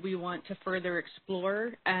that we want to further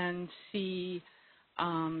explore and see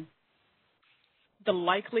the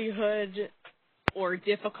likelihood or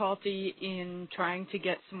difficulty in trying to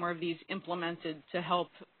get some more of these implemented to help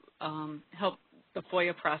the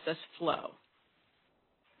FOIA process flow.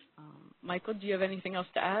 Michael, do you have anything else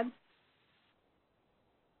to add?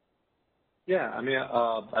 Yeah, I mean,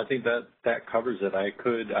 I think that covers it. I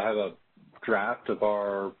have a draft of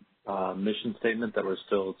our mission statement that was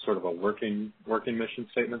still sort of a working mission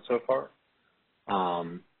statement so far.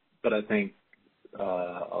 But I think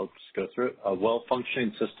I'll just go through it. A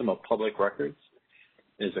well-functioning system of public records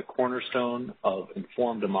is a cornerstone of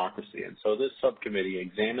informed democracy. And so this subcommittee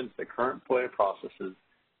examines the current FOIA processes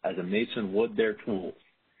as a mason would their tools.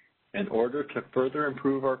 In order to further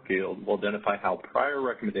improve our field, we'll identify how prior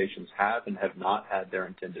recommendations have and have not had their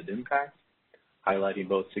intended impact, highlighting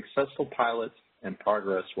both successful pilots and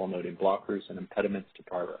progress while noting blockers and impediments to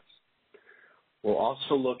progress. We'll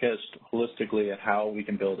also look holistically at how we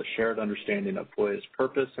can build a shared understanding of FOIA's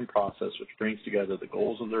purpose and process, which brings together the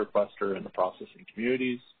goals of the requester and the processing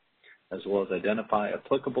communities, as well as identify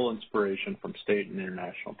applicable inspiration from state and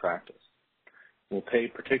international practice. We'll pay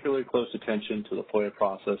particularly close attention to the FOIA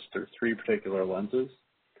process through 3 particular lenses: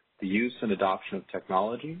 the use and adoption of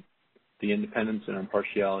technology, the independence and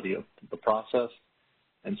impartiality of the process,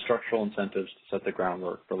 and structural incentives to set the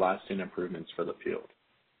groundwork for lasting improvements for the field.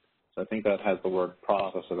 So I think that has the word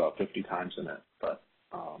process about 50 times in it, but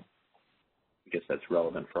I guess that's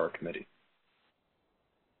relevant for our committee.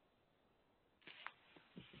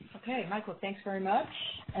 Okay, Michael, thanks very much.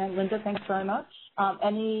 And Linda, thanks very much.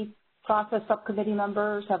 Any process subcommittee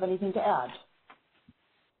members have anything to add?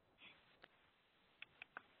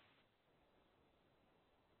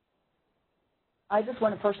 I just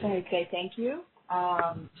want to personally say thank you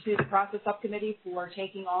to the process subcommittee for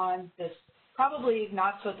taking on this probably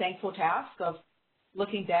not so thankful task of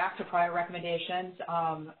looking back to prior recommendations.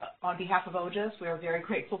 On behalf of OGIS, we are very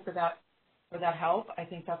grateful for that help. I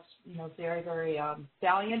think that's very, very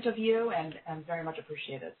valiant of you and very much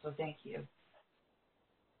appreciated. So thank you.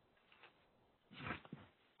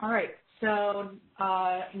 All right. So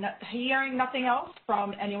hearing nothing else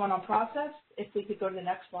from anyone on process, if we could go to the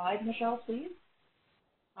next slide, Michelle, please.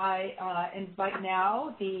 I invite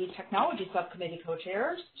now the technology subcommittee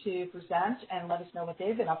co-chairs to present and let us know what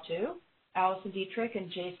they've been up to. Allison Dietrich and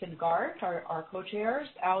Jason Gart are our co-chairs.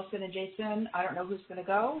 Allison and Jason, I don't know who's going to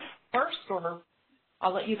go first, or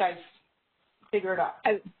I'll let you guys figure it out.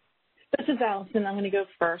 This is Allison. I'm going to go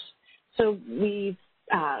first. So we've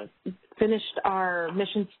finished our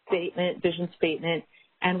mission statement, vision statement,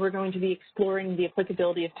 and we're going to be exploring the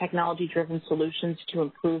applicability of technology-driven solutions to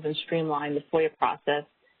improve and streamline the FOIA process,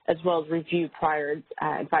 as well as review prior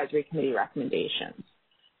advisory committee recommendations.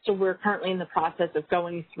 So we're currently in the process of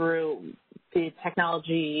going through the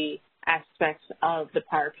technology aspects of the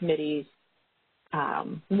prior committee's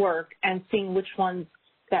work and seeing which ones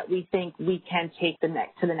that we think we can take to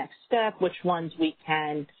the next step, which ones we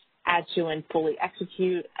can add to and fully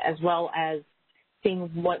execute, as well as seeing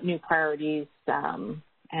what new priorities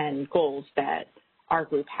and goals that our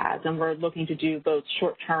group has. And we're looking to do both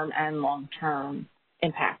short-term and long-term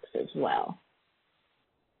impacts as well.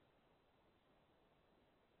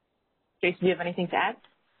 Jason, do you have anything to add?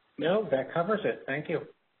 No, that covers it. Thank you.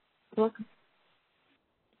 You're welcome.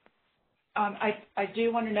 I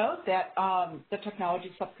do want to note that the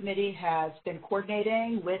technology subcommittee has been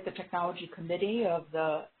coordinating with the technology committee of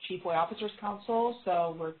the Chief FOIA Officers Council,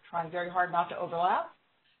 so we're trying very hard not to overlap.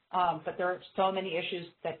 But there are so many issues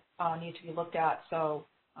that need to be looked at. So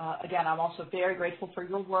again, I'm also very grateful for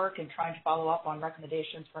your work in trying to follow up on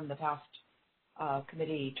recommendations from the past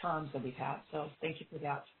committee terms that we've had. So thank you for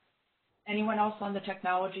that. Anyone else on the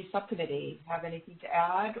technology subcommittee have anything to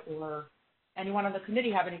add, or anyone on the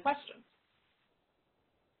committee have any questions?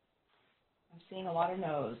 I'm seeing a lot of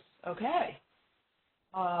no's. Okay.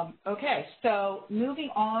 Okay, so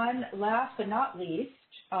moving on, last but not least,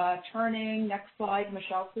 turning, next slide,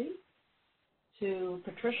 Michelle, please, to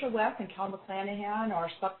Patricia Weth and Cal McClanahan,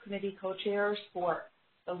 our subcommittee co-chairs for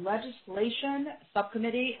the legislation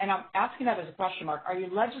subcommittee. And I'm asking that as a question mark. Are you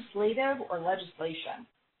legislative or legislation?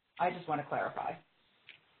 I just want to clarify.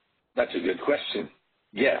 That's a good question.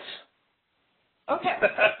 Yes. Okay.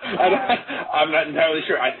 I'm not entirely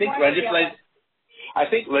sure. I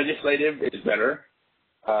think legislative is better,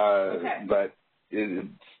 okay. But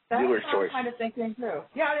dealer's choice. Kind of thinking through.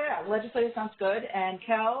 Yeah. Legislative sounds good. And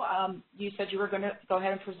Cal, you said you were going to go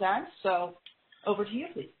ahead and present, so over to you,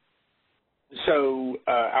 please. So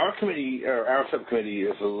our committee, or our subcommittee,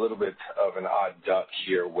 is a little bit of an odd duck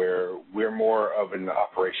here, where we're more of an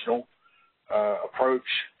operational approach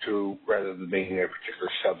to, rather than being a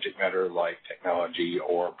particular subject matter like technology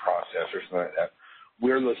or process or something like that.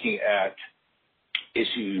 We're looking at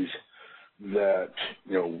issues that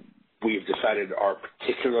we've decided are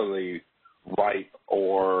particularly ripe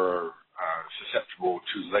or susceptible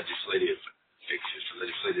to legislative fixes, to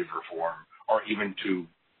legislative reform, or even to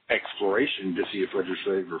exploration to see if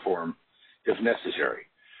legislative reform is necessary.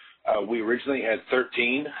 We originally had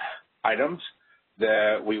 13 items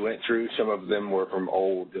that we went through. Some of them were from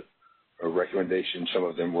old recommendations. Some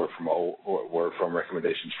of them were from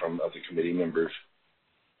recommendations from other committee members,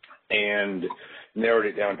 and narrowed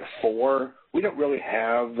it down to 4. We don't really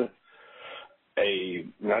have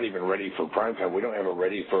not even ready for prime time. We don't have a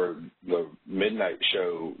ready for the midnight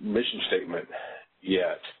show mission statement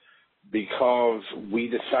yet, because we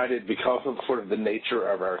decided, because of sort of the nature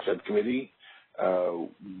of our subcommittee,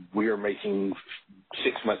 we are making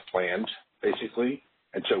 6-month plans, basically.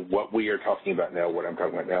 And so what we are talking about now, what I'm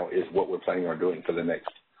talking about now, is what we're planning on doing for the next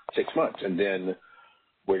 6 months. And then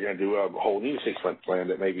we're going to do a whole new 6-month plan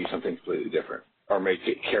that may be something completely different, or may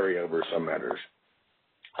carry over some matters.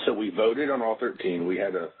 So we voted on all 13. We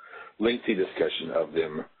had a lengthy discussion of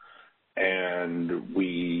them, and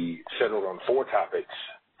we settled on 4 topics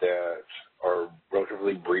that are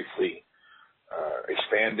relatively briefly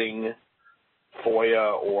expanding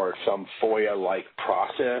FOIA or some FOIA-like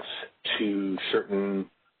process to certain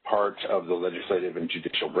parts of the legislative and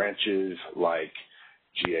judicial branches, like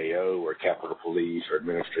GAO or Capitol Police or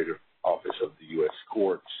Administrative Office of the U.S.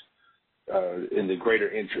 Courts, in the greater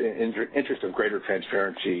interest of greater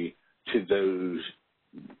transparency to those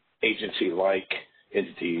agency-like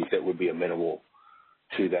entities that would be amenable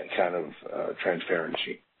to that kind of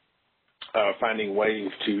transparency. Finding ways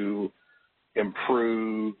to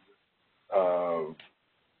improve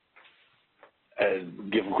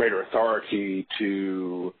and give greater authority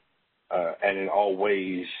to and in all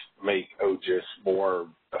ways make OGIS more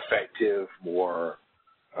effective, more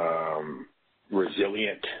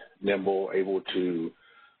resilient, nimble, able to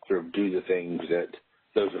sort of do the things that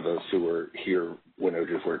those of us who were here when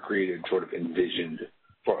OGIS were created sort of envisioned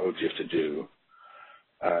for OGIS to do,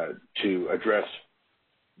 to address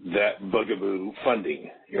that bugaboo funding,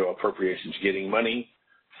 appropriations, getting money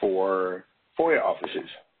for FOIA offices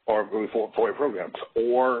or for FOIA programs,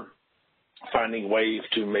 or finding ways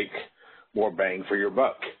to make more bang for your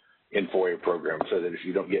buck in FOIA programs so that if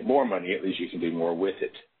you don't get more money, at least you can do more with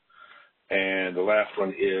it. And the last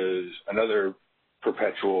one is another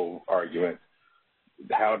perpetual argument,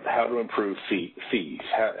 how to improve fees.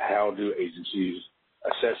 How do agencies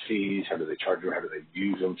assess fees? How do they charge them? How do they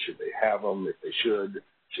use them? Should they have them? If they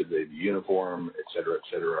should they be uniform, et cetera, et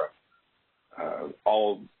cetera?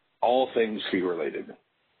 All things fee related.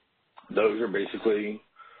 Those are basically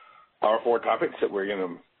our 4 topics that we're going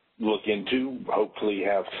to look into, hopefully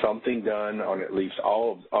have something done on at least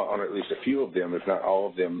a few of them, if not all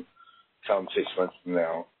of them, come 6 months from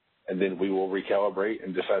now, and then we will recalibrate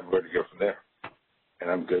and decide where to go from there.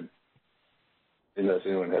 And I'm good. Unless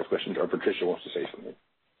anyone has questions or Patricia wants to say something.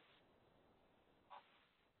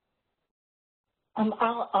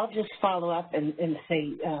 I'll just follow up and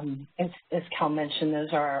say, as Cal mentioned,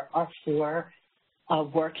 those are our 4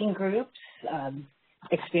 working groups,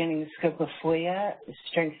 expanding the scope of FOIA,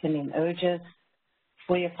 strengthening OGIS,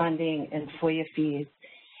 FOIA funding, and FOIA fees.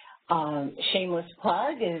 Shameless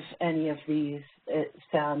plug, if any of these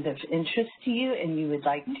sound of interest to you and you would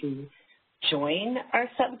like to join our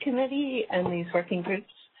subcommittee and these working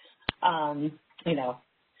groups, the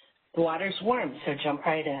water's warm, so jump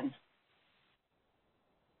right in.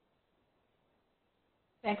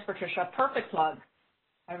 Thanks, Patricia. Perfect plug.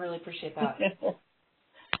 I really appreciate that.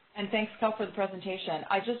 And thanks, Cal, for the presentation.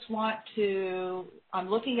 I just want to, I'm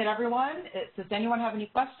looking at everyone. Does anyone have any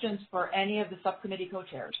questions for any of the subcommittee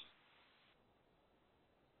co-chairs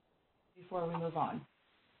before we move on?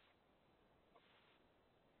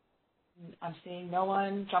 I'm seeing no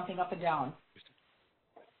one jumping up and down.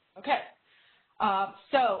 Okay.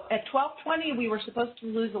 So at 12:20, we were supposed to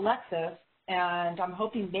lose Alexis, and I'm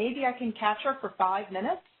hoping maybe I can catch her for 5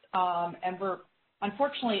 minutes. And we're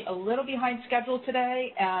unfortunately a little behind schedule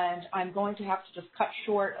today, and I'm going to have to just cut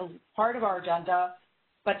short a part of our agenda.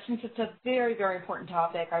 But since it's a very, very important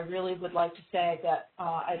topic, I really would like to say that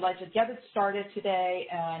I'd like to get it started today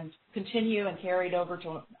and continue and carry it over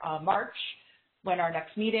to March when our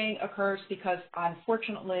next meeting occurs, because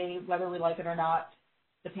unfortunately, whether we like it or not,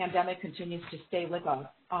 the pandemic continues to stay with us.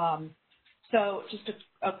 So just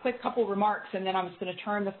a quick couple remarks, and then I'm just going to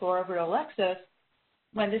turn the floor over to Alexis.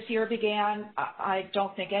 When this year began, I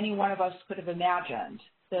don't think any one of us could have imagined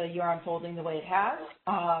the year unfolding the way it has.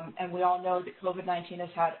 And we all know that COVID-19 has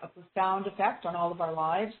had a profound effect on all of our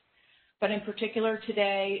lives. But in particular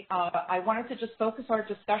today, I wanted to just focus our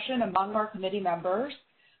discussion among our committee members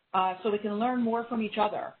so we can learn more from each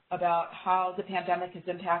other about how the pandemic has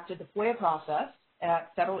impacted the FOIA process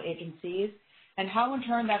at federal agencies and how in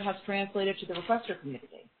turn that has translated to the requester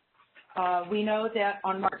community. We know that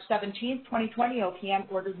on March 17, 2020,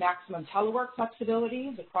 OPM ordered maximum telework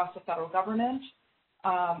flexibilities across the federal government.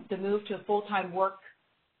 The move to a full-time work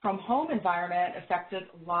from home environment affected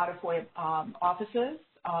a lot of FOIA offices,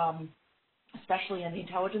 especially in the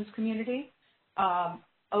intelligence community.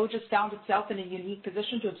 OGIS found itself in a unique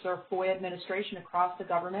position to observe FOIA administration across the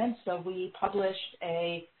government, so we published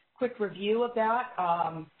a quick review of that.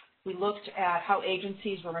 We looked at how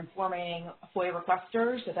agencies were informing FOIA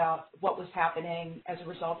requesters about what was happening as a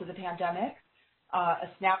result of the pandemic, a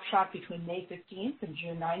snapshot between May 15th and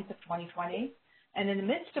June 9th of 2020. And in the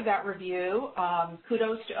midst of that review,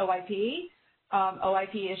 kudos to OIP.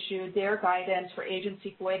 OIP issued their guidance for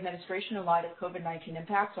agency FOIA administration in light of COVID-19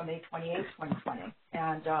 impacts on May 28th, 2020.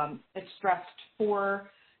 And it stressed 4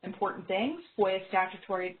 important things. FOIA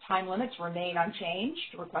statutory time limits remain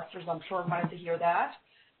unchanged. Requesters, I'm sure, wanted to hear that.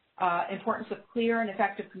 Importance of clear and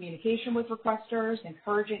effective communication with requesters,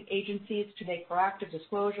 encouraging agencies to make proactive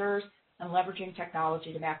disclosures, and leveraging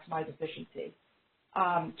technology to maximize efficiency.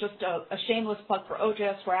 Just a shameless plug for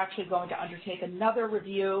OGIS, we're actually going to undertake another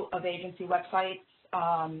review of agency websites,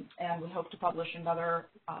 and we hope to publish another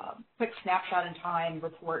quick snapshot in time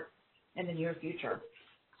report in the near future.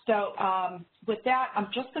 So with that, I'm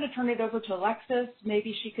just going to turn it over to Alexis.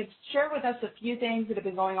 Maybe she could share with us a few things that have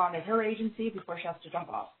been going on at her agency before she has to jump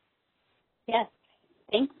off. Yes,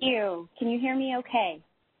 thank you. Can you hear me okay?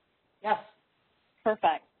 Yes.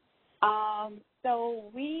 Perfect. So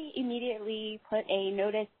we immediately put a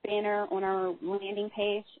notice banner on our landing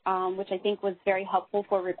page, which I think was very helpful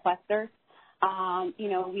for requesters. You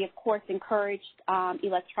know, we, of course, encouraged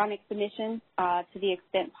electronic submissions to the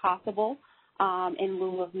extent possible in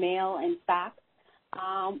lieu of mail and fax.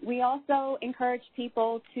 We also encourage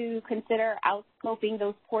people to consider outscoping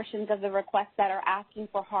those portions of the request that are asking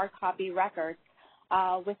for hard copy records,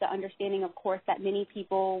 with the understanding, of course, that many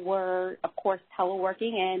people were, of course,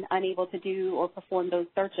 teleworking and unable to do or perform those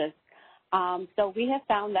searches. So we have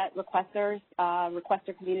found that requester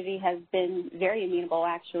community has been very amenable,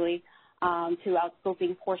 actually, to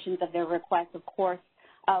outscoping portions of their requests, of course,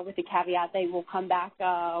 with the caveat they will come back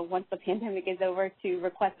once the pandemic is over to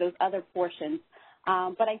request those other portions.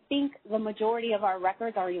 But I think the majority of our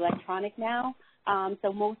records are electronic now,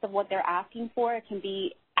 so most of what they're asking for can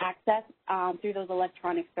be accessed through those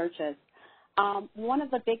electronic searches. One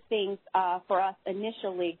of the big things for us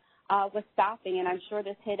initially was staffing, and I'm sure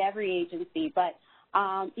this hit every agency, but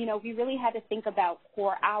you know, we really had to think about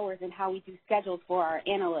core hours and how we do schedules for our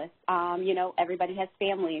analysts. You know, everybody has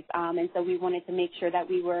families, and so we wanted to make sure that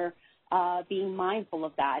we were being mindful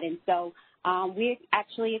of that. And so we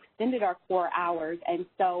actually extended our core hours, and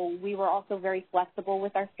so we were also very flexible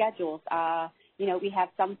with our schedules. You know, we have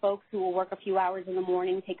some folks who will work a few hours in the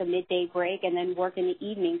morning, take a midday break, and then work in the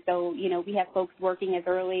evening. So, you know, we have folks working as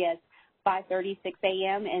early as 5:30, 6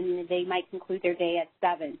 a.m., and they might conclude their day at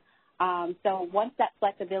 7. So once that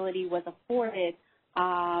flexibility was afforded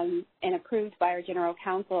and approved by our general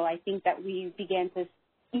counsel, I think that we began to,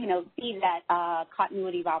 you know, see that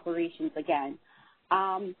continuity of operations again.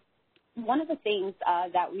 One of the things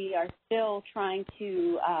that we are still trying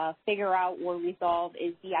to figure out or resolve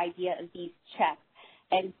is the idea of these checks.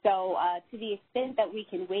 And so to the extent that we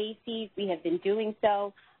can waive fees, we have been doing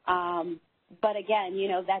so. But again, you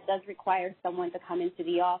know, that does require someone to come into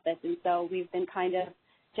the office. And so we've been kind of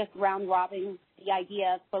just round-robbing the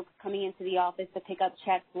idea of folks coming into the office to pick up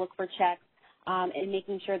checks, look for checks, and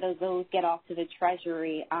making sure that those get off to the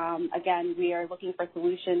Treasury. Again, we are looking for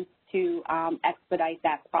solutions to expedite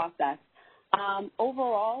that process.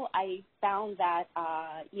 Overall, I found that,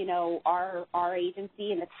 you know, our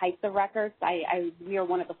agency and the types of records, we are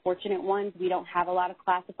one of the fortunate ones. We don't have a lot of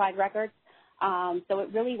classified records. So it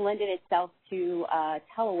really lended itself to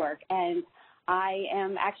telework. And I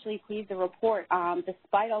am actually pleased to report,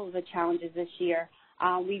 despite all of the challenges this year,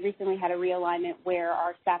 we recently had a realignment where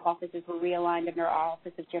our staff offices were realigned under our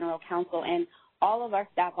Office of General Counsel, and all of our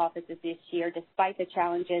staff offices this year, despite the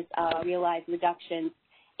challenges, realized reductions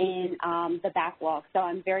in the backlog. So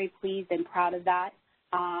I'm very pleased and proud of that.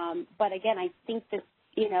 But again, I think this,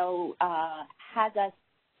 you know, has us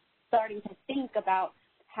starting to think about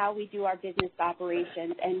how we do our business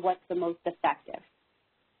operations and what's the most effective.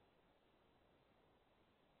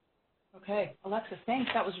 Okay, Alexis,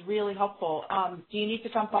 thanks. That was really helpful. Do you need to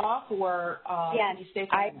jump off, or yes, can you stay?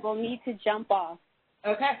 I will need to jump off.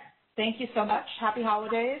 Okay. Thank you so much. Happy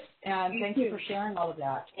holidays, and thank you for sharing all of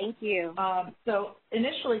that. Thank you. So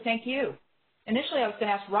initially, thank you. Initially, I was going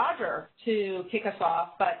to ask Roger to kick us off,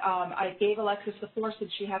 but I gave Alexis the floor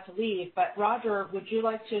since she had to leave. But Roger, would you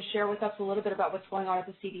like to share with us a little bit about what's going on at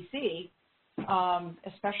the CDC,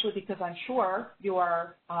 especially because I'm sure you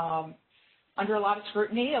are under a lot of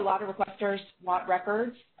scrutiny. A lot of requesters want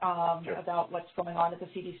records about what's going on at the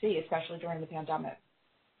CDC, especially during the pandemic.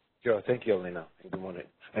 Sure. Thank you, Alina. Good morning.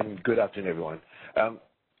 And good afternoon, everyone.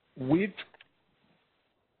 We've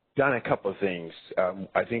done a couple of things.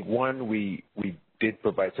 I think, one, we did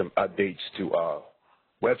provide some updates to our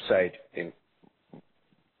website in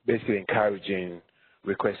basically encouraging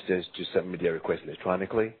requesters to submit their requests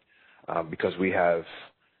electronically, because we have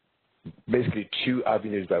basically 2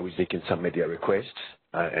 avenues by which they can submit their requests,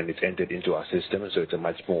 and it's entered into our system, so it's a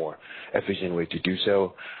much more efficient way to do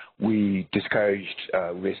so. We discouraged,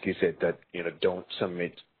 basically said that, you know, don't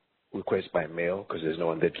submit requests by mail because there's no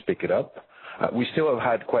one there to pick it up. We still have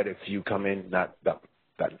had quite a few come in, not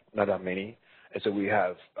that many, and so we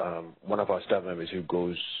have one of our staff members who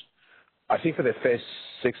goes, I think for the first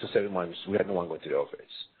 6 or 7 months, we had no one going to the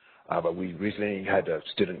office, but we recently had a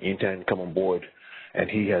student intern come on board, and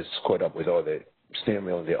he has caught up with all the snail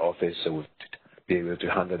mail in the office, so we'll be able to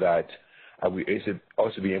handle that. We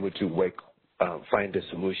also be able to work, find a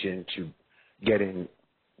solution to getting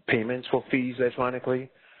payments for fees electronically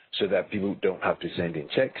so that people don't have to send in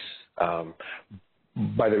checks.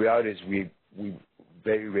 But the reality is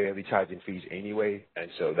very rarely charging fees anyway, and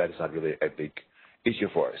so that is not really a big issue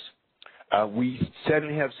for us. We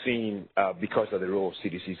certainly have seen, because of the role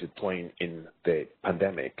CDC is playing in the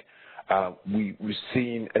pandemic, we've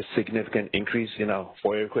seen a significant increase in our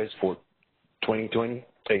FOIA requests for 2020,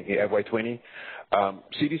 FY20.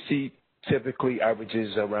 CDC typically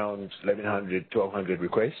averages around 1,100, 1,200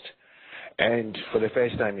 requests, and for the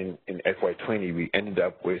first time in FY20, we ended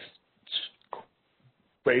up with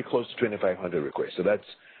very close to 2,500 requests. So that's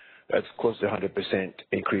close to 100%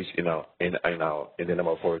 increase in the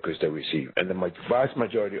number of FOIA requests that we receive, and the vast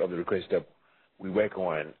majority of the requests that we work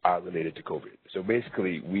on are related to COVID. So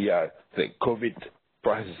basically, we are the COVID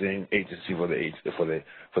processing agency for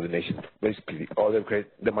the nation. Basically,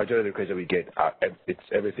 the majority of the requests that we get it's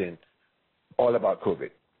everything all about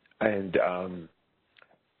COVID, and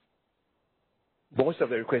most of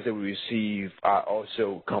the requests that we receive are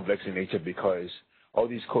also complex in nature because all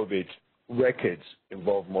these COVID records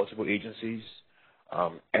involve multiple agencies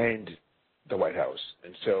and the White House,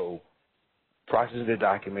 and so processing the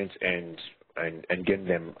documents and getting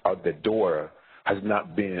them out the door has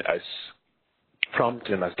not been as prompt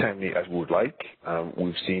and as timely as we would like.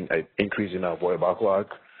 We've seen an increase in our FOIA backlog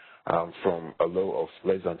from a low of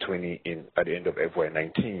less than 20 at the end of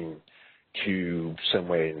FY19 to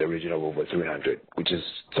somewhere in the region of over 300, which is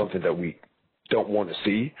something that we don't want to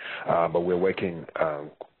see, but we're working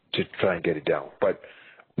to try and get it down. But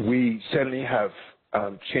we certainly have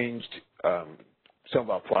changed some of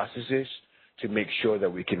our processes to make sure that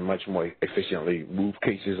we can much more efficiently move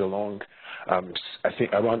cases along. I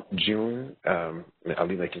think around June,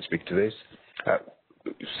 Alina can speak to this,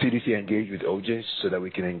 CDC engaged with OGIS so that we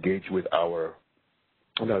can engage with our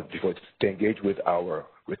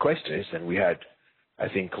requesters, and we had, I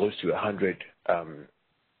think, close to 100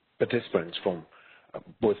 participants from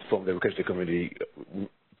both from the requester community,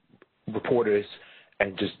 reporters,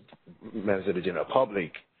 and just members of the general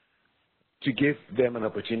public, to give them an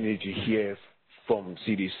opportunity to hear from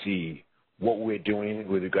CDC what we're doing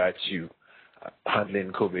with regard to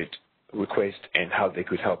handling COVID requests and how they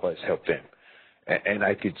could help us help them. And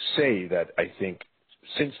I could say that I think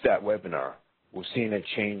since that webinar, we've seen a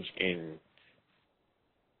change in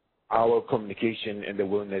our communication and the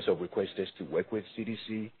willingness of requesters to work with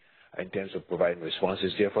CDC in terms of providing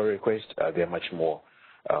responses to our requests. They're much more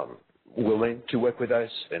willing to work with us,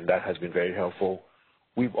 and that has been very helpful.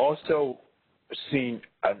 We've also seen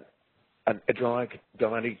a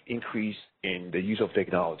dramatic increase in the use of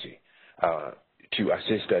technology to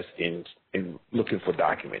assist us in looking for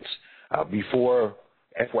documents. Before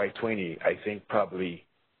FY20, I think probably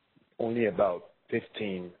only about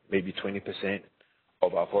 15, maybe 20%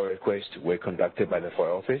 of our FOIA requests were conducted by the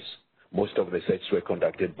FOIA office. Most of the searches were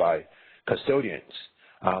conducted by custodians.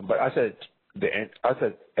 But as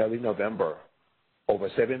of early November, over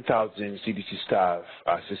 7,000 CDC staff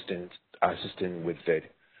are assisting with the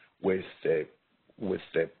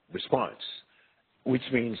response, which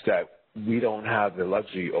means that we don't have the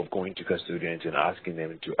luxury of going to custodians and asking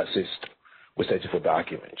them to assist with searching for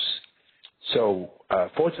documents. So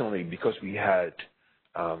fortunately, because we had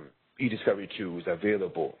e-discovery tools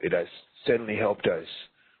available, it has certainly helped us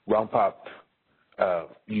ramp up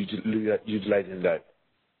utilizing that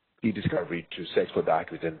e-discovery to search for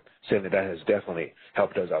documents, and certainly that has definitely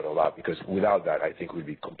helped us out a lot, because without that, I think we'd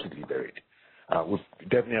be completely buried. We've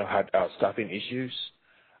definitely had our staffing issues,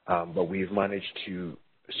 but we've managed to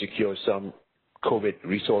secure some COVID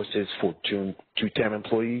resources for two-term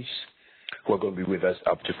employees who are going to be with us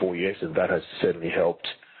up to 4 years, and that has certainly helped.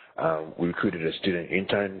 We recruited a student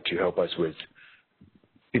intern to help us with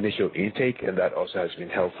initial intake, and that also has been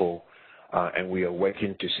helpful. And we are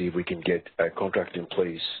working to see if we can get a contract in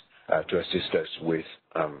place to assist us with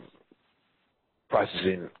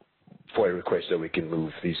processing FOIA requests so we can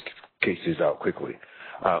move these cases out quickly.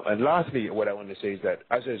 And lastly, what I want to say is that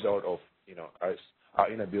as a result of our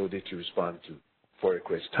inability to respond to FOIA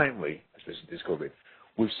requests timely, especially this COVID,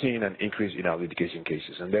 we've seen an increase in our litigation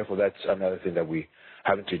cases, and therefore that's another thing that we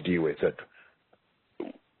having to deal with. That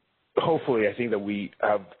hopefully, I think that we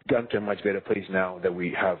have gotten to a much better place now, that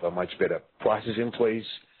we have a much better process in place,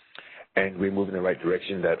 and we're moving in the right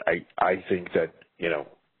direction. That I think that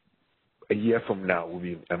a year from now we'll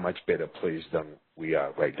be in a much better place than we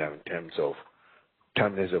are right now in terms of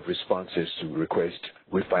timeliness of responses to requests,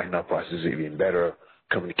 refining our processes even better,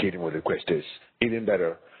 communicating with requesters even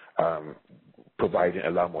better, providing a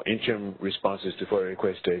lot more interim responses to FOIA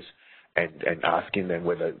requesters, and asking them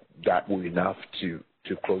whether that will be enough to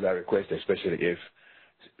close that request, especially if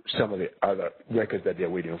some of the other records that they're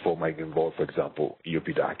waiting for might involve, for example,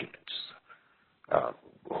 EOP documents.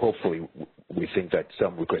 Hopefully, we think that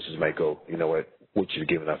some requesters might go, you know what, what you've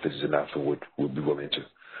given us is enough, and would be willing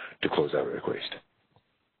to close out the request.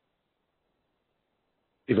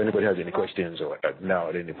 If anybody has any questions or now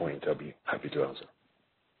at any point, I'll be happy to answer.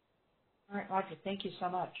 All right, Roger, thank you so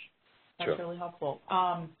much. That's Sure. really helpful.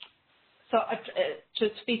 So to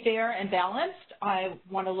be fair and balanced, I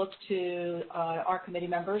want to look to our committee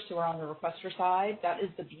members who are on the requester side. That is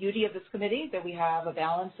the beauty of this committee, that we have a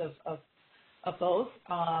balance of both.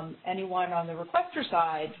 Anyone on the requester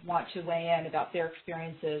side want to weigh in about their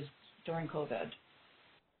experiences during COVID?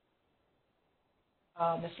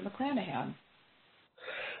 Mr. McClanahan.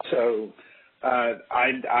 So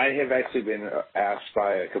I have actually been asked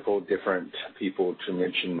by a couple of different people to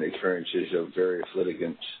mention experiences of various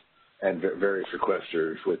litigants and various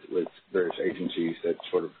requesters with various agencies that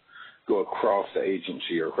sort of go across the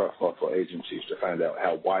agency or across multiple agencies to find out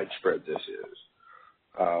how widespread this is.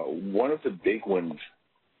 One of the big ones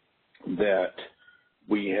that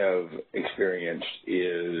we have experienced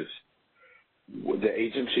is the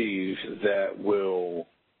agencies that will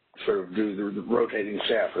sort of do the rotating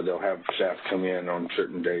staff, or they'll have staff come in on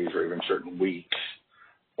certain days or even certain weeks,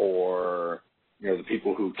 or, the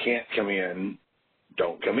people who can't come in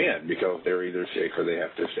don't come in because they're either sick or they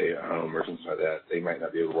have to stay at home or something like that. They might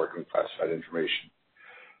not be able to work with classified information.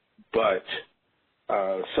 But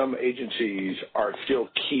some agencies are still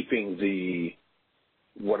keeping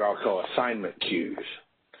what I'll call assignment queues,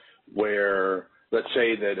 where let's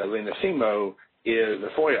say that Alina Semo is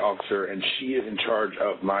a FOIA officer and she is in charge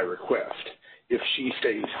of my request. If she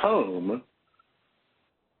stays home,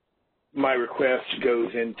 my request goes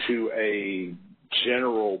into a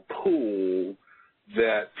general pool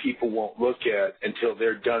that people won't look at until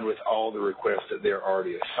they're done with all the requests that they're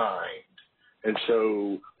already assigned. And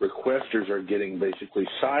so requesters are getting basically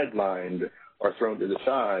sidelined or thrown to the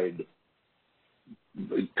side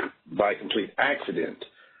by complete accident,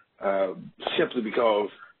 simply because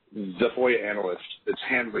the FOIA analyst that's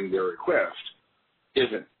handling their request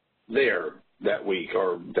isn't there that week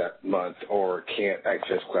or that month or can't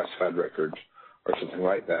access classified records or something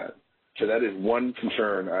like that. So that is one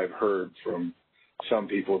concern I've heard from some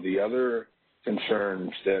people. The other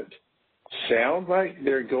concerns that sound like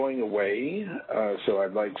they're going away, so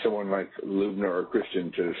I'd like someone like Lubna or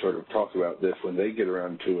Kristin to sort of talk about this when they get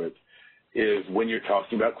around to it, is when you're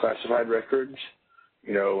talking about classified records,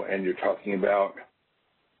 and you're talking about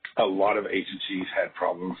a lot of agencies had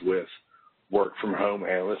problems with work from home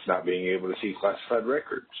analysts not being able to see classified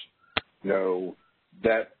records.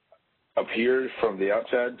 That appears from the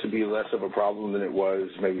outside to be less of a problem than it was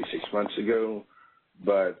maybe 6 months ago,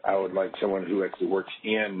 but I would like someone who actually works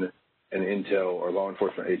in an intel or law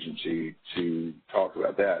enforcement agency to talk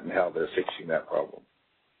about that and how they're fixing that problem.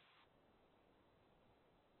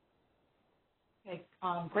 Okay,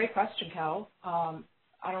 great question, Cal.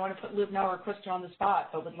 I don't want to put Lubna or Kristin on the spot,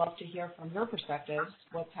 but would love to hear from your perspectives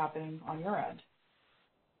what's happening on your end.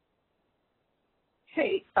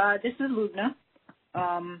 Hey, this is Lubna.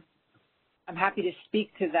 I'm happy to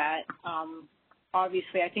speak to that.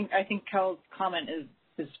 Obviously, I think Cal's comment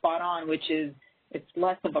is spot on, which is it's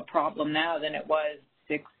less of a problem now than it was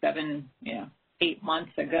 6, 7, 8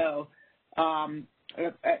 months ago.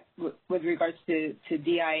 With regards to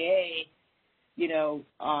DIA,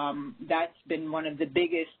 that's been one of the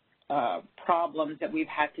biggest problems that we've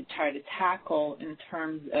had to try to tackle in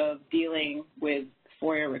terms of dealing with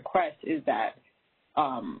FOIA requests, is that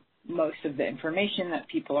most of the information that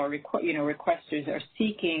people are, requesters are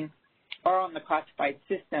seeking are on the classified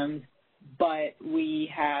systems, but we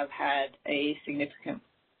have had a significant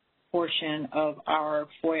portion of our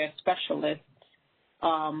FOIA specialists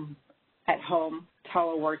at home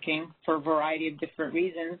teleworking for a variety of different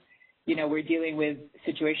reasons. We're dealing with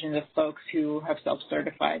situations of folks who have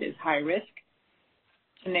self-certified as high risk,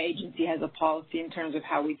 and the agency has a policy in terms of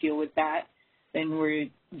how we deal with that. Then we're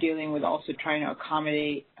dealing with also trying to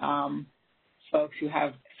accommodate folks who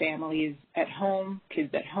have families at home,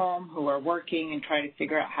 kids at home who are working, and trying to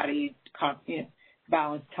figure out how to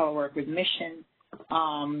balance telework with mission.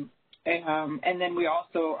 And then we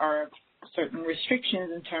also are certain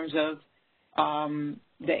restrictions in terms of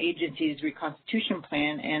the agency's reconstitution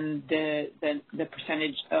plan and the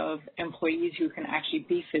percentage of employees who can actually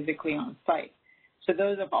be physically on site. So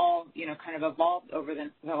those have all, kind of evolved over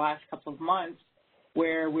the last couple of months,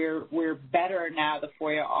 where we're better now. The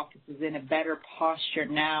FOIA office is in a better posture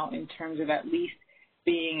now in terms of at least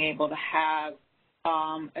being able to have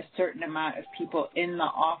a certain amount of people in the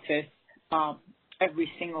office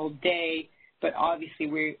every single day, but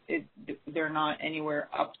obviously they're not anywhere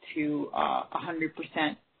up to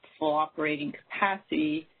 100% full operating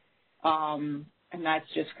capacity, and that's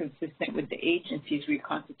just consistent with the agency's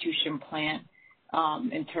reconstitution plan.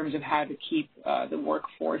 in terms of how to keep the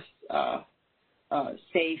workforce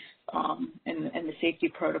safe and the safety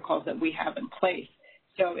protocols that we have in place.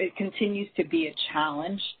 So it continues to be a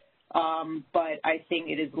challenge, but I think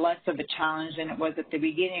it is less of a challenge than it was at the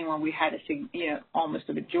beginning when we had almost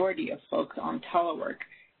a majority of folks on telework.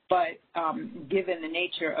 But given the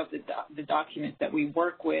nature of the documents that we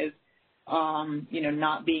work with,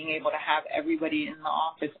 not being able to have everybody in the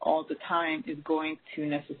office all the time is going to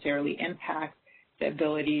necessarily impact the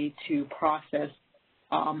ability to process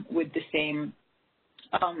with the same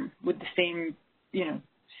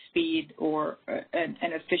speed or an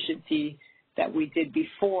efficiency that we did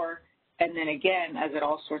before. And then again, as an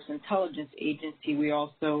all-source intelligence agency, we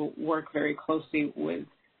also work very closely with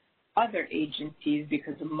other agencies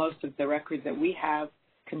because most of the records that we have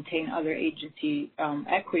contain other agency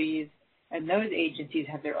equities, and those agencies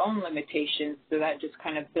have their own limitations, so that just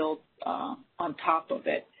kind of builds on top of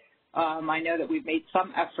it. I know that we've made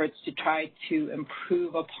some efforts to try to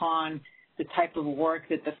improve upon the type of work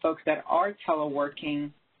that the folks that are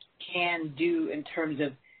teleworking can do in terms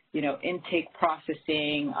of, intake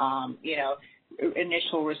processing,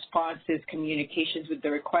 initial responses, communications with the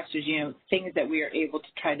requesters, things that we are able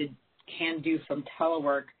to can do from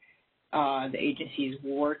telework. The agency is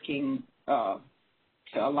working to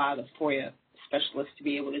allow the FOIA specialists to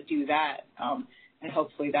be able to do that, and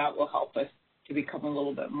hopefully that will help us to become a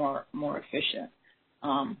little bit more efficient.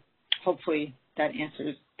 Hopefully that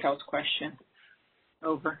answers Kel's question.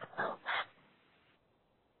 Over.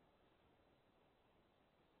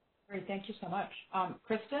 Great, thank you so much.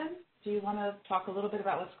 Kristin, do you want to talk a little bit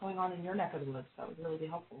about what's going on in your neck of the woods? That would really be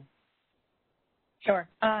helpful. Sure.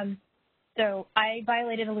 So I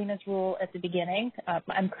violated Alina's rule at the beginning.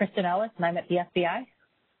 I'm Kirsten Ellis, and I'm at the FBI.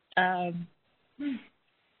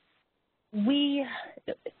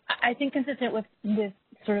 I think consistent with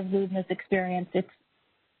sort of Luna's experience, it's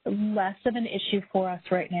less of an issue for us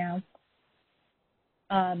right now.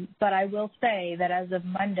 But I will say that as of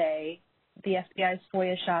Monday, the FBI's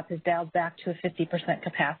FOIA shop is dialed back to a 50%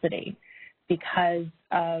 capacity because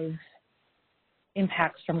of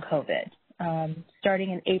impacts from COVID.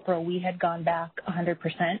 Starting in April, we had gone back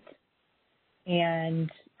 100%, and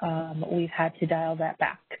we've had to dial that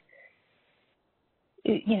back.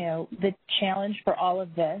 The challenge for all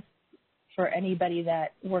of this, for anybody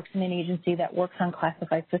that works in an agency that works on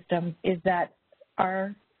classified systems, is that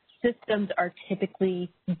our systems are typically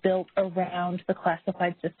built around the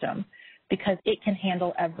classified system because it can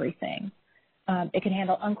handle everything. It can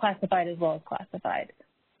handle unclassified as well as classified,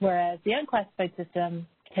 whereas the unclassified system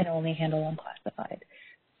can only handle unclassified.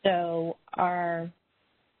 So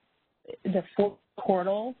the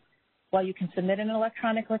portal, while you can submit an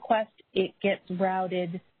electronic request, it gets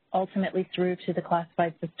routed ultimately through to the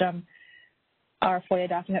classified system. Our FOIA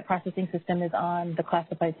document processing system is on the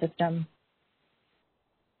classified system.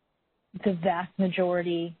 The vast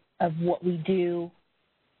majority of what we do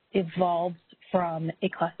evolves from a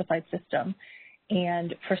classified system.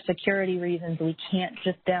 And for security reasons, we can't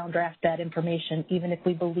just downdraft that information, even if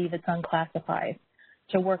we believe it's unclassified,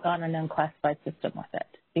 to work on an unclassified system with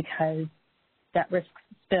it, because that risks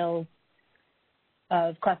spills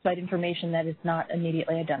of classified information that is not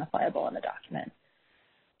immediately identifiable in the document.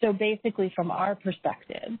 So basically, from our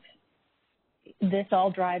perspective, this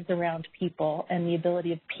all drives around people and the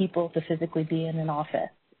ability of people to physically be in an office,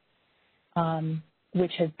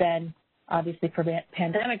 which has been, obviously for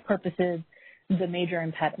pandemic purposes, the major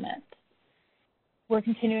impediment. We're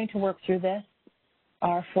continuing to work through this.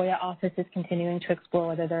 Our FOIA office is continuing to explore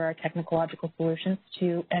whether there are technological solutions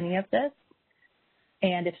to any of this,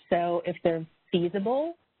 and if so, if they're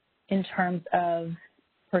feasible in terms of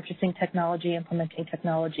purchasing technology, implementing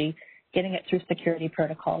technology, getting it through security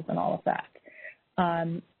protocols and all of that.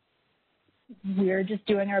 We're just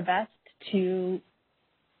doing our best to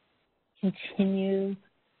continue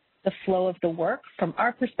the flow of the work. From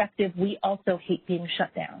our perspective, we also hate being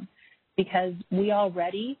shut down because we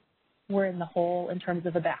already were in the hole in terms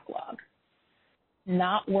of a backlog.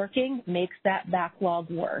 Not working makes that backlog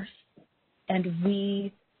worse, and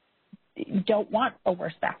we don't want a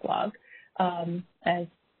worse backlog. As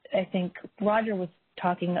I think Roger was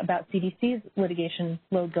talking about CDC's litigation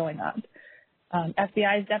load going up.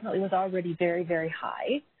 FBI's definitely was already very, very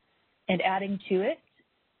high, and adding to it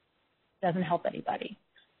doesn't help anybody.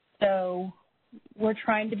 So we're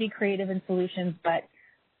trying to be creative in solutions, but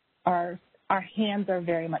our hands are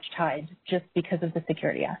very much tied just because of the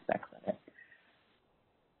security aspects of it.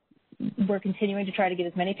 We're continuing to try to get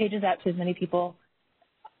as many pages out to as many people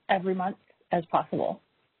every month as possible.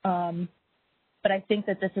 But I think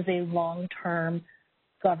that this is a long-term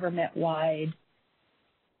government-wide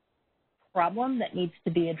problem that needs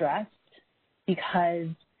to be addressed, because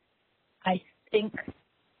I think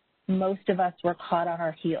most of us were caught on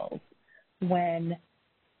our heels when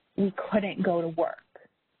we couldn't go to work.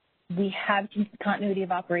 We have continuity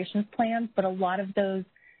of operations plans, but a lot of those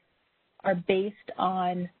are based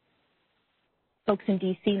on folks in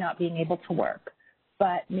DC not being able to work,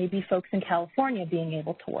 but maybe folks in California being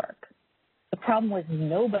able to work. The problem was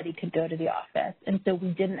nobody could go to the office, and so we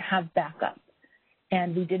didn't have backup,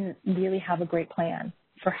 and we didn't really have a great plan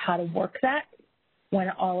for how to work that when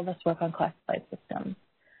all of us work on classified systems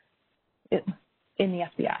in the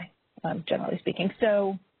FBI, generally speaking.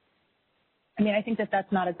 So, I mean, I think that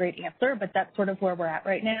that's not a great answer, but that's sort of where we're at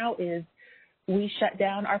right now. Is we shut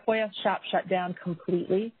down, our FOIA shop shut down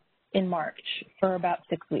completely in March for about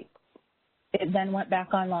 6 weeks. It then went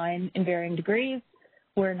back online in varying degrees.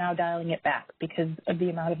 We're now dialing it back because of the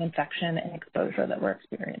amount of infection and exposure that we're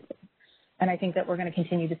experiencing. And I think that we're going to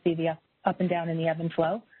continue to see the up and down in the ebb and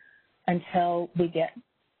flow until we get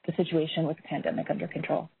the situation with the pandemic under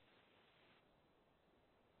control.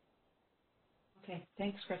 Okay,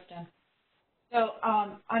 thanks, Kristin. So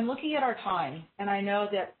I'm looking at our time, and I know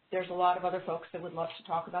that there's a lot of other folks that would love to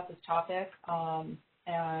talk about this topic,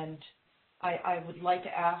 and I would like to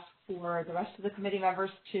ask for the rest of the committee members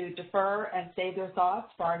to defer and save their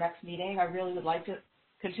thoughts for our next meeting. I really would like to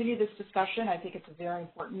continue this discussion. I think it's a very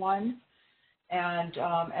important one, and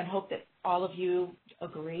hope that all of you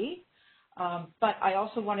agree. But I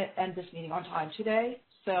also want to end this meeting on time today.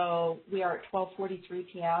 So we are at 12:43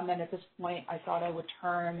 p.m. and at this point, I thought I would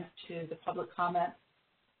turn to the public comment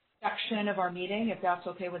section of our meeting, if that's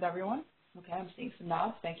okay with everyone. Okay, I'm seeing some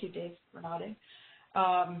nods. Thank you, Dave, for nodding.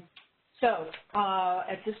 At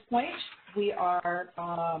this point, we have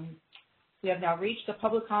now reached the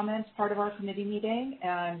public comments part of our committee meeting,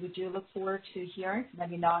 and we do look forward to hearing from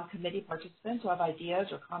any non-committee participants who have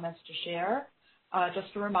ideas or comments to share.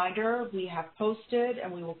 Just a reminder, we have posted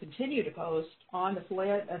and we will continue to post on the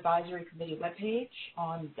FOIA Advisory Committee webpage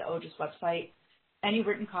on the OGIS website any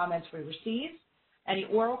written comments we receive. Any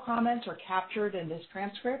oral comments are captured in this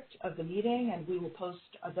transcript of the meeting, and we will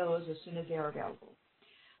post those as soon as they are available.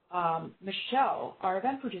 Michelle, our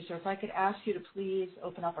event producer, if I could ask you to please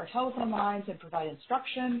open up our telephone lines and provide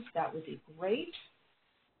instructions, that would be great.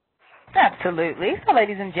 Absolutely. So,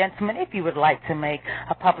 ladies and gentlemen, if you would like to make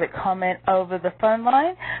a public comment over the phone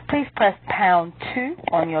line, please press #2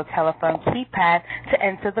 on your telephone keypad to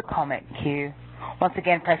enter the comment queue. Once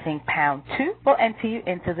again, pressing #2 will enter you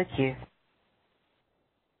into the queue.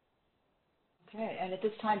 Okay, and at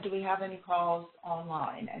this time, do we have any calls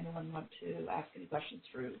online? Anyone want to ask any questions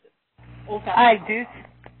through the old-fashioned?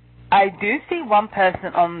 I do see one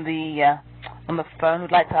person on the phone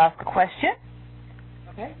who'd like to ask a question.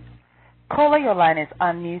 Okay. Caller, your line is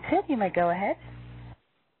unmuted. You may go ahead.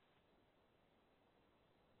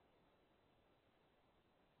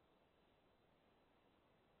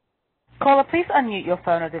 Caller, please unmute your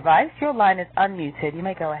phone or device. Your line is unmuted. You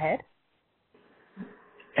may go ahead.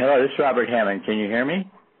 Hello, this is Robert Hammond. Can you hear me?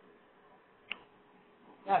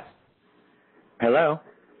 Yes. Hello?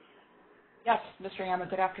 Yes, Mr. Hammond,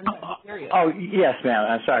 good afternoon. I hear you. Oh, yes, ma'am.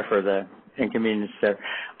 I'm sorry for the inconvenience there.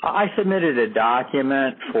 I submitted a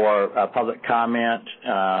document for public comment,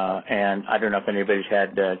 and I don't know if anybody's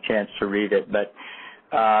had a chance to read it, but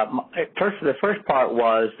the first part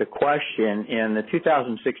was the question in the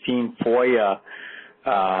 2016 FOIA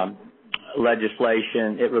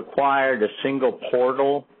legislation. It required a single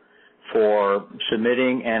portal for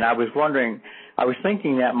submitting, and I was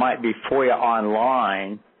thinking that might be FOIA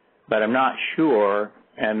Online, but I'm not sure,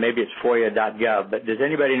 and maybe it's FOIA.gov, but does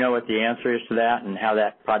anybody know what the answer is to that and how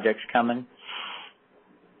that project's coming?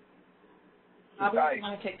 Bobby, you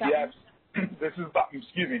want to take that? Yes. This is Bobby,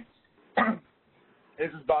 excuse me. This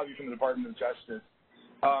is Bobby from the Department of Justice.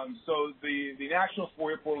 So the National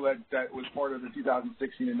FOIA portal that was part of the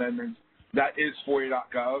 2016 amendments, that is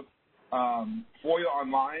FOIA.gov. FOIA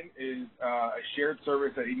Online is a shared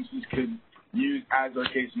service that agencies could use as their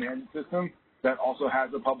case management system that also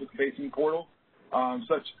has a public-facing portal,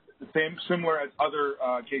 similar as other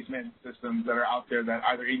case management systems that are out there that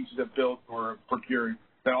either agencies have built or procured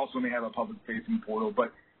that also may have a public-facing portal.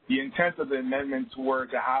 But the intent of the amendments were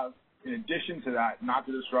to have, in addition to that, not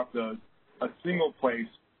to disrupt those, a single place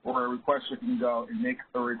where a requester can go and make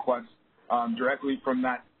a request directly from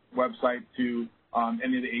that website to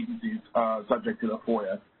any of the agencies subject to the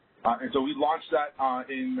FOIA. And so we launched that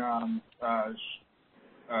in,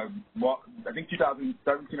 I think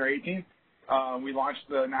 2017 or 18. We launched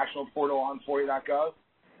the national portal on FOIA.gov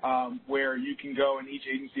where you can go and each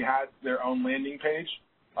agency has their own landing page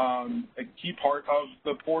A key part of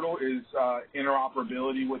the portal is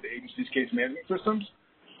interoperability with the agency's case management systems.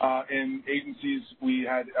 In agencies, we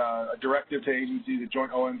had a directive to agencies, a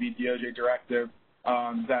joint OMB DOJ directive,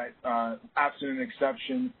 that absent an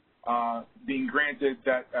exception being granted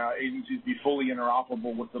that agencies be fully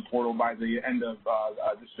interoperable with the portal by the end of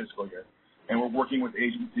this fiscal year. And we're working with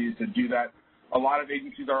agencies to do that. A lot of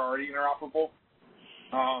agencies are already interoperable.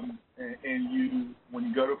 And when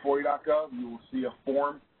you go to FOIA.gov, you will see a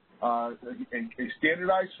form, a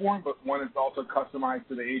standardized form, but one that's also customized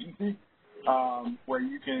to the agency, where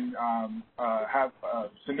you can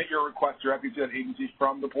submit your request directly to that agency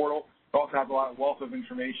from the portal. It also has a lot of wealth of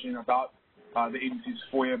information about the agency's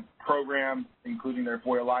FOIA program, including their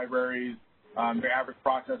FOIA libraries, their average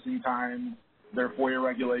processing time, their FOIA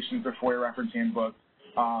regulations, their FOIA reference handbook,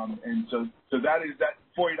 and so that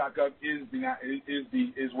FOIA.gov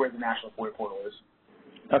is where the National FOIA Portal is.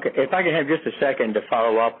 Okay, if I can have just a second to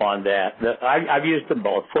follow up on that. I've used them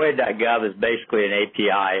both. FOIA.gov is basically an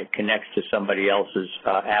API. It connects to somebody else's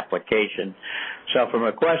application. So from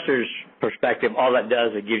a requester's perspective, all that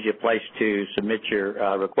does is it gives you a place to submit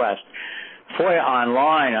your request. FOIA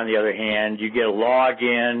Online, on the other hand, you get a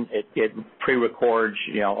login. It pre-records,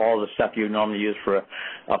 all the stuff you normally use for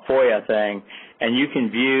a FOIA thing, and you can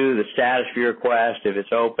view the status of your request, if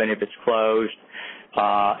it's open, if it's closed,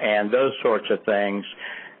 and those sorts of things.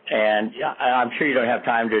 And I'm sure you don't have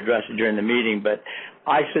time to address it during the meeting, but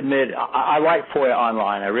I like FOIA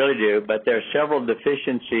Online, I really do, but there are several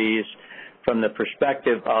deficiencies from the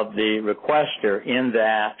perspective of the requester in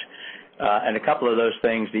that. And a couple of those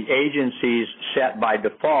things, the agencies set by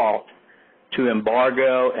default to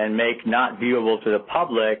embargo and make not viewable to the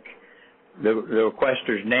public the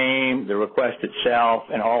requester's name, the request itself,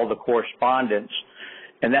 and all the correspondence,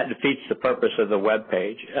 and that defeats the purpose of the web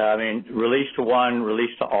page. Release to one,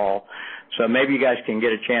 release to all. So maybe you guys can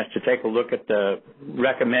get a chance to take a look at the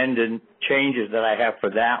recommended changes that I have for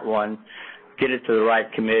that one, get it to the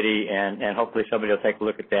right committee, and hopefully somebody will take a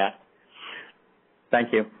look at that.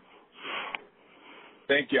 Thank you.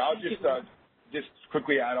 Thank you. I'll just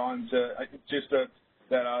quickly add on to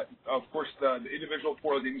that, of course, the individual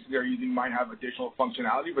portals agencies are using might have additional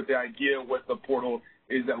functionality, but the idea with the portal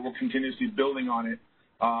is that we're continuously building on it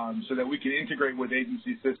so that we can integrate with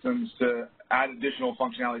agency systems to add additional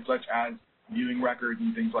functionality, such as viewing records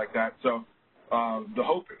and things like that. So the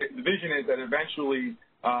vision is that eventually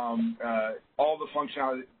all the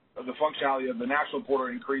functionality of the national portal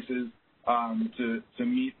increases to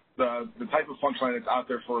meet the type of functionality that's out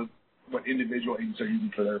there for what individual agencies are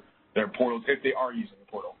using for their portals, if they are using the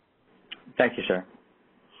portal. Thank you, sir.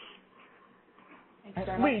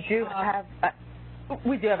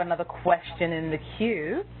 We do have another question in the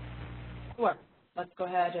queue. Sure. Let's go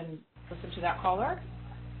ahead and listen to that caller.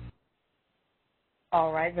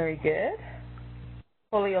 All right, very good.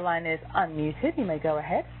 Caller, your line is unmuted. You may go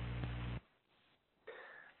ahead.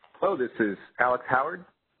 Hello, this is Alex Howard.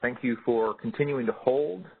 Thank you for continuing to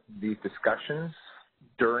hold these discussions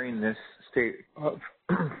during this state of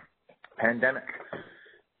pandemic.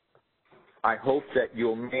 I hope that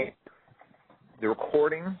you'll make the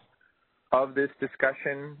recording of this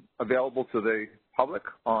discussion available to the public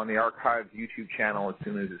on the Archives YouTube channel as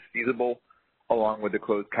soon as it's feasible, along with the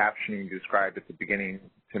closed captioning described at the beginning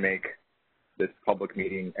to make this public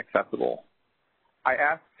meeting accessible. I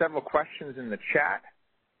asked several questions in the chat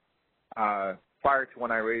prior to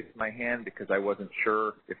when I raised my hand because I wasn't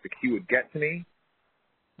sure if the queue would get to me.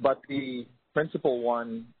 But the principal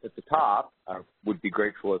one at the top, I would be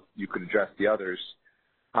grateful if you could address the others,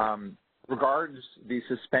 regards the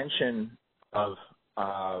suspension of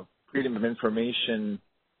freedom of information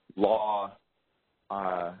law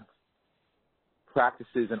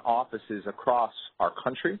practices and offices across our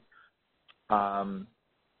country.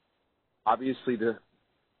 Obviously, the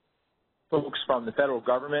folks from the federal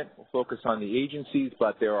government will focus on the agencies,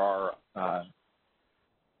 but there are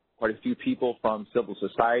quite a few people from civil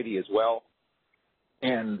society as well.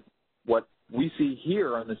 And what we see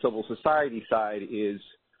here on the civil society side is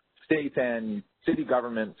state and city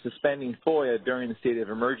government suspending FOIA during the state of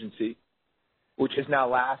emergency, which has now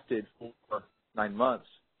lasted for 9 months.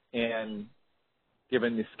 And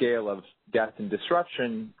given the scale of death and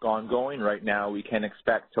disruption ongoing right now, we can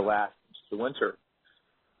expect to last into the winter.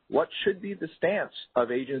 What should be the stance of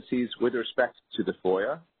agencies with respect to the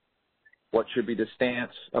FOIA? What should be the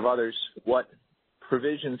stance of others? What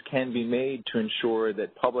provisions can be made to ensure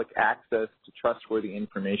that public access to trustworthy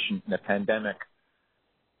information in a pandemic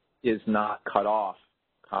is not cut off,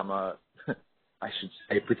 I should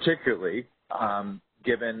say particularly,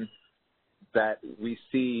 given that we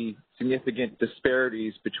see significant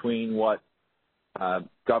disparities between what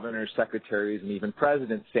governors, secretaries, and even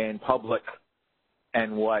presidents say in public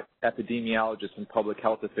and what epidemiologists and public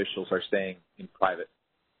health officials are saying in private.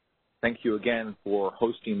 Thank you again for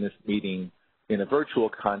hosting this meeting in a virtual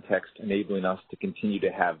context, enabling us to continue to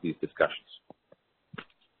have these discussions.